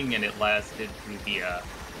charging and it lasted through the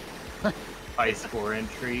high score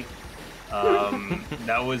entry.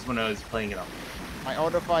 That was when I was playing it on. My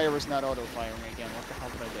auto-fire is not auto-firing again. What the hell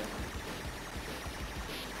did I do?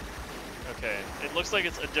 Okay, it looks like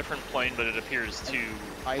it's a different plane, but it appears to...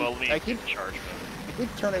 I make keep- charge mode. I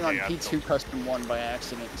keep turning on Yeah, P2 Custom 1 by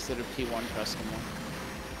accident instead of P1 Custom 1.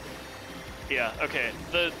 Yeah, okay.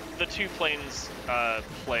 The two planes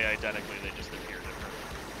play identically, they just appear different.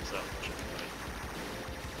 So, it should be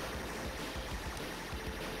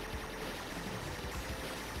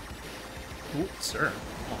fine. Ooh, sir,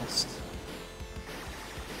 almost.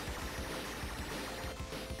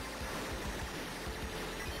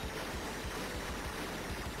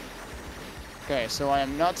 Okay, so I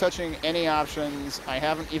am not touching any options. I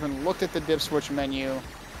haven't even looked at the dip switch menu.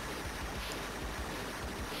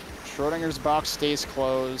 Schrodinger's box stays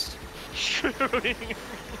closed. Shooting!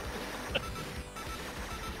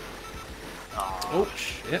 Oh,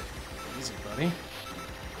 shit. Easy, buddy.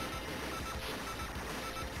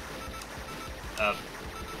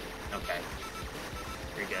 Okay.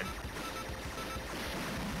 Pretty good.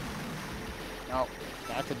 Oh,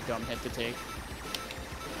 that's a dumb hit to take.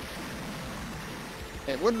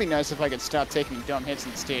 It would be nice if I could stop taking dumb hits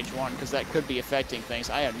in stage 1, because that could be affecting things.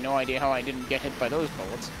 I have no idea how I didn't get hit by those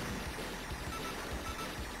bullets.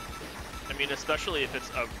 I mean, especially if it's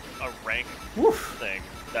a rank Woof. thing,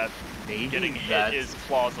 that Maybe getting hit that's is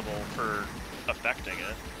plausible for affecting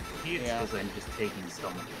it. it's Yeah. because I'm just taking so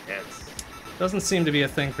many hits. Doesn't seem to be a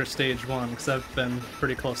thing for stage 1, because I've been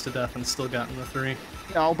pretty close to death and still gotten the 3.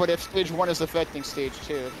 No, but if stage 1 is affecting stage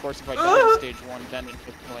 2, of course if I die in stage 1, then it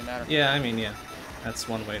doesn't really matter. Yeah, I mean, yeah. That's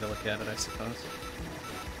one way to look at it, I suppose.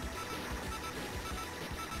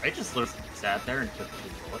 I just literally sat there and took 2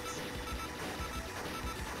 bullets.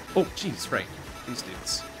 Oh, jeez, right. these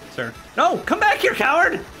dudes. Sir. No! Come back here,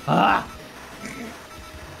 coward! Ah!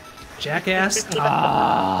 Jackass.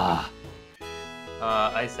 Ah!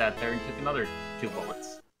 I sat there and took another 2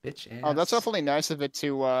 bullets. Bitch ass. Oh, that's awfully nice of it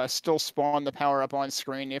to still spawn the power-up on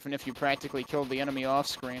screen, even if you practically killed the enemy off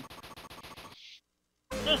screen.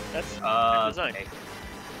 That's good design. Okay.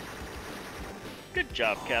 Good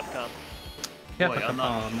job, Capcom. Boy, I'm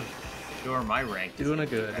not Capcom. sure my rank is Doing a gonna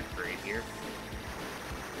be good. that great here.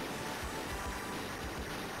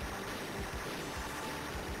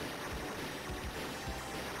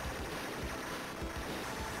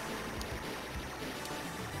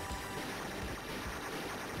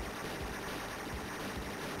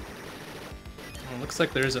 Well, looks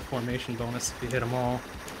like there is a formation bonus if you hit them all.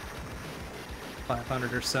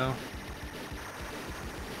 500 or so.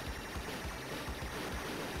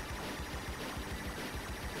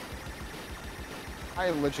 I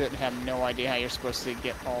legit have no idea how you're supposed to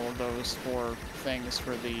get all of those 4 things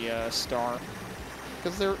for the star.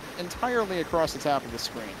 Because they're entirely across the top of the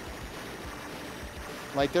screen.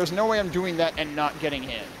 Like, there's no way I'm doing that and not getting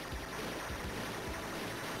hit.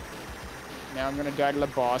 Now I'm gonna die to the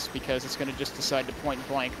boss because it's gonna just decide to point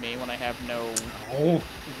blank me when I have no Oh.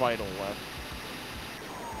 vital left.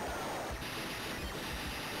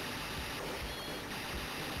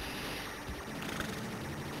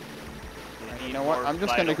 And you know what? I'm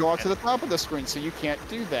just gonna go up to the top of the screen so you can't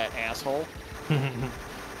do that, asshole.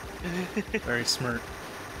 Very smart.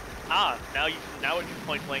 Ah, now it can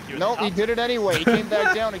point blank you. Nope, he did it anyway. He came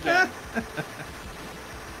back down again.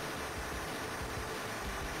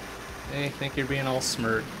 They think you're being all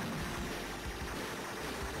smart.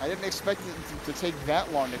 I didn't expect it to take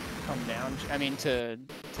that long to come down. I mean, to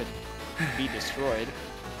be destroyed.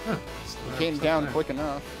 Huh. He came down quick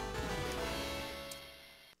enough.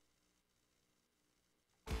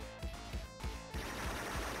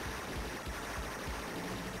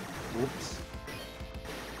 Whoops.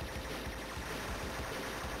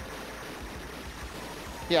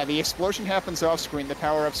 Yeah, the explosion happens off screen, the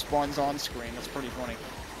power-up spawns on screen. That's pretty funny.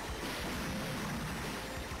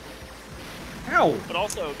 Ow! But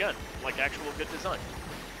also, again, like actual good design.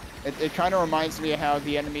 It kind of reminds me of how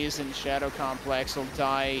the enemies in Shadow Complex will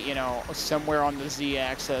die, you know, somewhere on the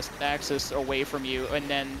Z-axis away from you, and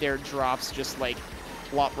then their drops just, like,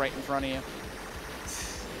 plop right in front of you.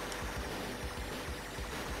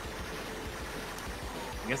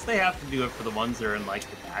 I guess they have to do it for the ones that are in, like,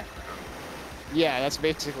 the background. Yeah, that's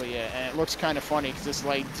basically it, and it looks kind of funny, because it's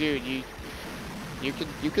like, dude, you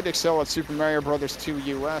could excel at Super Mario Brothers 2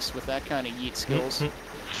 US with that kind of yeet skills.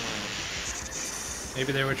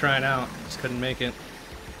 Maybe they were trying out, just couldn't make it.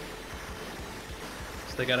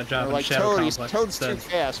 So they got a job in Like Shadow Toad, Complex Toad's too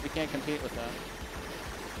instead. fast. We can't compete with that.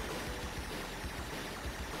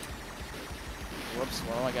 Whoops.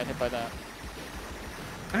 Well, I got hit by that.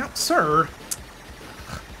 Ow, sir!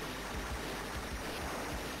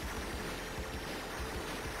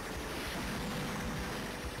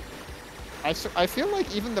 I feel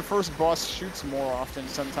like even the first boss shoots more often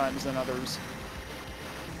sometimes than others.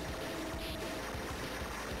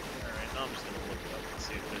 Alright, now I'm just gonna look it up and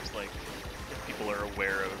see if there's like, if people are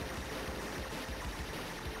aware of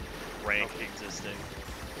rank existing.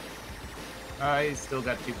 I still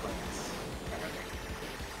got 2 points.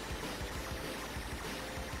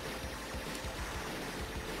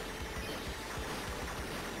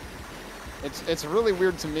 It's really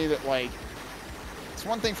weird to me that, like, it's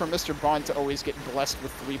one thing for Mr. Bond to always get blessed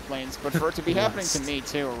with 3 planes, but for it to be happening to me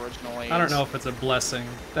too originally. I don't know if it's a blessing.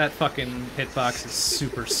 That fucking hitbox is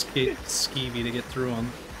super skeevy to get through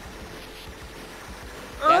them.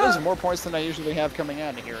 That is more points than I usually have coming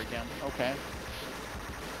out of here again. Okay.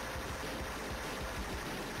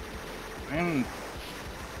 I'm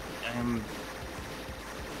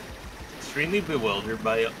extremely bewildered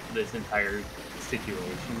by this entire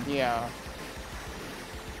situation. Yeah.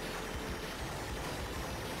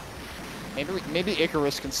 Maybe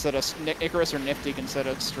Icarus can set us. Icarus or Nifty can set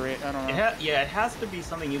us straight. I don't know. Yeah, it has to be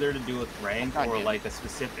something either to do with rank Not or yet. like a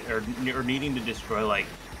specific, or needing to destroy like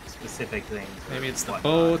specific things. or Maybe it's the whatnot.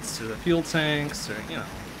 boats, or the fuel tanks, or, you know,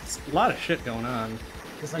 it's a lot of shit going on.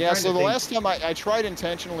 'Cause I'm Yeah, trying so to the think- last time I tried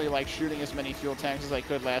intentionally like shooting as many fuel tanks as I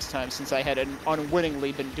could last time, since I had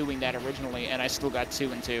unwittingly been doing that originally, and I still got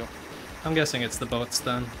 2 and 2. I'm guessing it's the boats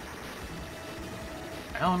then.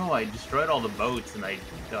 I don't know. I destroyed all the boats, and well,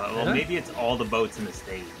 Yeah? maybe it's all the boats in the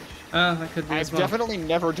stage. That could be as I've well. definitely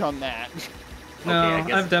never done that. No, Okay, I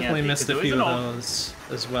guess I've it definitely can't be, missed 'cause a it few isn't of all- those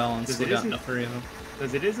as well, and 'cause still it gotten isn't- 3 of them.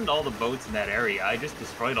 Because it isn't all the boats in that area. I just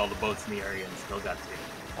destroyed all the boats in the area and still got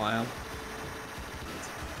 2. Wow.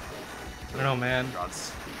 I don't know, man.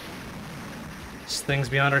 Drugs. Just things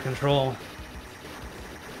beyond our control.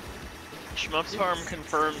 Shmup's Farm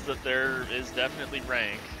confirms that there is definitely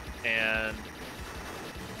rank, and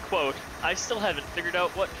quote, I still haven't figured out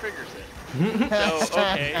what triggers it. So,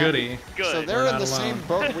 okay. Goody. Good. So they're We're in not the alone. same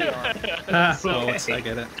boat we are. I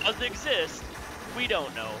get it. Does exist. We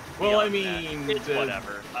don't know. Well, I Beyond mean, that, it's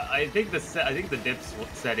whatever. I think the dip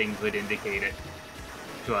settings would indicate it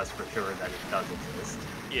to us for sure that it does exist.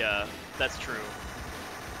 Yeah, that's true.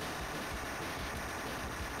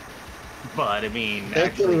 But I mean, They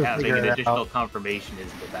actually couldn't having figure an it additional out. confirmation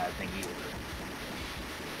isn't a bad thing either.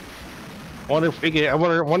 I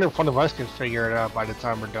wonder if one of us can figure it out by the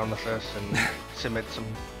time we're done with this and submit some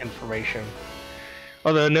information.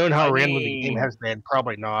 Although knowing how I random the game mean- has been,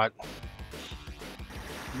 probably not.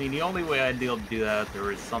 I mean, the only way I'd be able to do that if there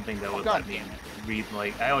was something that would God let me read,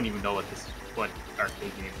 like, I don't even know what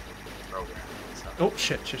arcade game program is. So. Oh,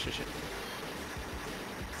 shit. So,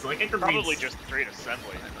 like, I could Probably read, just straight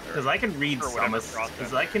assembly. because I can read or some, whatever process.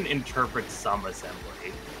 because I can interpret some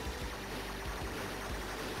assembly.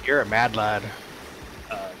 You're a mad lad.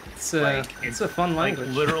 It's It's a fun like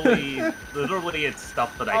language. literally, it's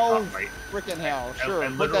stuff that I Oh, taught right. frickin' hell. I Sure, put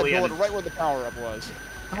that literally had bullet to- right where the power-up was.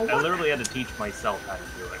 I literally had to teach myself how to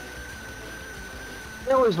do it.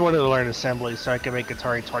 I always wanted to learn assembly so I could make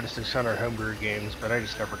Atari 2600 homebrew games, but I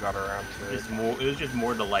just never got around to it. It was just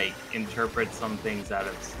more to like interpret some things out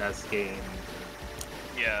of SNES games.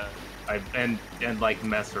 Yeah. And like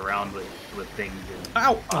mess around with things. And,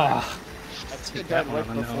 Ow! Ah. That's Hit it that died one right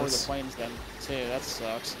on the before the nose. planes then. See, that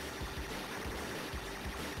sucks.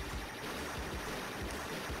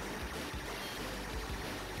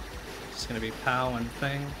 It's gonna be POW and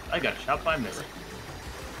thing. I got shot by a missile.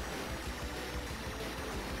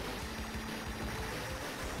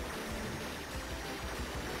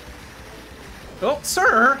 Oh,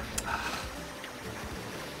 sir!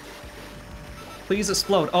 Please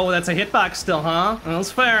explode. Oh, that's a hitbox still, huh?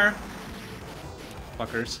 That's fair.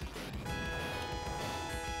 Fuckers.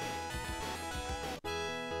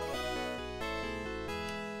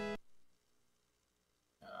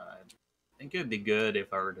 I think it would be good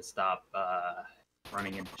if I were to stop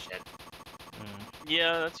running into shit.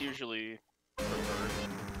 Yeah, that's usually preferred.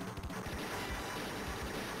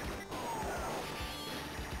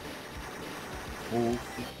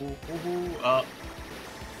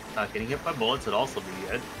 Getting hit by bullets would also be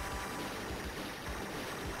good.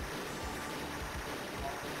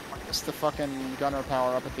 Just the fucking gunner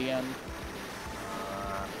power-up at the end.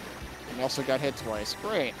 And you also got hit twice.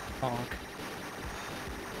 Great. Honk.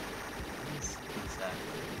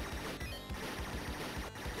 Exactly.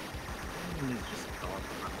 It's just going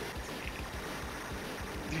on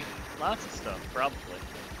with this game. Lots of stuff, probably.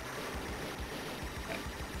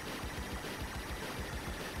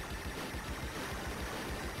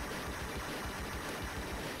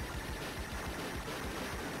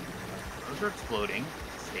 Those are exploding.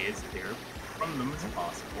 Stay as clear from them as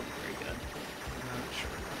possible. Very good. Not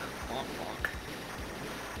sure. Honk, honk.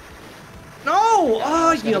 No! Yeah, Oh,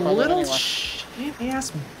 I was you gonna call that little anyway. shit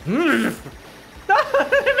ass.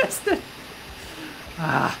 I missed it.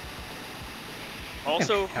 Ah.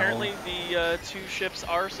 Also, hell. apparently the two ships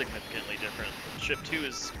are significantly different. Ship 2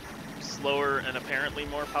 is slower and apparently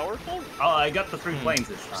more powerful. Oh, I got the 3 planes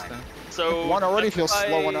this time. Interesting. So One already feels specify-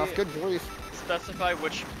 slow enough. Good grief. Specify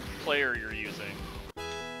which player you're using.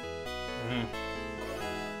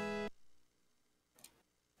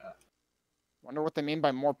 Wonder what they mean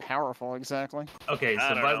by more powerful exactly. Okay,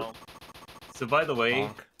 I don't know. so by the way,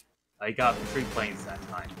 Honk. I got the 3 planes that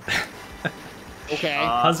time. Okay.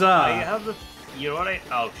 Huzzah. I have the. You know what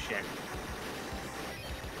oh shit.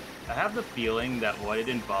 I have the feeling that what it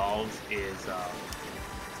involves is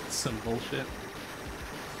Some bullshit.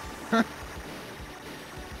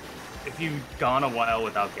 if you've gone a while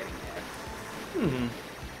without getting hit.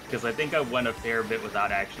 Because I think I went a fair bit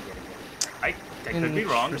without actually getting hit. I could be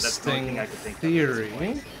wrong, but that's the only thing I could think of. at this Theory.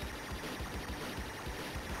 point.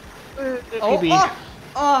 Maybe.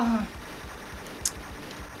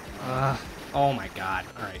 Oh my god.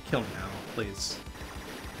 Alright, kill me now, please.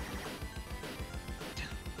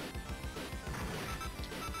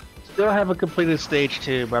 Still haven't completed stage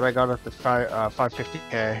 2, but I got up to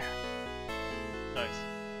 550k. Nice.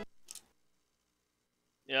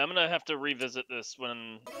 Yeah, I'm gonna have to revisit this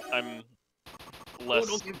when I'm less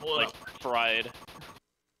don't get blown like up. fried.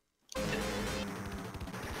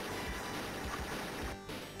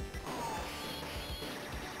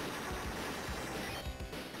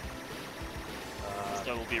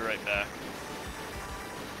 So we'll be right back.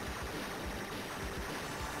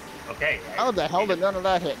 Okay. How the hell did none of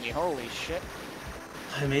that hit me? Holy shit.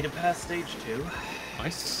 I made it past stage 2.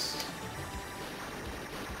 Nice.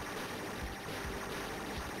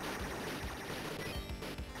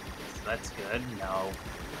 that's good. No.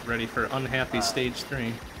 Ready for unhappy stage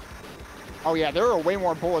 3. Oh yeah, there are way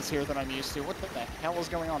more bullets here than I'm used to. What the hell is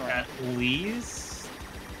going on right At least...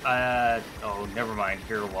 oh, never mind.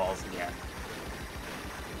 Here are walls again.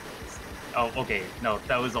 Oh, okay. No,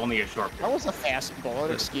 that was only a short now? That was a fast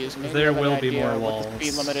bullet, excuse me. There Do you have will any be idea more what walls. the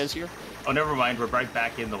speed limit is here? Oh, never mind. We're right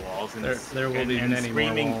back in the walls. And There will be many more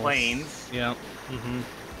screaming walls. planes. Yeah. Mm-hmm.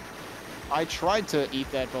 I tried to eat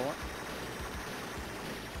that bullet.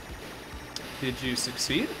 Did you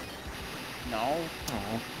succeed? No,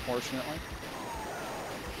 Oh. fortunately.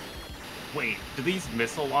 Wait, do these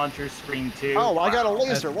missile launchers scream too? Oh, I got a Wow.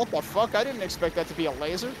 laser. What the fuck? I didn't expect that to be a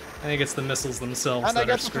laser. I think it's the missiles themselves And I that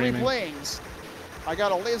are got the 3 screaming. planes. I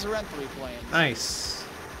got a laser and 3 planes. Nice.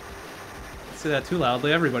 Don't say that too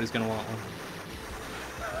loudly. Everybody's gonna want one.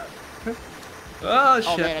 Oh shit!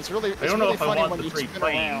 Oh man, it's really I don't know really if I funny want when the you 3 spin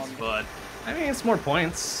planes, around. but I mean, it's more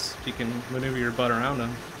points if you can maneuver your butt around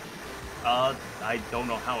them. I don't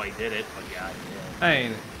know how I did it, but yeah, I did. I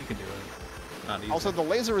mean, you can do it. Not easy. Also, the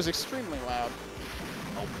laser is extremely loud.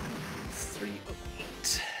 Oh,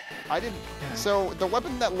 308. I didn't. Yeah. So the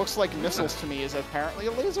weapon that looks like missiles to me is apparently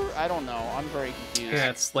a laser. I don't know. I'm very confused. Yeah,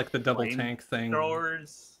 it's like the double Flame tank thing.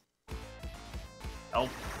 throwers. Oh,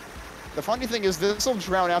 The funny thing is, this will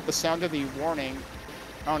drown out the sound of the warning.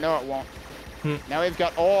 Oh no, it won't. Hmm. Now we've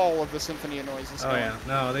got all of the symphony of noises. Oh going. yeah,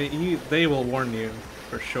 no, they will warn you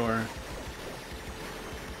for sure.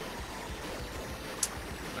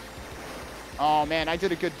 Oh man, I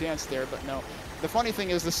did a good dance there, but no. The funny thing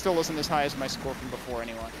is, this still isn't as high as my score from before,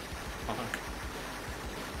 anyway. Fuck.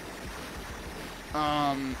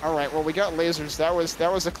 All right. Well, we got lasers. That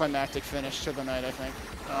was a climactic finish to the night, I think.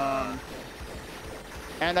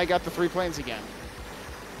 And I got the 3 planes again.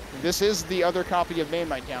 This is the other copy of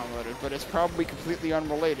MAME I downloaded, but it's probably completely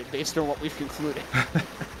unrelated based on what we've concluded.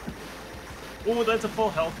 oh, that's a full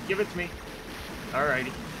health. Give it to me.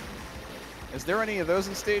 Alrighty. Is there any of those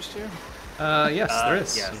in stage 2? Yes, there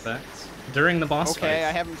is. yes. In fact, during the boss Okay, fight.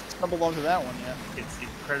 I haven't stumbled onto that one yet. It's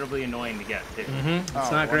incredibly annoying to get too. Mm-hmm. It's Oh,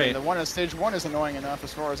 not well, great. The one in stage 1 is annoying enough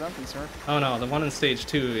as far as I'm concerned. Oh no, the one in stage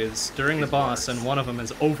 2 is during the It's boss, worse. and one of them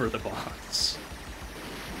is over the boss.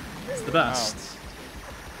 It's the best.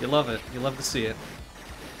 You love it. You love to see it.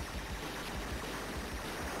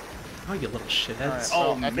 Oh, you little shitheads. Alright, so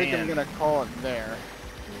Oh, I think I'm man. gonna call it there.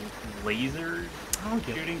 Lasers Oh,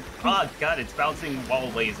 you... shooting. Oh god, it's bouncing wall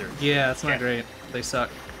lasers. Yeah, it's not Yeah. great. They suck.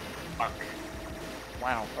 Fuck.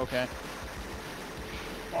 Wow. Okay.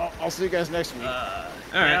 Well, I'll see you guys next week. Alright,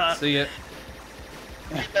 yeah. see ya.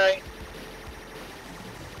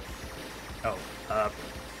 Oh,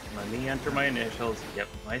 let me enter my initials. Yep,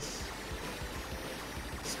 nice.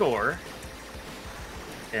 Score.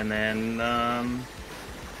 And then,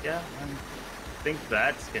 yeah, I think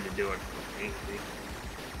that's gonna do it for me.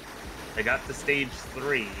 I got to stage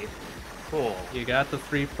 3. Cool. You got the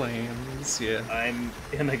 3 planes, yeah.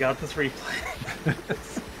 And I got the 3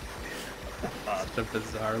 planes. Such a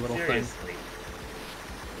bizarre little thing. Seriously.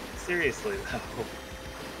 Seriously, though.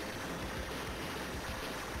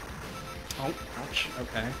 Oh, ouch.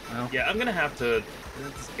 Okay, well. Yeah, I'm gonna have to.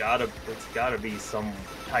 It's gotta be some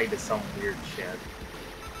tied to some weird shit.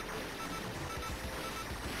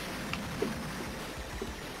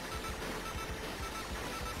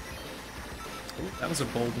 Ooh, that was a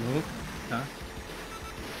bold move. Huh?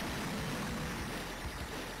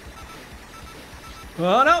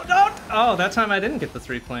 Oh, no, don't! Oh, that time I didn't get the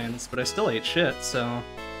 3 planes, but I still ate shit, so...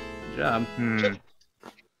 Good job.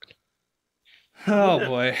 Oh,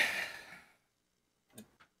 boy.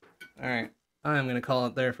 Alright, I'm gonna call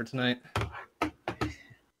it there for tonight.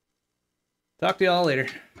 Talk to y'all later.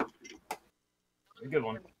 A good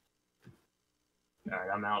one. Alright,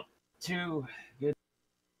 I'm out. 2. Good.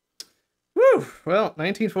 Woo! Well,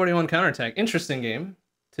 1941 counterattack. Interesting game,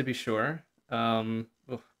 to be sure. Oh,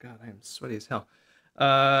 God, I am sweaty as hell.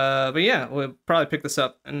 But yeah, we'll probably pick this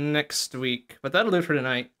up next week. But that'll do it for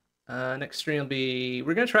tonight. Next stream will be...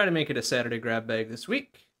 We're going to try to make it a Saturday grab bag this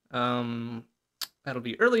week. That'll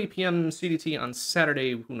be early PM CDT on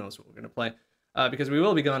Saturday. Who knows what we're going to play. Because we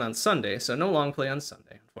will be gone on Sunday, so no long play on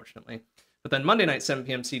Sunday, unfortunately. But then Monday night, 7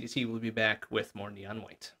 PM CDT, we'll be back with more Neon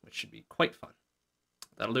White, which should be quite fun.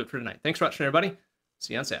 That'll do it for tonight. Thanks for watching, everybody.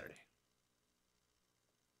 See you on Saturday.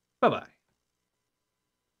 Bye-bye.